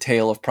relate the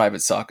tale of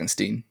Private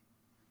Sockenstein.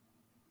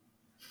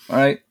 All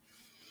right.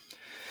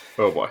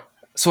 Oh boy.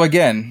 So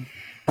again,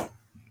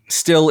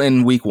 still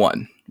in week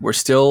 1. We're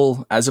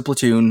still, as a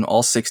platoon,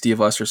 all 60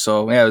 of us or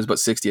so, it was about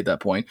 60 at that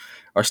point,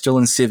 are still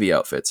in civvy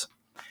outfits.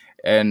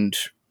 And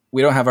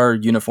we don't have our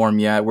uniform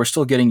yet. We're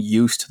still getting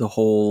used to the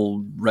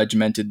whole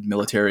regimented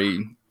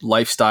military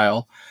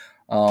lifestyle.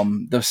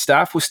 The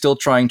staff was still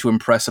trying to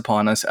impress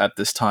upon us at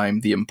this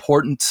time the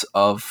importance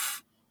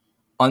of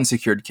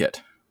unsecured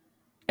kit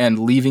and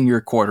leaving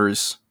your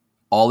quarters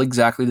all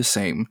exactly the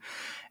same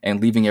and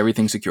leaving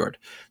everything secured.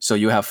 So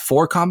you have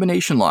 4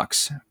 combination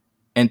locks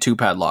and 2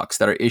 padlocks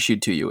that are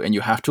issued to you, and you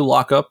have to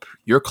lock up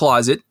your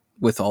closet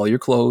with all your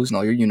clothes and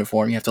all your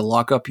uniform. You have to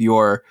lock up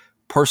your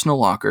personal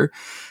locker.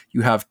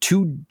 You have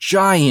 2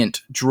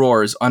 giant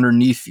drawers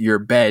underneath your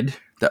bed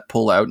that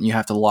pull out, and you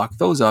have to lock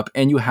those up,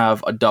 and you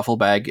have a duffel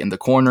bag in the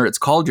corner. It's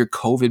called your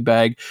COVID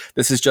bag.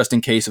 This is just in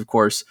case, of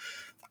course,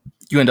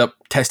 you end up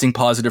testing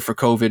positive for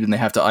COVID and they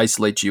have to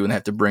isolate you and they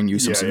have to bring you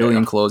some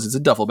civilian clothes. It's a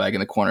duffel bag in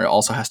the corner. It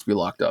also has to be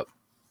locked up.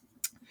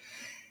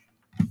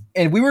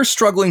 And we were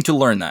struggling to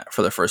learn that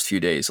for the first few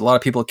days. A lot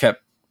of people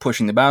kept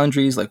pushing the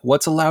boundaries, like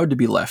what's allowed to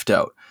be left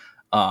out,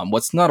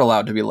 what's not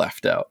allowed to be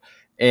left out.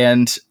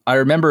 And I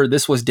remember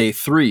this was day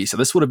 3, so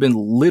this would have been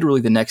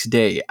literally the next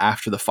day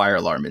after the fire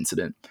alarm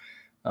incident.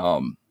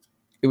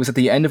 It was at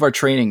the end of our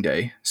training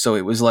day, so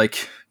it was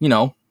like,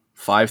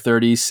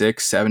 5:30,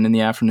 6, 7 in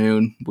the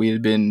afternoon. We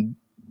had been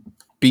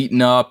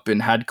beaten up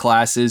and had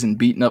classes and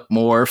beaten up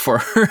more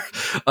for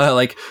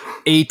like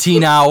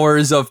 18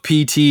 hours of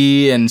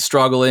PT and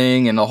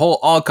struggling and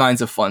all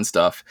kinds of fun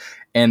stuff.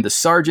 And the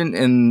sergeant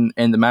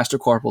and the master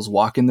corporals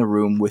walk in the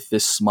room with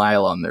this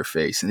smile on their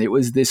face. And it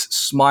was this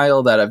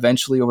smile that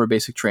eventually over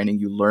basic training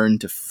you learn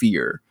to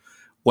fear.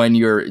 When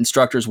your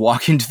instructors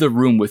walk into the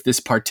room with this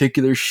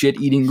particular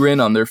shit-eating grin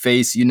on their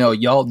face,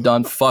 y'all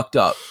done fucked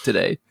up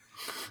today,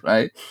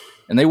 right?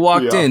 And they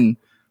walked in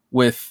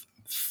with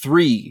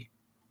 3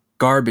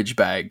 garbage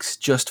bags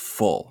just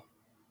full.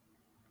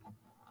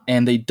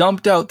 And they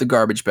dumped out the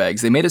garbage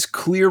bags. They made us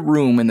clear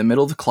room in the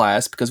middle of the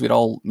class because we'd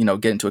all,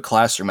 get into a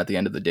classroom at the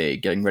end of the day,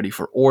 getting ready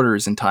for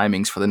orders and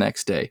timings for the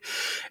next day.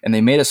 And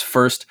they made us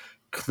first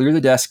clear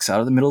the desks out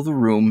of the middle of the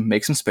room,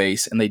 make some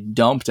space, and they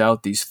dumped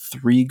out these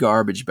 3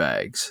 garbage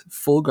bags,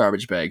 full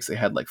garbage bags. They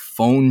had like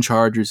phone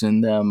chargers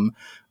in them,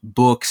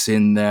 books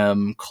in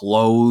them,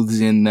 clothes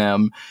in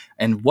them.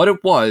 And what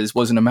it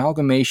was an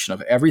amalgamation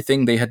of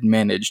everything they had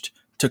managed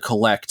to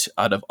collect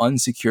out of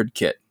unsecured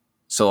kit.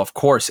 So of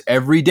course,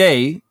 every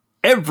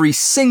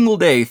single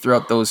day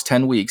throughout those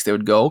 10 weeks, they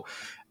would go,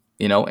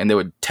 and they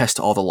would test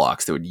all the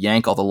locks. They would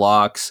yank all the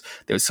locks.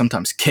 They would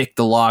sometimes kick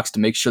the locks to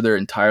make sure they're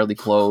entirely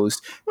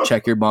closed,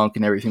 check your bunk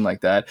and everything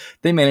like that.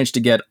 They managed to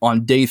get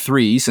on day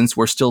 3, since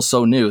we're still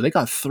so new, they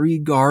got 3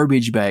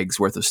 garbage bags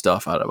worth of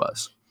stuff out of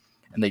us.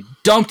 And they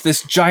dumped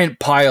this giant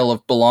pile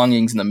of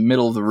belongings in the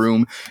middle of the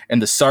room,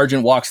 and the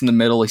sergeant walks in the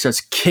middle. He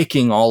starts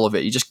kicking all of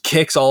it. He just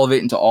kicks all of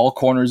it into all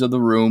corners of the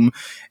room,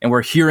 and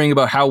we're hearing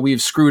about how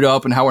we've screwed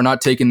up and how we're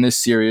not taking this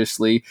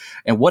seriously.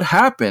 And what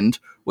happened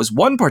was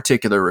one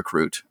particular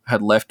recruit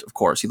had left, of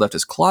course, he left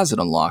his closet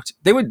unlocked.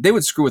 They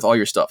would screw with all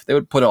your stuff. They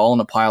would put it all in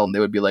a pile, and they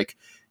would be like,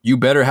 you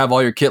better have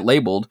all your kit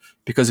labeled,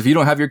 because if you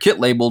don't have your kit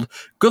labeled,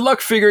 good luck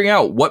figuring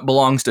out what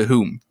belongs to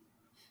whom.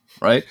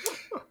 right?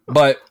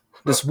 But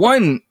this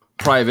one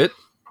private,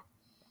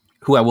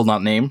 who I will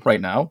not name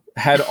right now,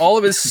 had all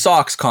of his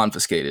socks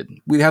confiscated.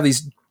 We have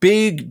these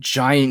big,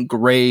 giant,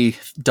 gray,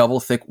 double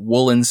thick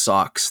woolen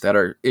socks that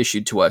are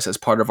issued to us as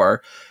part of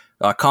our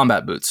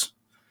combat boots,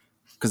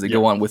 because they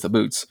go on with the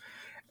boots.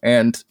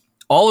 And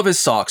all of his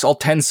socks, all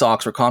 10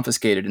 socks, were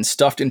confiscated and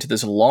stuffed into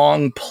this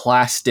long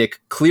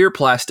clear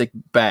plastic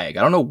bag.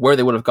 I don't know where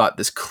they would have got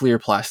this clear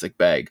plastic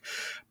bag,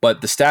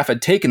 but the staff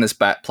had taken this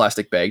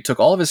plastic bag, took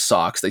all of his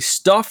socks, they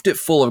stuffed it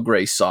full of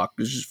gray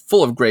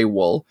full of gray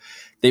wool.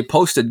 They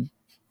pasted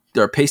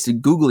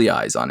googly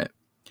eyes on it,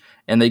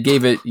 and they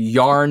gave it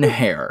yarn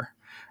hair,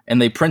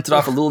 and they printed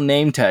off a little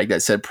name tag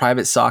that said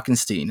Private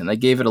Sockenstein, and they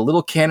gave it a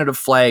little Canada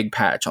flag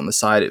patch on the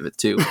side of it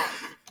too.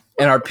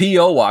 And our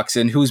PO walks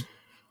in, who's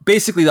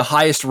basically the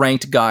highest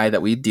ranked guy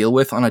that we deal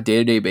with on a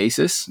day-to-day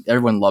basis.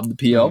 Everyone loved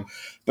the PO,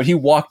 but he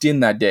walked in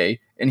that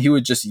day and he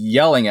was just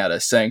yelling at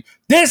us saying,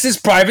 "This is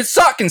Private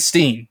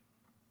Sockenstein.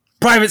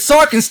 Private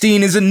Sockenstein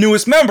is the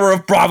newest member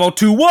of Bravo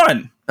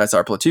 2-1. That's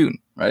our platoon,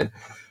 right?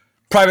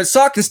 Private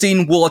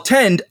Sockenstein will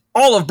attend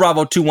all of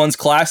Bravo 2-1's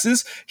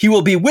classes. He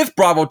will be with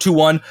Bravo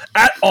 2-1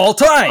 at all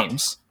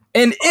times.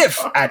 And if,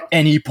 at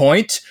any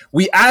point,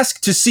 we ask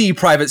to see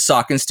Private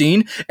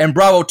Sockenstein and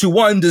Bravo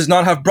 2-1 does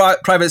not have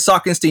Private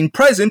Sockenstein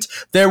present,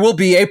 there will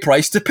be a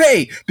price to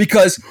pay,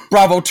 because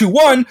Bravo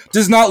 2-1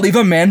 does not leave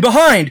a man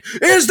behind.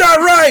 Is that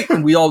right?"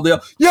 And we all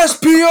yell, "Yes,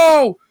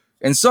 PO!"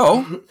 And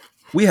so,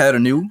 we had a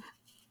new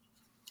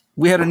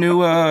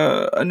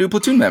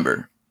platoon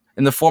member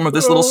in the form of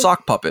this little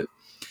sock puppet.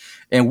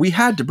 And we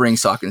had to bring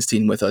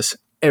Sockenstein with us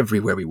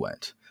everywhere we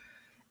went.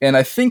 And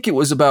I think it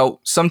was about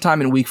sometime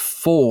in week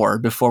 4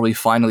 before we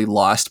finally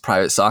lost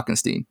Private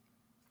Sockenstein.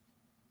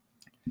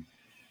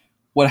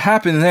 What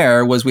happened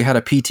there was we had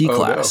a PT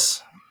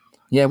class.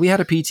 No. Yeah, we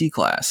had a PT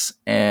class,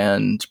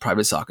 and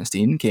Private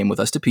Sockenstein came with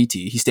us to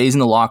PT. He stays in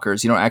the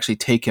lockers. You don't actually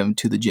take him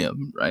to the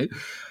gym, right?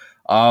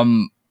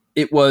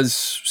 It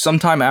was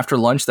sometime after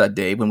lunch that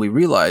day when we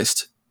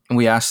realized, and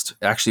we asked,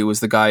 actually it was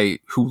the guy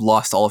who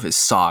lost all of his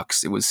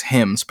socks. It was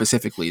him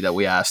specifically that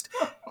we asked,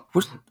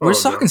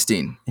 Where's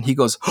Sockenstein? No. And he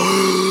goes,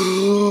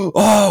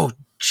 "Oh,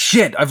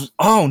 shit.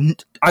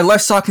 I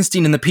left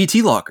Sockenstein in the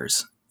PT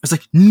lockers." I was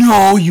like,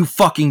 "No, you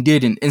fucking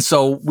didn't." And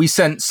so we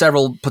sent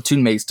several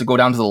platoon mates to go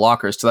down to the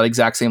lockers, to that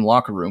exact same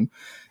locker room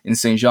in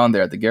St. Jean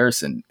there at the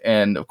garrison.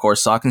 And of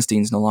course,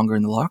 Sockenstein's no longer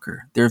in the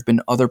locker. There have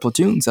been other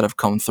platoons that have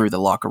come through the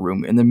locker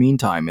room in the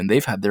meantime, and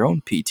they've had their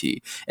own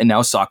PT. And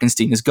now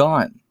Sockenstein is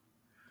gone.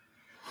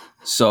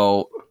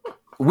 So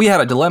we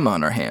had a dilemma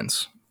on our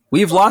hands.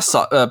 We've lost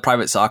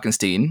Private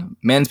Sockenstein.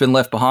 Man's been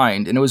left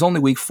behind, and it was only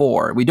week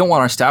 4. We don't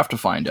want our staff to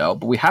find out,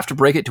 but we have to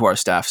break it to our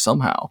staff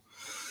somehow.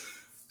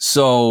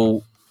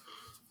 So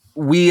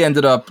we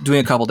ended up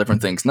doing a couple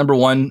different things. Number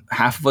one,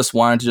 half of us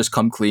wanted to just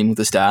come clean with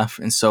the staff,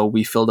 and so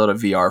we filled out a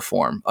VR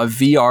form. A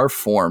VR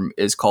form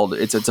is called,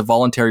 it's a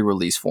voluntary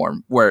release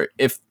form, where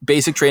if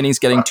basic training is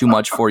getting too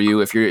much for you,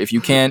 if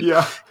you can't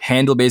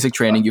handle basic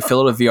training, you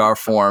fill out a VR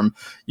form,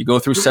 you go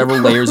through several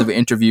layers of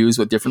interviews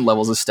with different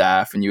levels of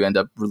staff, and you end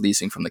up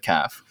releasing from the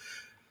CAF.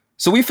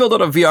 So we filled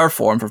out a VR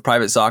form for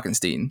Private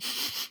Sockenstein,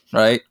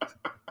 right?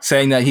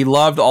 Saying that he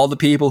loved all the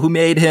people who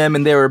made him,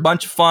 and they were a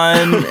bunch of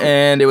fun,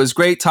 and it was a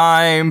great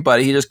time,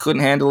 but he just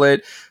couldn't handle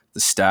it.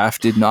 The staff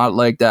did not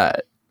like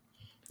that.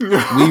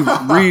 We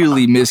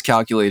really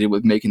miscalculated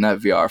with making that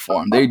VR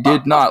form. They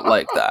did not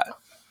like that.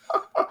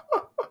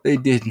 They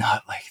did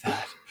not like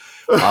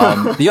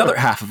that. The other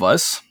half of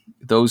us,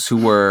 those who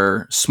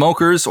were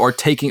smokers or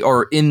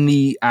in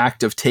the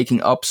act of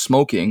taking up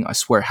smoking, I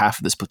swear half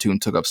of this platoon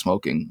took up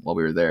smoking while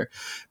we were there.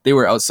 They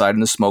were outside in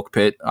the smoke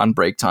pit on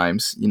break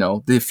times. You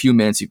know, the few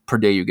minutes per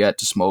day you get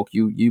to smoke,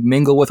 you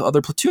mingle with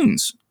other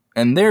platoons,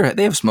 and they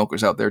have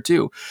smokers out there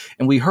too.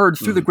 And we heard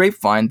through the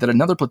grapevine that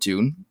another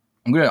platoon,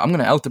 I'm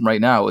gonna out them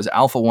right now, is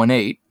Alpha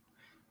 1-8,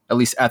 at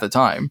least at the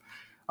time.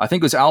 I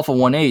think it was Alpha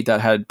 1-8 that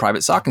had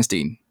Private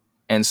Sockenstein,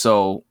 and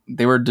so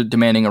they were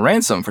demanding a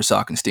ransom for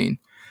Sockenstein.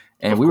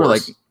 And we were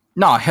like,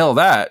 "No, hell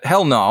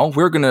no.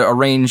 We're going to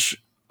arrange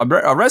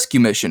a rescue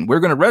mission. We're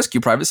going to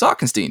rescue Private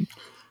Sockenstein."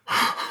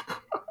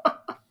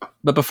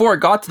 But before it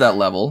got to that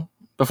level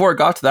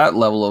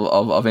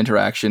of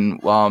interaction,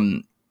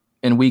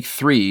 in week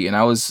 3, and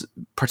I was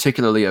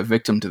particularly a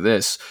victim to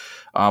this,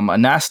 a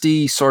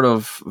nasty sort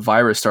of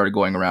virus started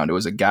going around. It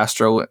was a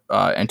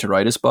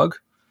gastroenteritis bug.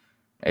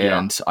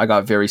 And I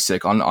got very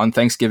sick on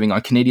Thanksgiving,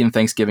 on Canadian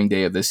Thanksgiving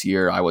Day of this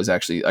year. I was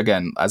actually,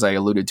 again, as I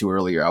alluded to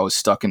earlier, I was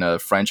stuck in a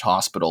French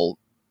hospital,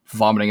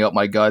 vomiting out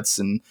my guts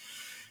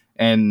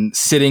and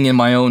sitting in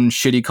my own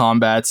shitty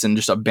combats and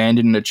just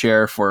abandoned in a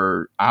chair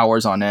for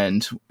hours on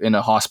end in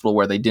a hospital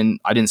where I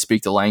didn't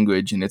speak the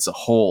language, and it's a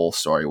whole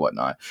story,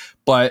 whatnot.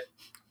 But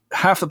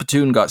half the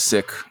platoon got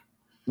sick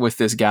with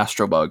this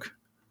gastro bug,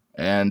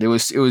 and it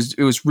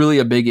was really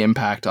a big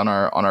impact on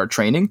our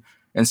training.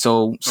 And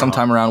so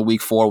sometime around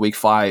week 4, week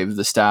 5,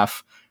 the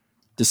staff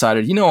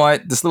decided, you know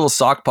what, this little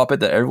sock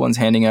puppet that everyone's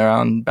handing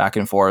around back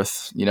and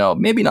forth,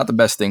 maybe not the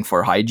best thing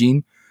for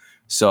hygiene.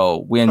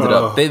 So we ended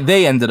up,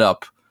 they ended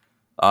up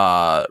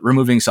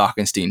removing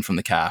Sockenstein from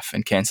the CAF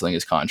and canceling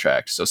his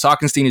contract. So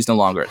Sockenstein is no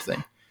longer a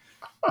thing.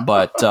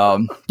 But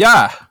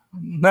yeah,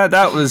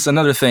 that was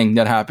another thing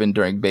that happened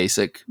during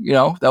basic.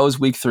 That was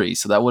week 3.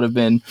 So that would have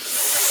been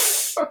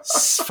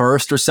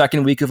first or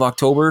second week of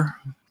October,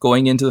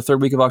 going into the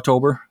third week of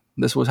October.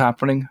 This was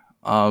happening.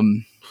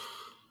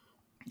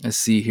 Let's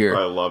see here.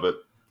 I love it.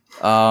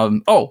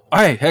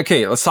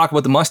 Okay. Let's talk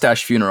about the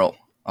mustache funeral.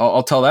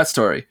 I'll tell that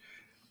story.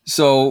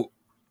 So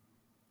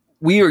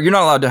you're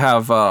not allowed to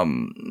have,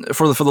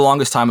 for the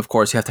longest time, of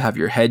course, you have to have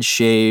your head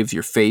shaved,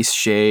 your face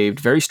shaved,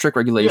 very strict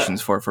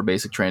regulations for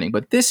basic training.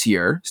 But this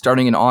year,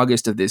 starting in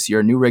August of this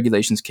year, new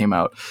regulations came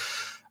out.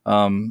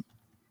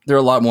 They're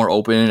a lot more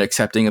open and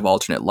accepting of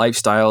alternate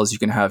lifestyles. You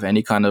can have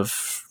any kind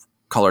of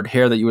colored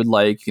hair that you would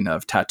like. You can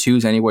have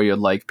tattoos anywhere you would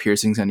like,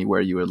 piercings anywhere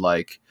you would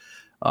like.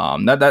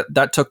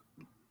 That took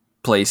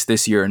place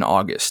this year in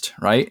August,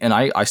 right? And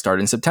I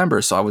started in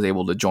September, so I was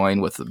able to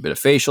join with a bit of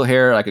facial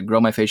hair. I could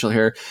grow my facial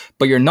hair,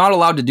 but you're not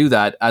allowed to do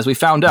that, as we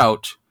found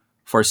out,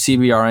 for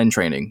CBRN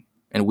training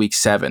in week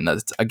 7.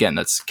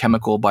 That's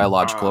chemical,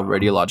 biological,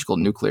 radiological,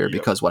 nuclear,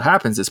 because what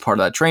happens is part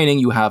of that training,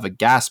 you have a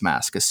gas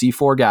mask, a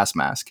C4 gas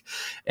mask,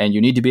 and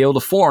you need to be able to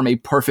form a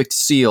perfect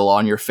seal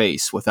on your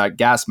face with that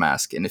gas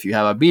mask. And if you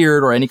have a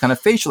beard or any kind of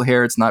facial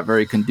hair, it's not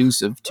very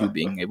conducive to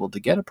being able to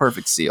get a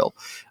perfect seal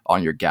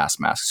on your gas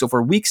mask. So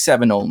for week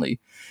 7 only,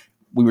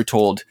 we were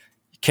told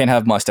you can't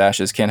have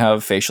mustaches, can't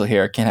have facial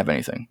hair, can't have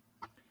anything.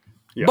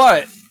 Yeah.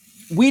 But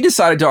we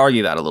decided to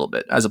argue that a little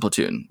bit as a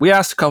platoon. We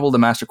asked a couple of the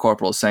master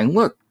corporals saying,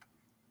 look,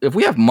 if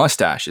we have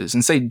mustaches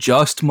and say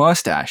just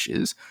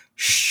mustaches,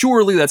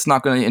 surely that's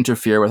not going to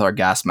interfere with our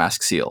gas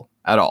mask seal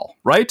at all,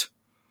 right?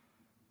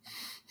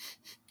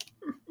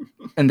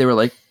 And they were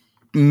like,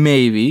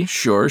 maybe,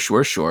 sure.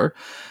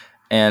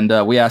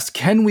 And we asked,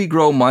 can we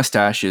grow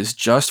mustaches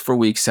just for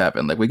week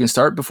 7? Like, we can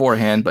start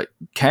beforehand, but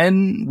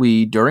can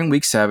we, during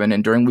week 7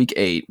 and during week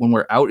 8, when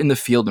we're out in the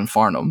field in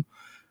Farnham,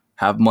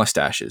 have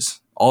mustaches?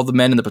 All the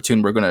men in the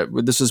platoon,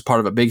 this is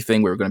part of a big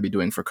thing we were going to be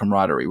doing for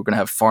camaraderie. We're going to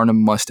have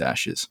Farnham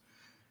mustaches.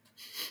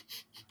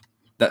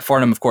 That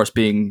Farnham, of course,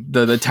 being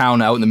the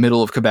town out in the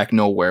middle of Quebec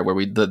nowhere, where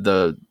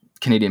the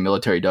Canadian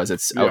military does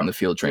its out in the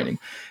field training.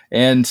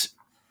 And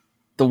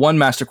the one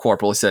master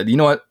corporal said, you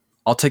know what?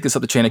 I'll take this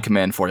up the chain of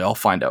command for you. I'll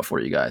find out for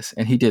you guys.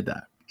 And he did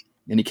that.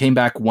 And he came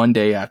back one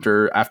day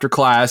after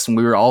class, and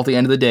we were all at the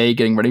end of the day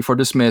getting ready for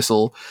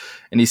dismissal.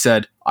 And he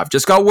said, I've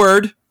just got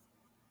word.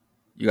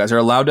 You guys are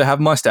allowed to have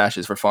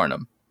mustaches for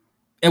Farnham.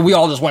 And we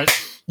all just went,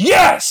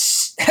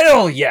 yes!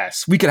 Hell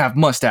yes! We can have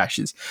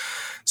mustaches.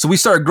 So we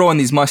started growing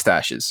these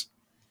mustaches.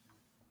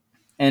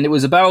 And it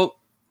was about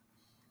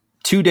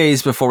 2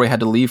 days before we had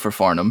to leave for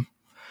Farnham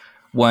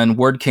when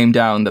word came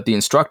down that the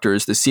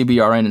instructors, the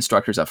CBRN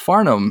instructors at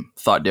Farnham,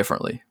 felt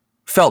differently.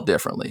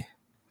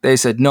 They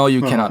said, no,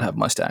 you cannot have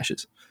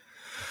mustaches.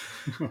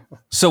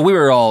 So we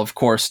were all, of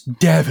course,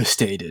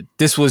 devastated.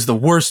 This was the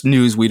worst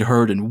news we'd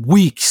heard in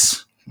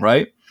weeks,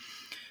 right?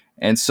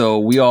 And so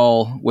we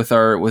all, with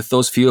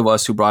those few of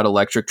us who brought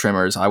electric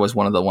trimmers, I was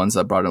one of the ones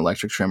that brought an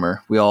electric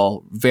trimmer, we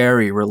all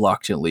very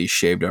reluctantly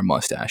shaved our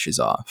mustaches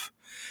off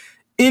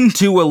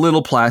into a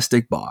little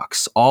plastic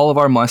box. All of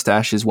our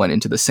mustaches went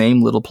into the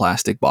same little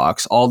plastic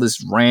box. All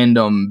this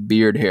random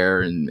beard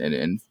hair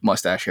and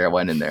mustache hair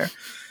went in there.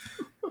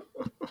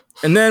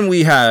 And then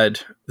we had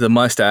the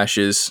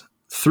mustaches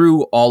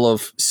through all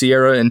of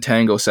Sierra and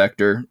Tango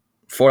sector,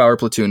 4-hour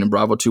platoon and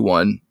Bravo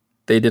 2-1.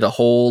 They did a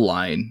whole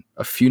line,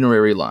 a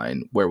funerary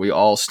line, where we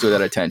all stood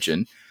at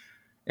attention,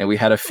 and we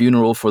had a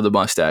funeral for the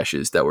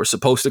mustaches that were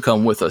supposed to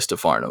come with us to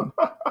Farnham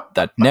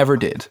that never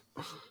did.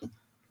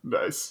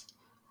 Nice.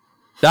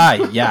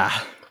 Yeah.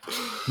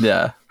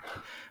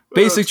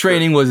 Basic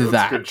training was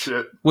that. Good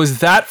shit. Was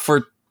that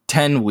for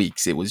 10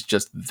 weeks. It was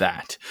just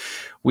that.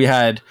 We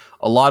had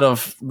a lot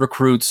of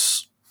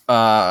recruits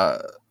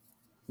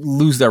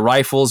lose their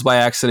rifles by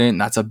accident,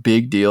 and that's a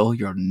big deal.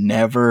 You're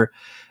never,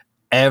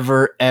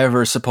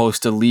 ever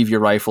supposed to leave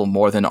your rifle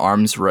more than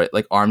arm's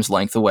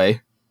length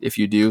away. If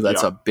you do,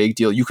 that's a big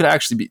deal. You could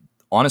actually be,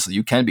 honestly,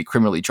 you can be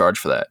criminally charged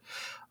for that.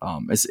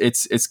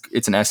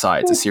 It's an SI.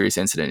 It's a serious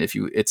incident.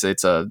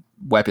 It's a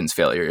weapons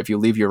failure if you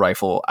leave your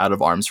rifle out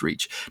of arm's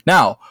reach.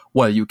 Now,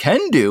 what you can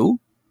do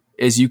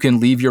is you can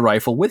leave your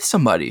rifle with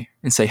somebody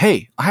and say,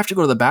 "Hey, I have to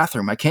go to the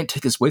bathroom. I can't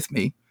take this with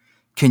me.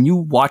 Can you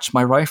watch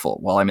my rifle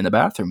while I'm in the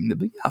bathroom?" And they'll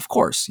be, "Yeah, of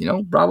course. You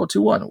know, Bravo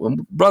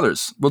 2-1,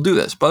 brothers, we'll do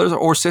this. Brothers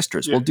or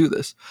sisters, we'll do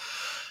this."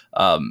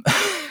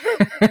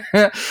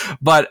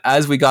 But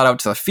as we got out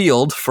to the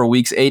field for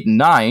weeks 8 and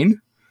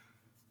 9,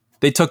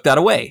 they took that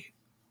away.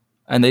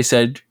 And they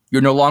said,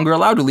 "You're no longer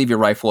allowed to leave your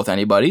rifle with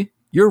anybody.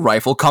 Your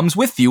rifle comes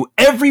with you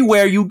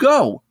everywhere you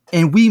go."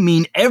 And we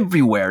mean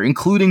everywhere,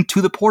 including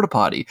to the porta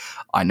potty.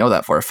 I know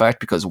that for a fact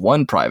because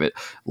one private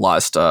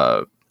lost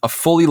a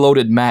fully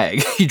loaded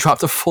mag. He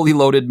dropped a fully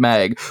loaded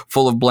mag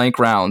full of blank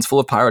rounds, full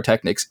of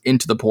pyrotechnics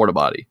into the porta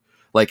potty.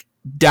 Like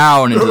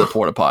down into the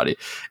porta potty.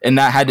 And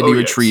that had to be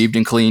retrieved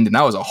and cleaned. And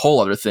that was a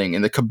whole other thing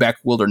in the Quebec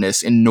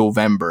wilderness in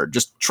November.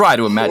 Just try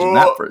to imagine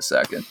that for a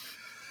second.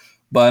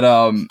 But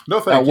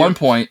at one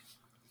point,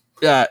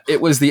 Yeah,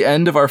 it was the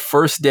end of our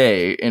first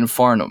day in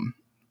Farnham.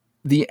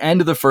 The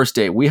end of the first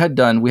day, we had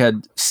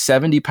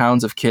 70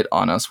 pounds of kit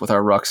on us with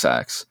our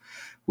rucksacks.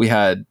 We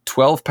had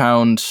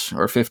 12-pound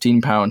or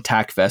 15-pound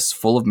tack vests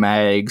full of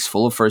mags,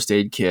 full of first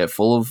aid kit,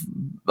 full of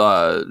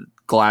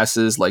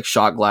glasses, like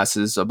shot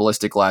glasses,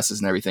 ballistic glasses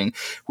and everything.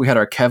 We had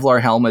our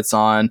Kevlar helmets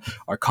on,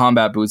 our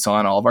combat boots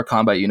on, all of our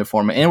combat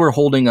uniform, and we're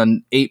holding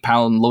an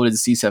 8-pound loaded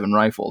C7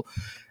 rifle.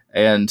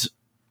 And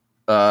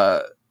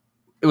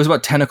it was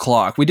about 10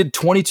 o'clock. We did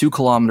 22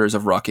 kilometers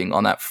of rucking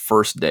on that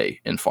first day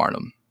in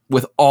Farnham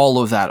with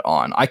all of that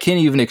on. I can't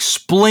even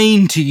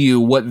explain to you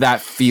what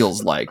that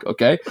feels like,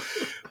 okay?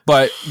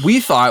 But we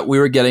thought we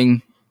were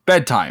getting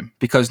bedtime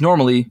because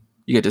normally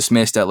you get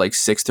dismissed at like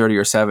 6:30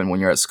 or 7 when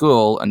you're at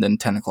school, and then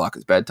 10 o'clock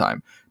is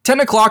bedtime. 10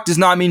 o'clock does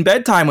not mean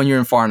bedtime when you're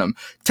in Farnham.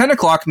 10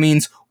 o'clock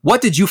means,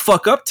 what did you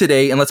fuck up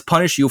today, and let's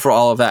punish you for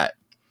all of that.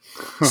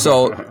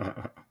 So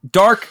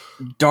dark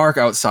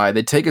outside.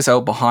 They take us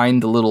out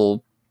behind the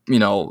little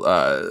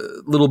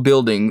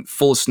building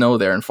full of snow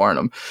there in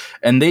Farnham.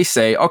 And they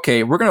say,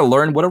 okay, we're going to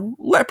learn what a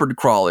leopard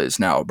crawl is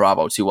now,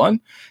 Bravo 2-1.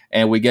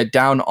 And we get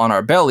down on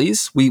our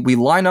bellies. We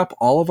line up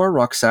all of our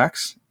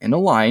rucksacks in a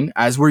line,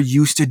 as we're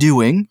used to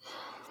doing.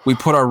 We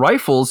put our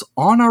rifles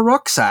on our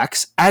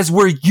rucksacks, as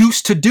we're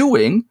used to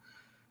doing.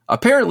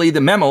 Apparently,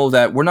 the memo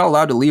that we're not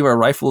allowed to leave our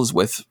rifles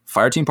with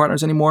fireteam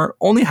partners anymore,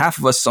 only half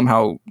of us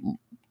somehow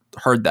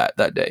heard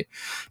that day,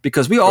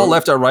 because we all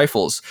left our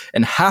rifles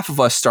and half of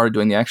us started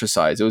doing the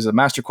exercise. It was a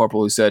master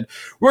corporal who said,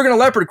 we're going to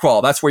leopard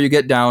crawl. That's where you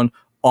get down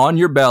on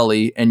your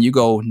belly and you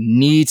go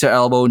knee to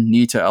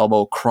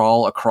elbow,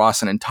 crawl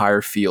across an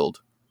entire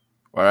field.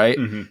 All right.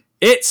 Mm-hmm.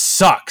 It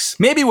sucks.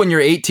 Maybe when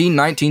you're 18,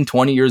 19,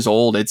 20 years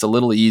old, it's a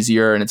little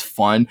easier and it's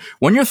fun.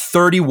 When you're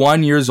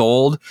 31 years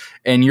old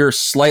and you're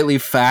slightly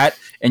fat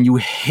and you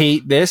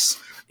hate this,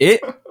 it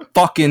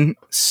fucking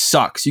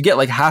sucks. You get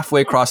like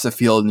halfway across the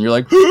field and you're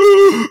like,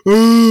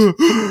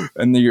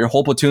 and then your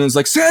whole platoon is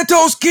like,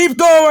 Santos, keep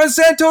going.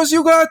 Santos,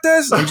 you got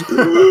this.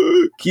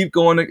 And keep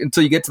going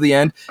until you get to the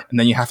end. And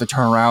then you have to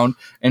turn around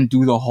and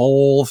do the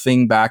whole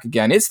thing back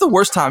again. It's the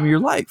worst time of your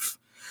life.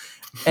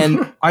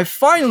 And I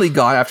finally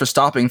got, after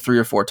stopping 3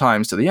 or 4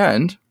 times, to the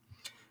end.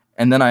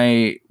 And then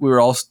we were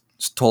all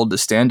told to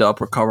stand up.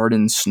 We're covered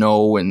in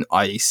snow and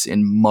ice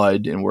and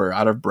mud and we're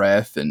out of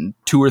breath. And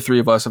 2 or 3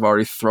 of us have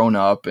already thrown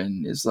up.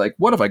 And it's like,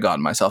 what have I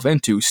gotten myself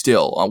into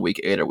still on week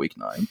 8 or week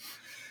 9?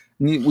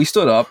 And we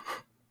stood up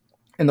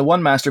and the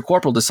one master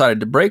corporal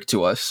decided to break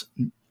to us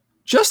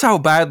just how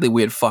badly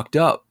we had fucked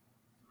up.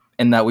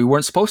 And that we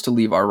weren't supposed to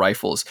leave our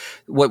rifles.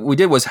 What we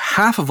did was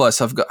half of us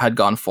had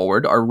gone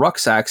forward. Our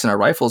rucksacks and our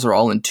rifles are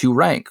all in 2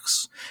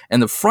 ranks.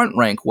 And the front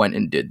rank went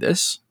and did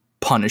this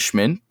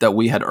punishment that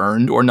we had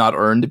earned or not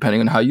earned,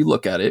 depending on how you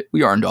look at it.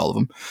 We earned all of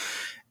them.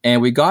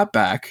 And we got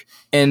back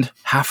and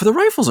half of the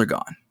rifles are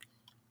gone.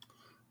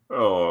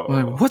 Oh,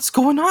 like, what's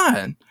going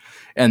on?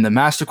 And the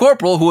master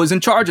corporal who was in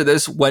charge of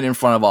this went in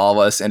front of all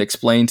of us and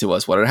explained to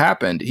us what had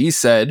happened. He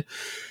said,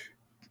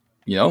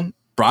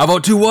 Bravo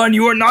 2-1,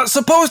 you are not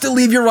supposed to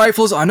leave your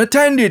rifles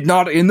unattended,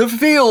 not in the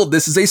field.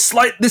 This is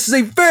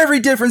a very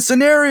different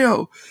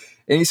scenario.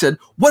 And he said,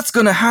 what's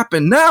going to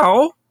happen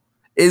now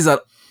is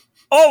that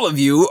all of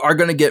you are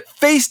going to get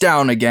face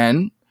down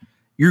again.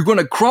 You're going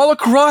to crawl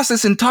across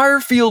this entire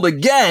field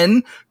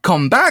again,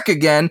 come back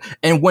again,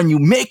 and when you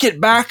make it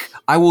back,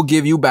 I will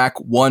give you back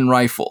 1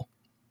 rifle.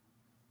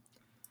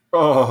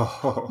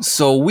 Oh.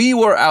 So we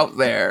were out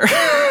there.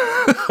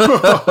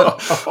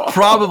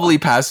 Probably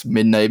past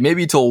midnight,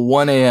 maybe till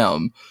 1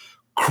 a.m.,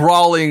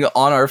 crawling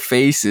on our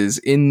faces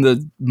in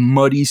the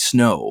muddy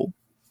snow,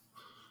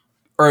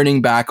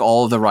 earning back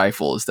all of the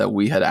rifles that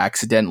we had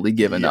accidentally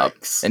given up.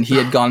 And he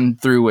had gone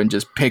through and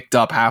just picked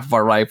up half of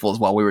our rifles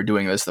while we were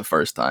doing this the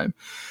first time.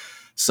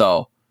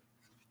 So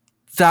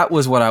that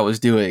was what I was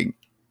doing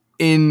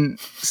in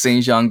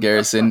St. Jean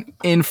Garrison,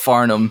 in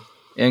Farnham,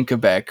 in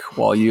Quebec,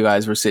 while you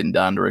guys were sitting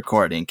down to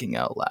record Inking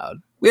Out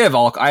Loud. We have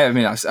all.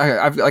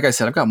 I've like I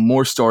said, I've got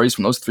more stories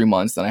from those 3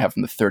 months than I have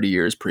from the 30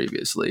 years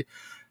previously.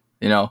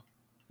 The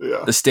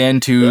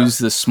stand twos,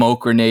 the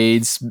smoke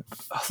grenades,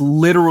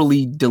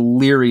 literally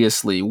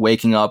deliriously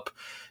waking up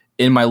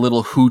in my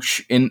little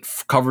hooch,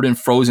 covered in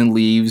frozen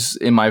leaves,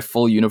 in my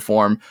full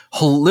uniform,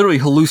 literally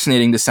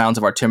hallucinating the sounds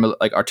of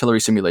artillery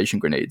simulation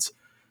grenades,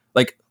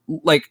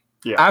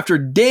 After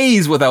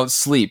days without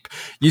sleep,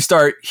 you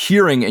start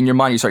hearing in your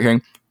mind. You start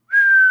hearing.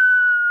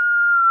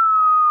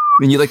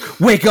 And you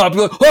wake up,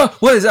 you're like, oh,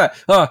 what is that?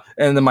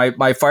 And then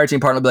my fire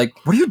team partner will be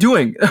like, what are you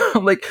doing?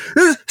 I'm like,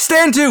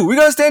 stand to. We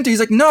got to stand to. He's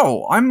like,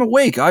 no, I'm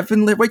awake. I've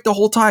been awake the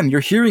whole time.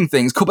 You're hearing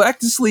things. Go back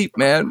to sleep,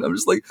 man. I'm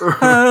just like,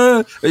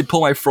 ah. They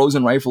pull my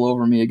frozen rifle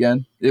over me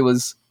again. It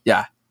was,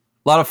 a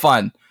lot of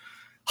fun.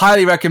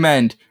 Highly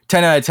recommend.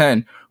 10 out of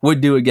 10.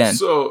 Would do again.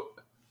 So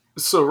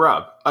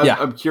Rob,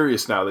 I'm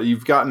curious now that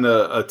you've gotten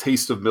a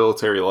taste of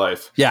military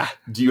life. Yeah.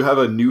 Do you have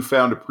a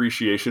newfound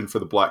appreciation for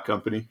the Black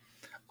Company?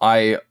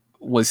 I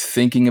was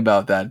thinking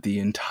about that the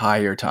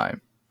entire time.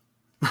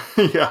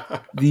 Yeah.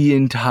 The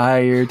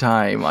entire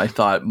time I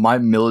thought my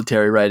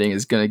military writing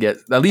is going to get,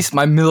 at least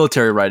my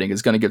military writing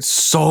is going to get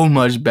so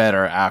much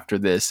better after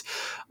this.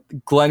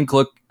 Glenn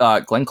Cook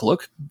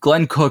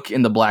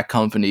in the Black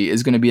Company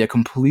is going to be a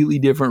completely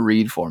different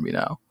read for me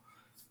now.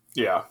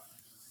 Yeah.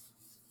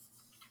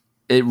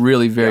 It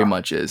really very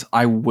much is.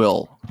 I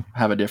will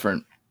have a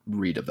different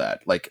read of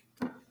that. Like,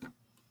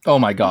 oh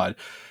my God.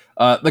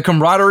 The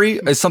camaraderie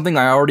is something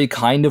I already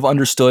kind of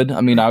understood.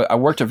 I mean, I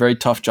worked a very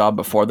tough job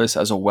before this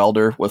as a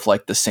welder with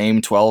like the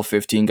same 12,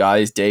 15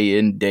 guys day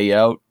in, day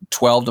out,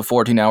 12 to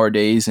 14 hour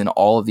days in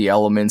all of the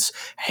elements,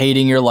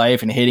 hating your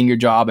life and hating your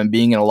job and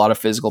being in a lot of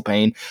physical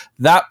pain.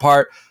 That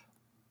part,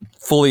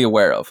 fully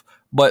aware of.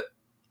 But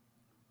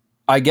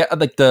I get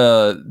like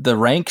the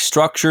rank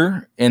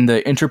structure and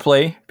the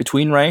interplay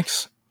between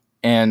ranks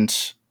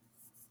and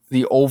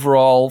the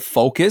overall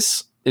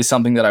focus is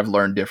something that I've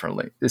learned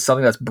differently. It's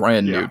something that's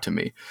brand new to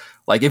me.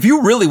 Like, if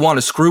you really want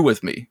to screw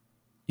with me,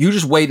 you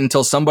just wait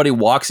until somebody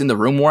walks in the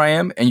room where I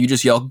am and you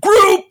just yell,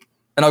 "Group!"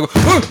 And I'll go,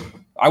 "Huh!"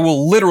 I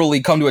will literally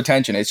come to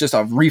attention. It's just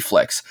a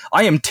reflex.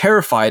 I am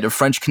terrified of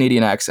French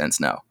Canadian accents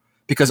now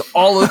because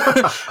all of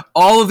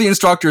the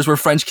instructors were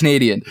French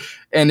Canadian.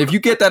 And if you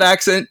get that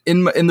accent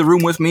in the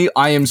room with me,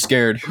 I am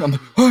scared. I'm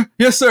like, "Oh,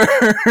 yes, sir."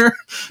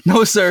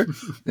 "No, sir."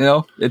 You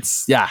know,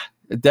 it's, yeah.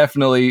 It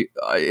definitely,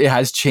 it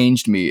has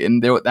changed me,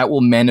 and that will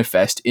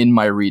manifest in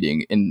my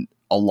reading in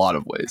a lot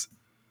of ways.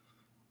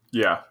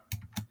 Yeah.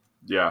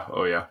 Yeah.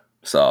 Oh, yeah.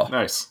 So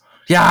nice.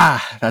 Yeah,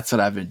 that's what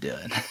I've been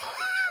doing.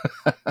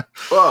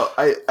 Well,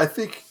 I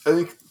think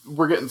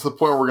we're getting to the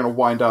point where we're going to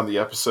wind down the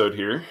episode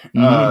here.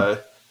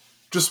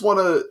 Just want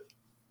a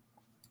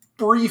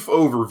brief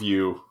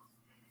overview.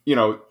 You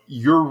know,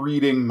 your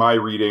reading, my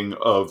reading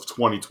of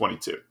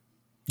 2022.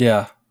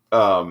 Yeah.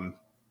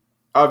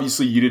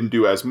 Obviously, you didn't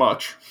do as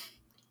much.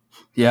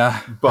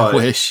 Yeah, but I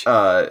wish.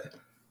 But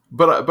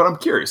I'm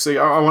curious.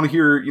 I want to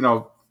hear, you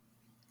know,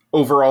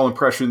 overall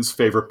impressions,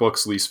 favorite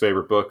books, least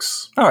favorite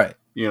books. All right.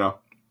 You know.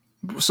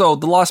 So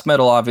The Lost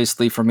Metal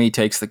obviously for me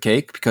takes the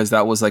cake because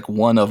that was like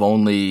one of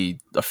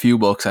only a few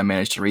books I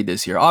managed to read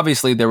this year.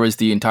 Obviously there was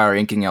the entire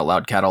Inking Out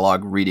Loud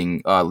catalog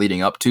reading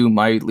leading up to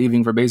my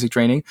leaving for basic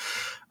training.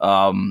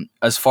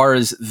 As far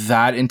as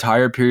that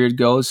entire period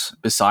goes,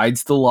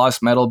 besides The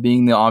Lost Metal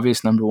being the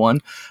obvious number one,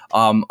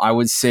 I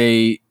would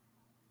say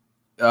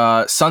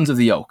Sons of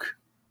the Oak.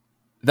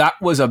 That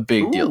was a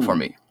big deal for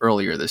me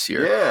earlier this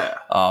year.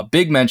 Yeah.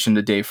 Big mention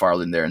to Dave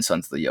Farland there in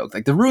Sons of the Oak.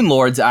 Like the Rune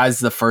Lords as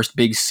the first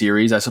big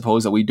series, I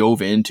suppose, that we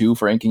dove into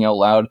for Inking Out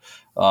Loud,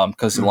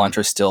 because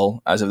Elantra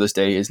still, as of this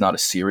day, is not a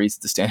series,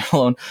 it's a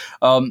standalone.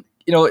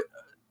 You know,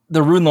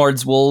 the Rune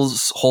Lords will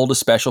hold a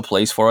special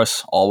place for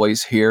us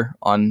always here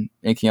on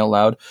Inking Out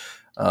Loud.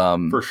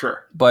 For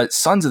sure. But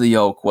Sons of the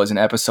Oak was an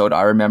episode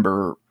I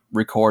remember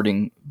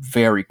recording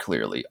very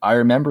clearly. I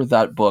remember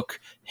that book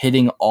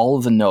hitting all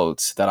of the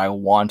notes that I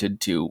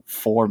wanted to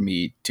for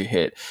me to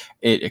hit.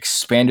 It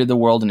expanded the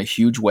world in a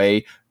huge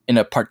way in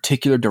a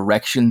particular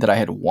direction that I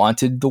had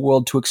wanted the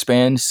world to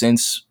expand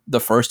since the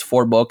first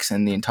 4 books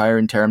and the entire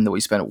interim that we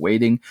spent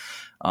waiting.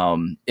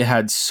 It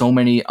had so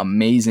many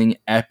amazing,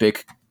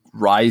 epic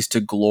rise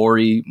to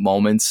glory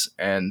moments,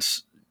 and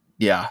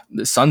yeah,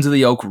 the Sons of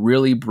the Oak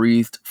really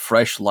breathed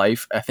fresh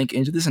life, I think,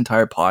 into this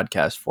entire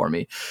podcast for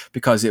me,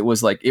 because it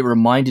was like, it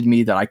reminded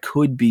me that I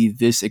could be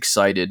this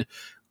excited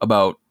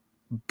about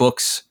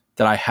books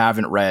that I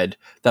haven't read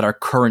that are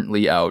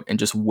currently out and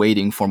just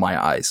waiting for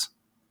my eyes.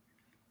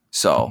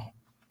 So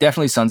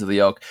definitely Sons of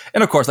the Oak.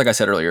 And of course, like I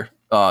said earlier,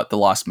 The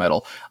Lost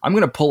Metal. I'm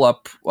going to pull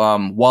up,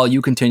 while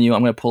you continue,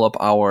 I'm going to pull up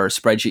our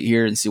spreadsheet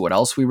here and see what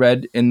else we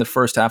read in the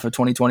first half of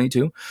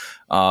 2022.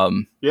 But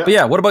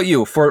yeah, what about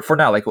you for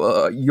now? Like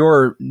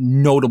your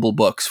notable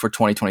books for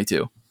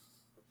 2022?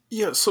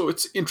 Yeah, so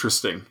it's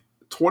interesting.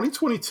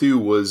 2022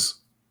 was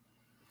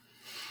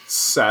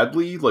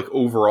sadly, like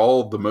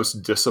overall, the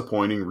most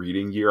disappointing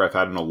reading year I've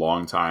had in a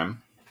long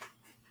time.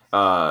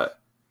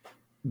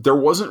 There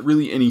wasn't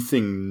really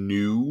anything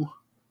new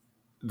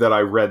that I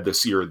read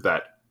this year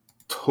that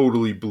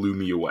totally blew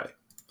me away.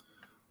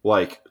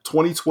 Like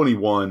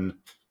 2021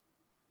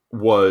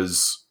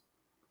 was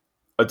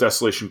A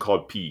Desolation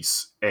Called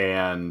Peace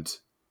and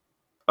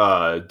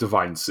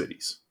Divine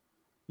Cities.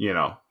 You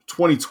know,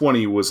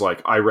 2020 was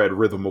like, I read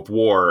Rhythm of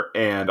War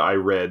and I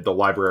read The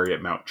Library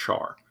at Mount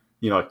Char.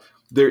 You know,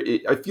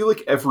 I feel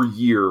like every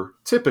year,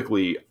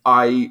 typically,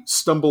 I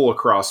stumble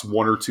across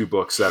 1 or 2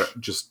 books that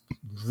just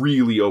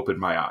really opened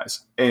my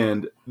eyes.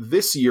 And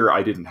this year,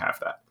 I didn't have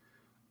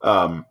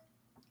that.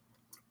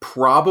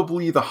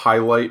 Probably the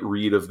highlight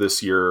read of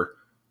this year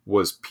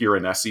was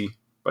Piranesi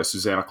by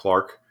Susanna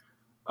Clark.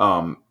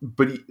 And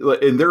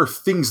there are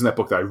things in that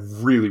book that I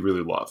really,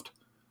 really loved.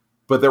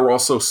 But there were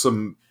also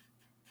some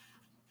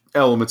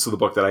elements of the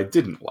book that I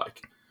didn't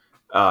like.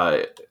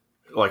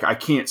 Like, I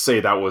can't say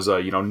that was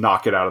a,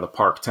 knock it out of the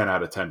park 10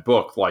 out of 10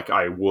 book like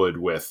I would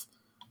with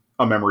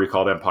A Memory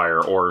Called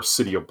Empire or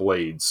City of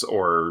Blades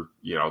or,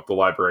 The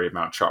Library of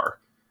Mount Char.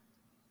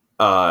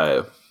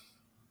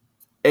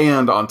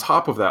 And on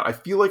top of that, I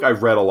feel like I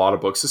read a lot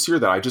of books this year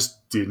that I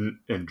just didn't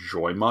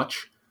enjoy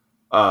much.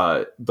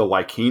 The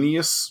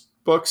Lycanius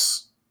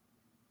books,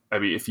 I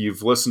mean, if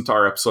you've listened to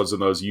our episodes of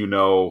those, you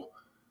know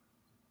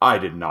I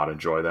did not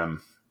enjoy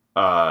them.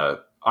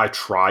 I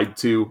tried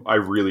to. I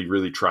really,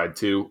 really tried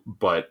to,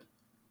 but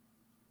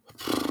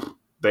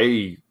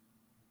they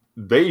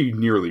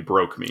nearly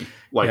broke me.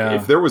 Like,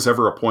 if there was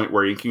ever a point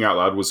where Inking Out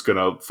Loud was going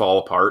to fall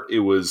apart,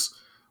 it was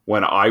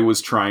when I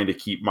was trying to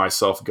keep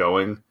myself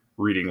going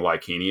reading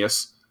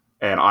Lycanius,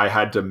 and I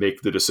had to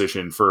make the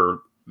decision for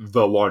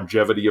the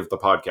longevity of the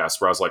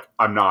podcast where I was like,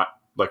 I'm not,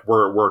 like,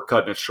 we're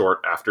cutting it short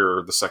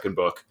after the second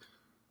book.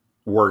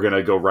 We're going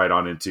to go right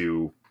on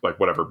into, like,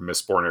 whatever,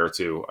 Mistborn Era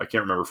 2. I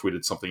can't remember if we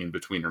did something in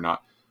between or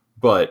not.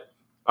 But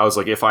I was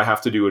like, if I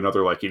have to do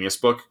another Lycanius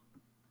book,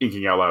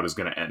 Inking Out Loud is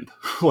going to end.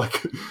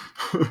 Like,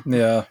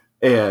 yeah.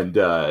 And,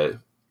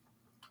 and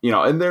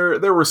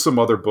there were some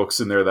other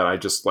books in there that I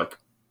just, like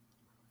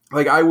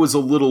I was a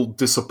little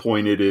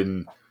disappointed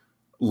in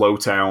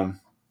Lowtown.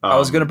 I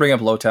was going to bring up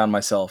Lowtown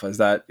myself as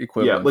that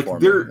equivalent. Yeah,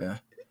 like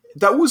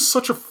that was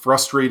such a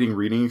frustrating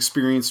reading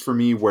experience for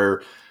me,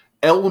 where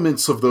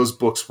elements of those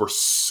books were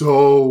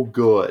so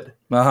good.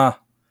 Uh-huh.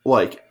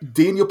 Like,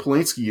 Daniel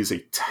Polanski is a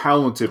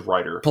talented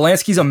writer.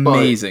 Polanski's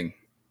amazing.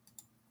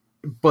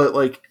 But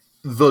like,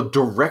 the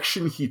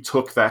direction he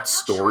took that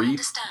story...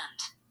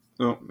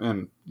 Oh,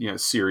 and yeah,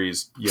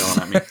 Siri's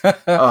yelling at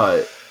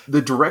me.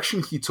 The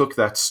direction he took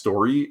that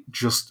story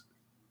just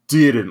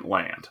didn't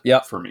land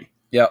for me.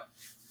 Yep.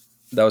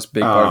 That was a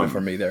big part of it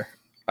for me there.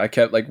 I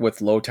kept, like, with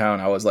Lowtown,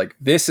 I was like,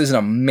 this is an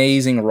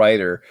amazing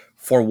writer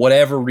for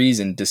whatever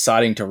reason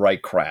deciding to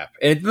write crap.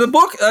 And the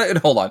book,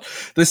 hold on,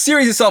 the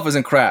series itself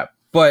isn't crap,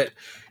 but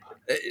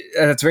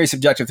it's a very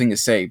subjective thing to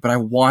say, but I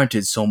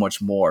wanted so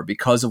much more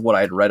because of what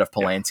I had read of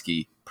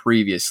Polanski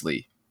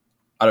previously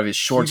out of his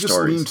short stories. He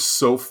just leaned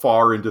so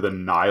far into the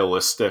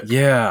nihilistic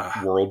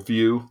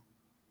worldview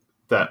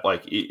that,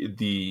 like,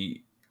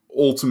 the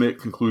ultimate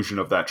conclusion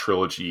of that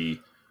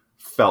trilogy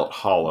felt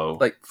hollow,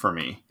 like, for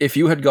me. If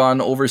you had gone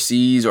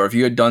overseas, or if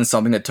you had done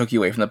something that took you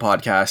away from the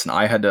podcast and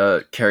I had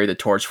to carry the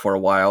torch for a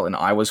while and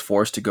I was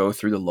forced to go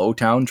through the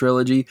Lowtown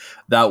trilogy,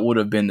 that would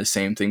have been the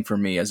same thing for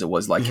me as it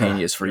was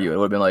Lycanius for you. It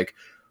would have been like,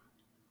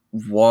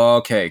 well,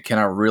 okay, can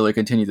I really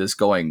continue this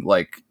going?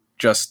 Like,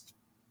 just,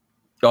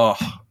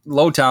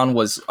 Lowtown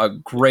was a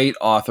great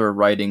author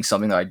writing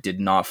something that I did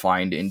not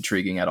find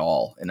intriguing at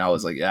all. And I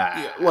was like,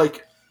 Yeah,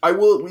 like, I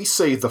will at least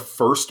say the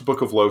first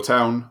book of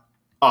Lowtown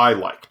I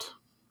liked.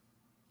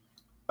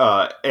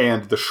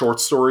 And the short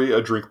story,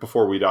 A Drink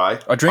Before We Die.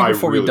 A Drink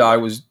Before We Die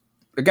was,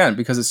 again,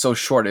 because it's so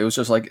short, it was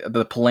just like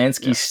the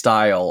Polanski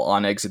style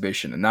on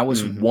exhibition. And that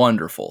was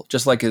wonderful.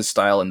 Just like his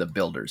style in The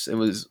Builders. It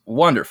was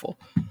wonderful.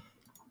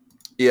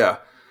 Yeah.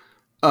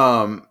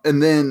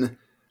 And then,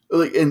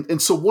 like,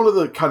 and so one of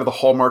the kind of the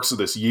hallmarks of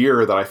this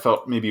year that I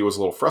felt maybe was a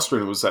little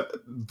frustrating was that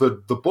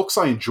the books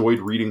I enjoyed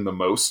reading the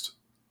most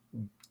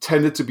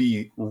tended to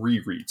be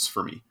rereads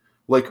for me.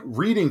 Like,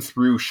 reading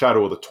through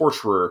Shadow of the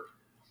Torturer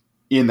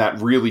in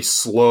that really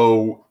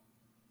slow,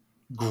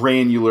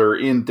 granular,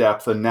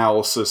 in-depth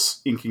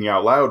analysis, Inking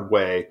Out Loud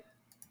way,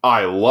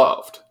 I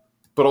loved.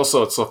 But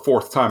also, it's the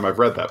fourth time I've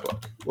read that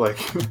book. Like,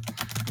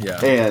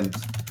 and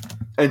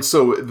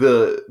so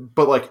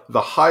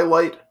the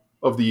highlight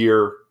of the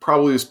year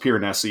probably was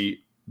Piranesi.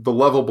 The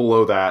level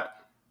below that,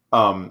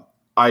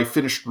 I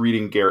finished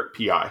reading Garrett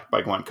P.I.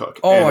 by Glenn Cook.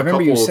 Oh, and I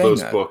remember you saying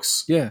that.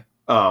 Books. Yeah.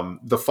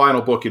 The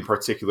final book in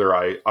particular,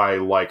 I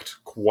liked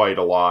quite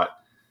a lot.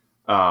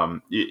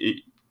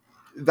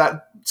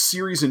 That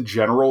series in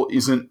general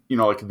isn't,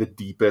 like, the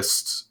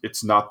deepest.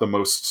 It's not the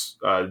most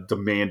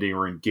demanding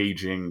or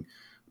engaging,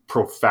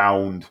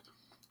 profound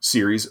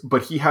series,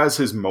 but he has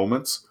his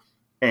moments,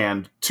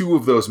 and two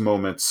of those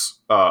moments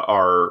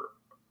are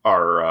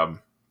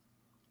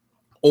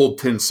Old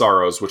Tin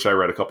Sorrows, which I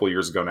read a couple of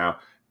years ago now,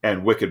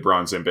 and Wicked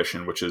Bronze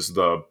Ambition, which is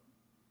the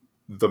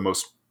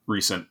most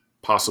recent,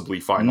 possibly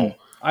final.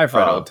 I've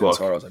read Old Tin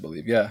Sorrows, I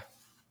believe. Yeah.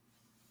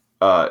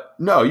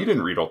 No, you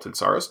didn't read Old Tin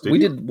Sorrows, did you? We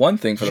did one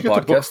thing for the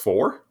podcast. Book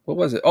 4? What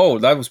was it? Oh,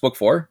 that was book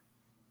 4?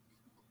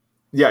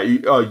 Yeah,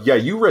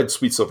 you read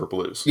Sweet Silver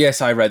Blues.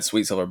 Yes, I read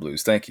Sweet Silver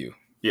Blues. Thank you.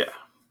 Yeah.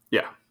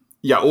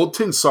 Old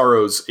Tin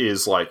Sorrows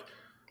is like,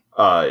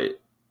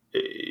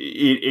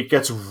 it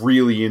gets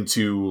really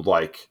into,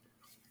 like,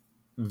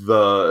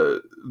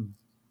 the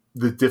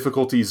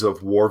difficulties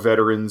of war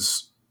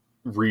veterans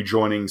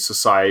rejoining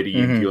society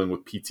and dealing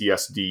with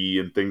PTSD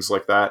and things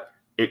like that.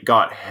 It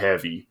got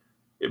heavy,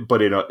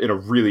 but in a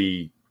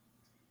really,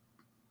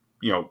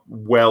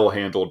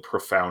 well-handled,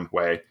 profound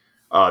way.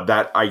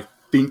 That I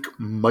think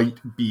might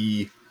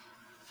be,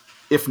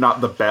 if not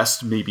the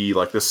best, maybe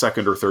like the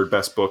second or third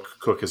best book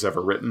Cook has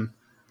ever written.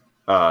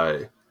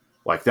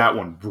 Like, that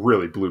one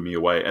really blew me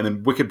away. And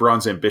then Wicked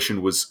Bronze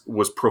Ambition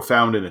was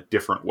profound in a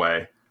different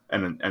way.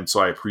 And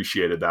so I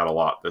appreciated that a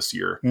lot this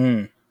year.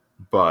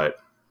 But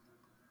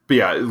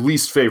yeah,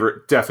 least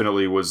favorite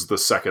definitely was the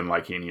second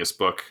Lycanius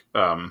book.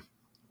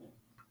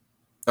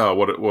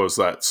 What was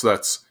that? So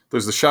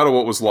there's The Shadow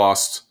What Was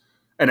Lost,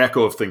 An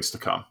Echo of Things to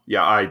Come.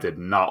 Yeah, I did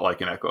not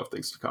like An Echo of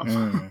Things to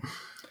Come.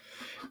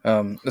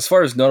 As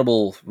far as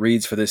notable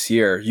reads for this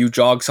year, you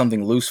jogged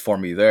something loose for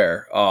me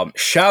there.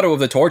 Shadow of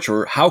the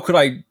Torturer. How could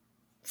I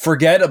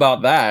forget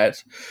about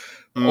that?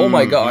 Oh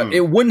my god.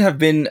 It wouldn't have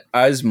been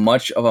as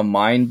much of a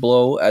mind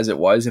blow as it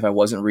was if I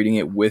wasn't reading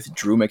it with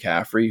Drew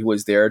McCaffrey, who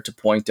was there to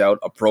point out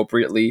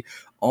appropriately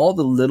all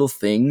the little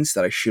things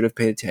that I should have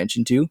paid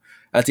attention to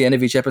at the end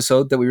of each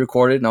episode that we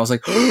recorded. And I was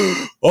like,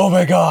 oh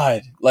my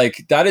god.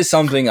 Like, that is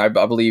something I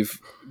believe,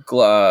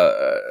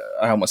 I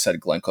almost said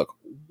Glenn Cook.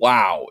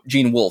 Wow.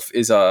 Gene Wolfe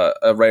is a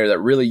writer that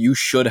really you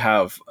should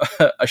have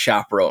a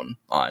chaperone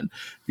on,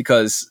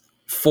 because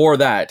for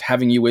that,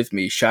 having you with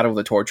me, Shadow of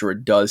the Torturer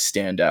does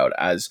stand out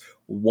as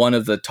one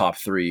of the top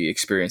 3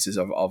 experiences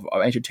of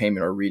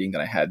entertainment or reading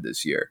that I had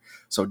this year.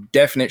 So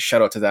definite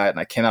shout out to that. And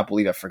I cannot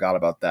believe I forgot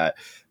about that.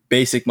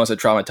 Basic must have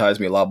traumatized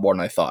me a lot more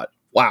than I thought.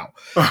 Wow.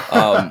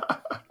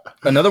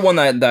 Another one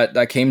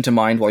that came to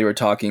mind while you were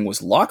talking was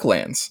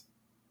Locklands.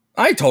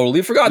 I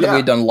totally forgot that we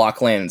had done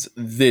Locklands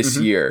this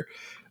year.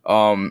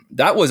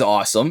 That was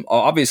awesome.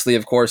 Obviously,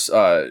 of course,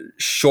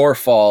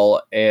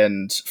 Shorefall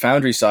and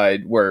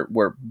Foundryside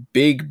were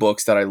big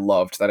books that I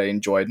loved, that I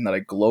enjoyed, and that I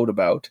glowed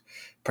about.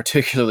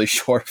 Particularly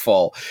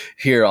Shorefall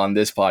here on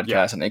this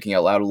podcast and Thinking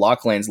Out Loud.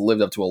 Locklands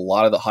lived up to a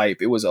lot of the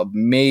hype. It was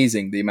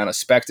amazing, the amount of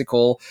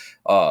spectacle.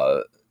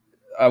 I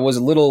was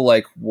a little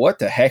like, what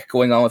the heck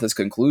going on with this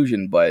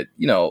conclusion? But,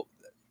 you know,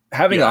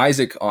 having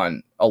Isaac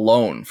on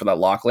alone for that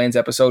Locklands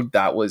episode,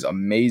 that was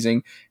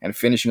amazing. And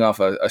finishing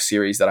off a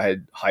series that I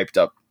had hyped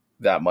up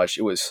that much.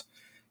 It was,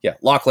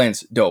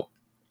 Locklands, dope.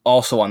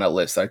 Also on that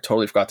list that I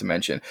totally forgot to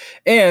mention.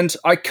 And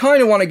I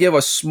kind of want to give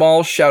a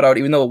small shout out,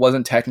 even though it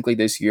wasn't technically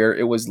this year.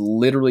 It was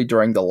literally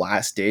during the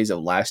last days of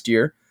last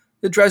year,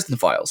 the Dresden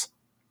Files.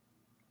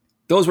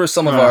 Those were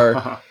some of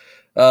our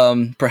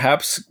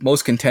perhaps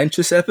most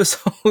contentious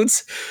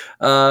episodes.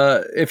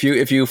 If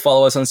you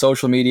follow us on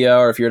social media,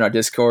 or if you're in our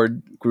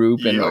Discord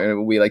group,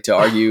 and we like to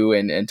argue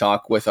and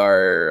talk with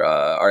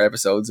our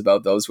episodes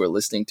about those who are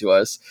listening to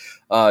us.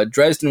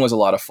 Dresden was a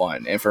lot of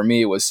fun, and for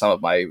me, it was some of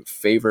my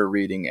favorite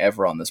reading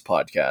ever on this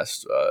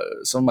podcast.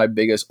 Some of my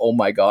biggest oh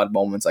my god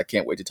moments. I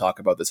can't wait to talk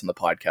about this in the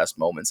podcast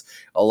moments.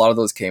 A lot of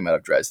those came out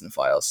of Dresden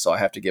Files, so I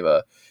have to give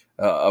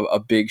a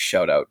big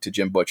shout out to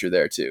Jim Butcher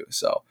there too.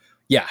 So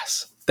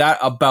yes. That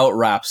about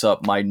wraps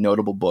up my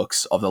notable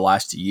books of the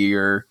last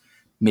year,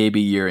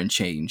 maybe year and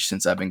change,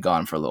 since I've been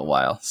gone for a little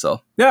while.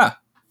 So, yeah.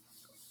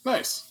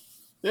 Nice.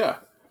 Yeah.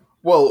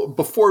 Well,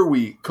 before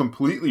we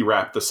completely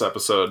wrap this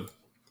episode,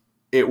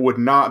 it would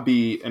not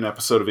be an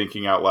episode of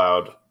Inking Out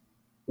Loud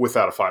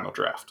without a final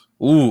draft.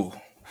 Ooh.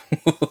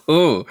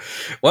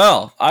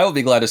 Well, I will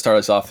be glad to start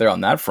us off there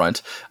on that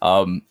front.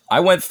 I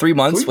went 3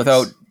 months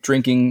without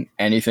drinking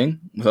anything,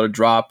 without a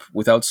drop,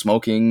 without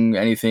smoking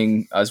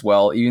anything as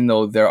well, even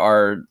though there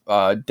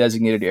are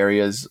designated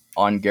areas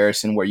on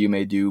Garrison where you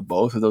may do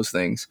both of those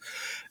things.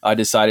 I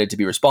decided to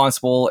be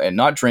responsible and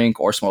not drink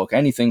or smoke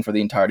anything for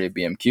the entirety of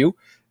BMQ.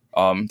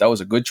 That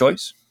was a good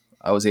choice.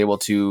 I was able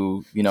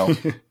to,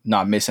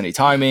 not miss any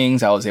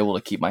timings. I was able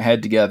to keep my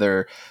head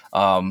together,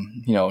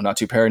 not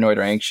too paranoid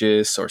or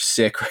anxious or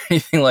sick or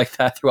anything like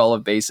that through all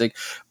of basic.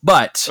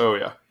 But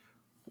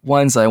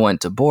once I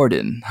went to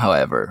Borden,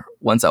 however,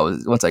 once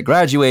I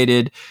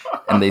graduated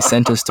and they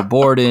sent us to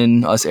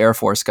Borden, us Air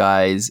Force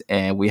guys,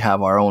 and we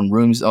have our own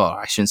rooms. Oh,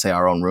 I shouldn't say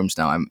our own rooms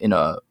now. I'm in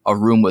a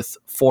room with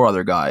 3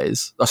 other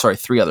guys.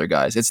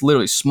 It's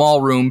literally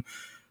small room,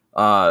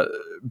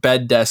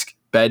 bed, desk,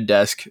 bed,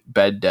 desk,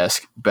 bed,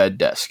 desk, bed,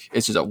 desk.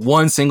 It's just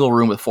one single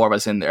room with 4 of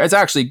us in there. It's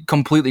actually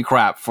completely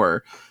crap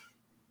for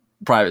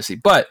privacy,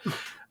 but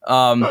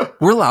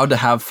we're allowed to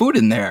have food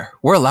in there.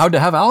 We're allowed to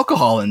have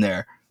alcohol in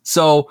there.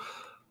 So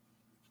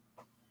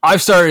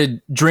I've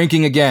started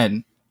drinking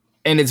again,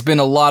 and it's been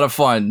a lot of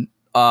fun.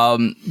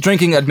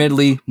 Drinking,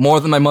 admittedly, more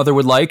than my mother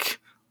would like,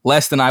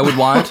 less than I would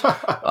want.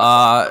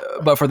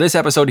 But for this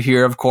episode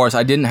here, of course,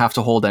 I didn't have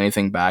to hold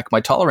anything back. My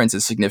tolerance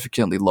is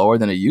significantly lower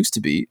than it used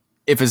to be,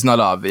 if it's not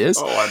obvious.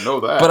 Oh, I know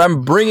that. But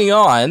I'm bringing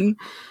on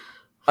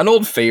an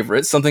old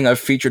favorite, something I've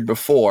featured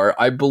before.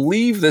 I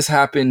believe this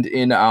happened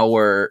in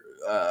our,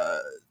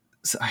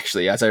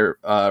 actually, as I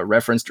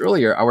referenced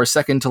earlier, our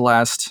second to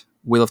last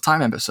Wheel of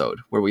Time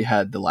episode, where we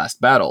had the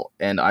last battle,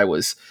 and I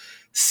was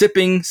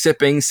sipping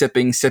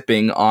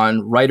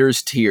on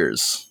Writer's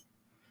Tears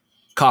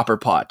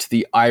Copperpot,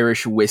 the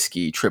Irish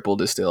whiskey triple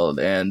distilled,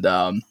 and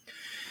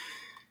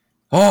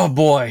oh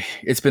boy,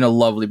 it's been a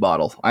lovely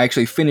bottle. I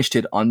actually finished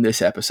it on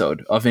this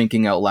episode of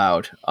Inking Out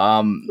Loud.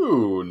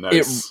 Ooh,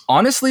 nice. It,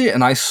 honestly,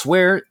 and I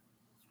swear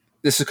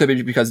this could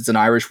be because it's an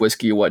Irish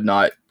whiskey or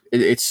whatnot,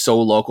 it's so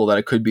local that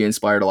it could be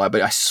inspired a lot,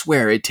 but I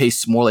swear it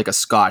tastes more like a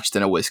scotch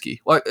than a whiskey.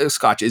 Well, a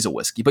scotch is a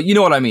whiskey, but you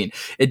know what I mean.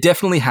 It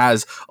definitely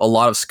has a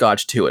lot of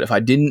scotch to it. If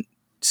I didn't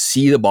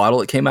see the bottle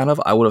it came out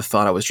of, I would have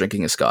thought I was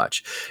drinking a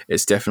scotch.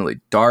 It's definitely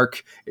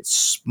dark. It's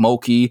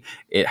smoky.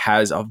 It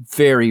has a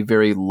very,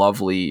 very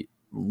lovely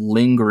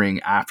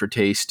lingering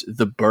aftertaste.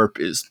 The burp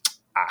is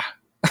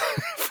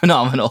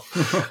phenomenal.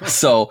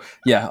 So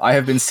yeah, I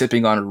have been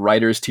sipping on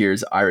Writer's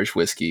Tears Irish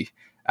whiskey.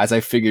 as I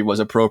figured was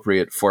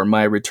appropriate for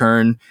my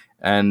return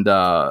and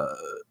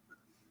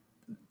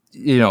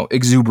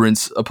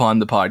exuberance upon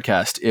the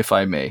podcast, if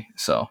I may.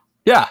 So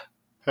yeah,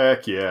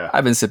 heck yeah,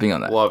 I've been sipping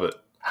on that. Love it.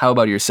 How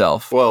about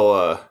yourself?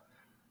 Well,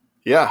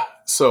 yeah.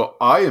 So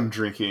I am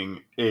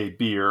drinking a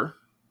beer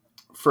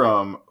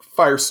from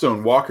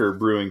Firestone Walker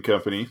Brewing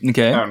Company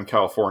out in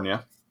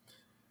California.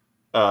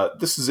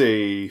 This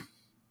is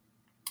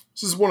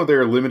one of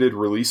their limited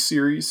release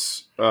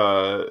series.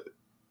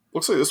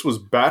 Looks like this was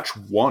batch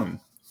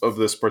 1 of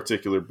this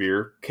particular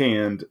beer,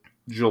 canned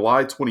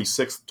July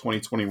 26th,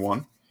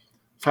 2021.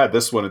 I've had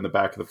this one in the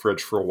back of the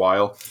fridge for a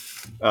while.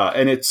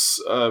 And it's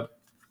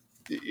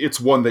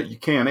one that you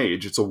can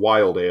age. It's a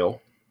wild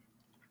ale.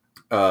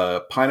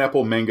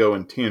 Pineapple, mango,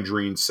 and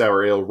tangerine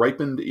sour ale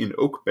ripened in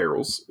oak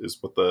barrels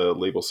is what the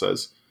label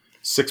says.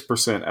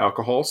 6%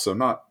 alcohol, so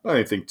not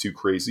anything too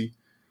crazy.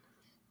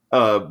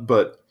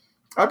 But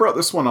I brought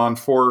this one on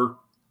for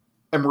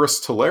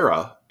Emerus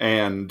Tolera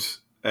and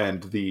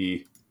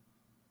the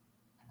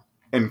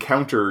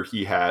encounter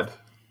he had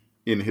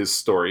in his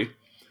story.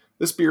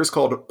 This beer is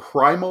called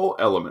Primal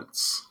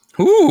Elements.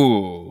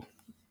 Ooh.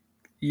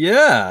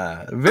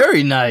 Yeah,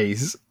 very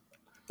nice.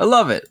 I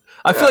love it.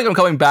 I feel like I'm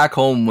coming back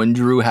home when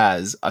Drew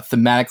has a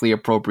thematically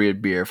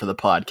appropriate beer for the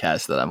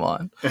podcast that I'm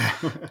on.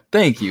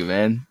 Thank you,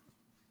 man.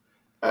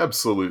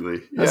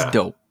 Absolutely. That's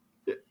dope.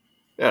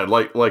 Yeah,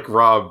 like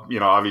Rob,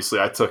 obviously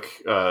I took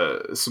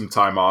some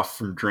time off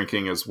from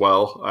drinking as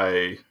well.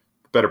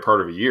 Better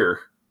part of a year.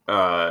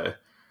 And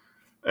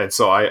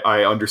so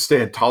I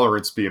understand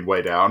tolerance being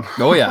way down.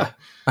 Oh, yeah.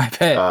 I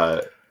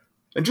bet.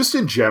 And just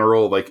in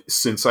general, like,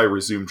 since I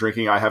resumed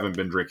drinking, I haven't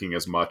been drinking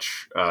as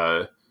much.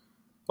 I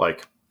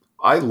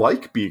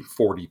like being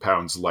 40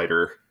 pounds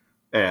lighter.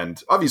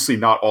 And obviously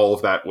not all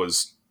of that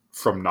was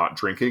from not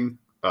drinking.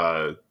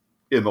 In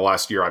the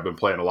last year, I've been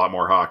playing a lot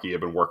more hockey.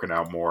 I've been working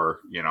out more,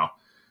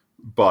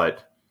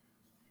 But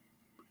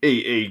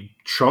a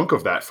chunk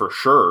of that for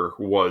sure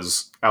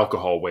was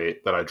alcohol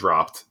weight that I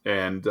dropped.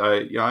 And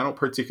I don't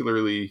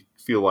particularly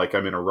feel like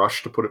I'm in a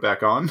rush to put it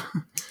back on.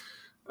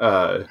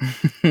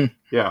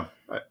 Yeah,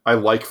 I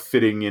like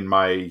fitting in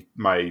my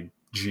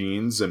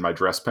jeans and my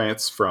dress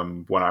pants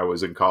from when I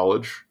was in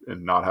college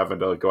and not having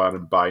to go out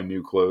and buy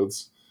new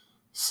clothes.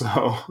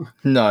 So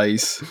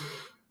nice.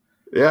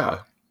 Yeah.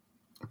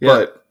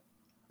 But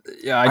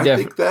yeah, I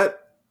think that...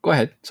 Go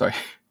ahead. Sorry.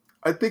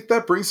 I think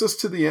that brings us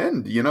to the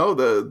end.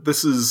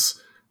 This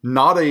is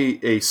not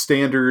a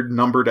standard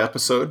numbered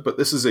episode, but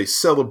this is a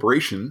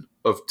celebration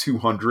of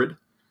 200.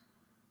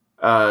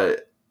 I'm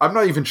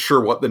not even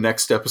sure what the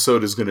next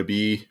episode is going to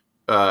be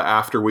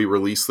after we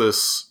release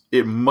this.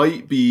 It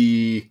might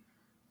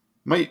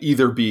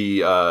either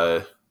be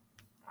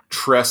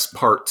Tress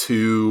Part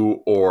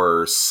 2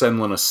 or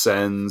Senlin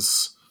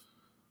Ascends.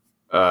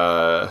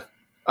 I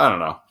don't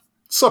know.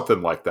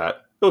 Something like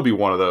that. It'll be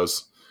one of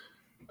those.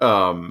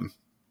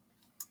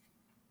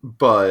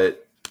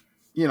 But,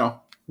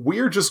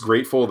 we're just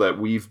grateful that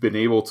we've been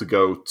able to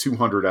go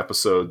 200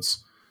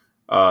 episodes,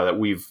 that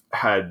we've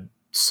had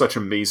such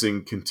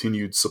amazing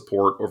continued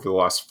support over the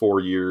last 4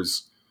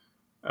 years.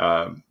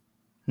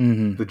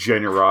 The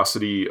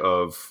generosity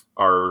of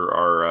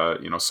our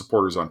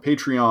supporters on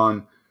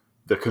Patreon,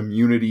 the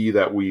community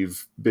that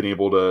we've been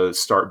able to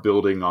start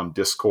building on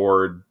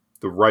Discord,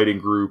 the writing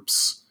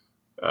groups,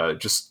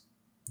 just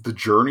the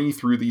journey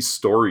through these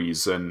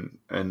stories and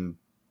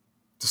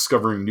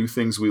discovering new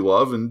things we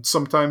love and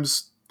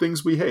sometimes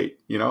things we hate,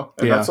 and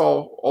that's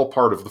all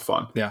part of the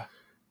fun. Yeah.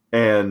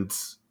 And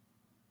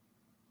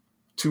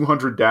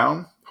 200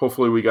 down,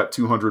 hopefully we got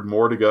 200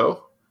 more to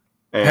go.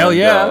 And, hell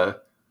yeah.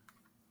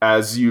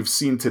 As you've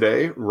seen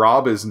today,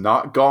 Rob is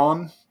not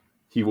gone.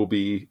 He will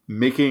be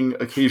making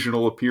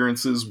occasional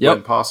appearances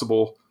when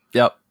possible.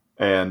 Yep.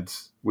 And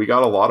we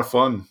got a lot of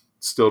fun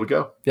still to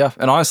go. Yeah.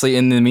 And honestly,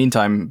 in the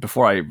meantime,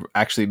 before I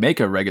actually make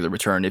a regular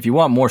return, if you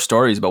want more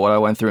stories about what I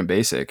went through in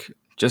basic,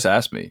 just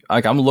ask me.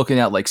 Like, I'm looking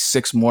at like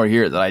 6 more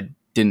here that I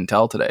didn't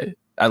tell today,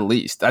 at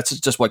least. That's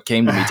just what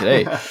came to me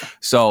today.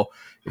 So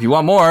if you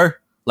want more,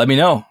 let me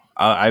know.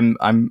 I'm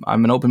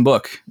an open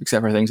book,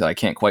 except for things that I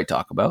can't quite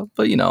talk about.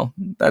 But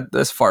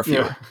that's far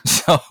fewer. Yeah.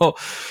 So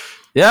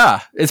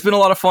yeah, it's been a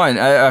lot of fun.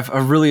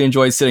 I've really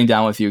enjoyed sitting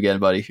down with you again,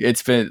 buddy.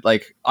 It's been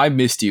like, I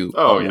missed you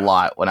a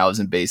lot when I was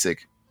in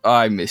basic.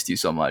 I missed you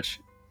so much.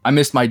 I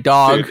missed my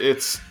dog.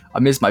 Dude, I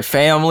missed my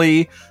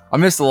family. I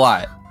missed a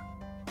lot.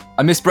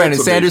 I miss Brandon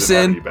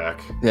Sanderson. You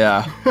back.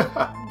 Yeah.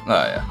 Oh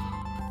yeah.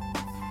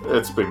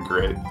 It's been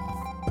great.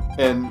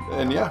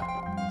 And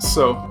yeah.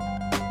 So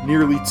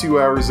nearly 2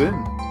 hours in,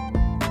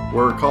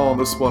 we're calling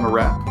this one a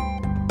wrap.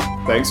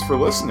 Thanks for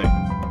listening,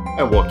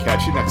 and we'll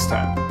catch you next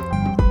time.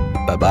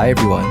 Bye-bye,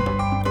 everyone.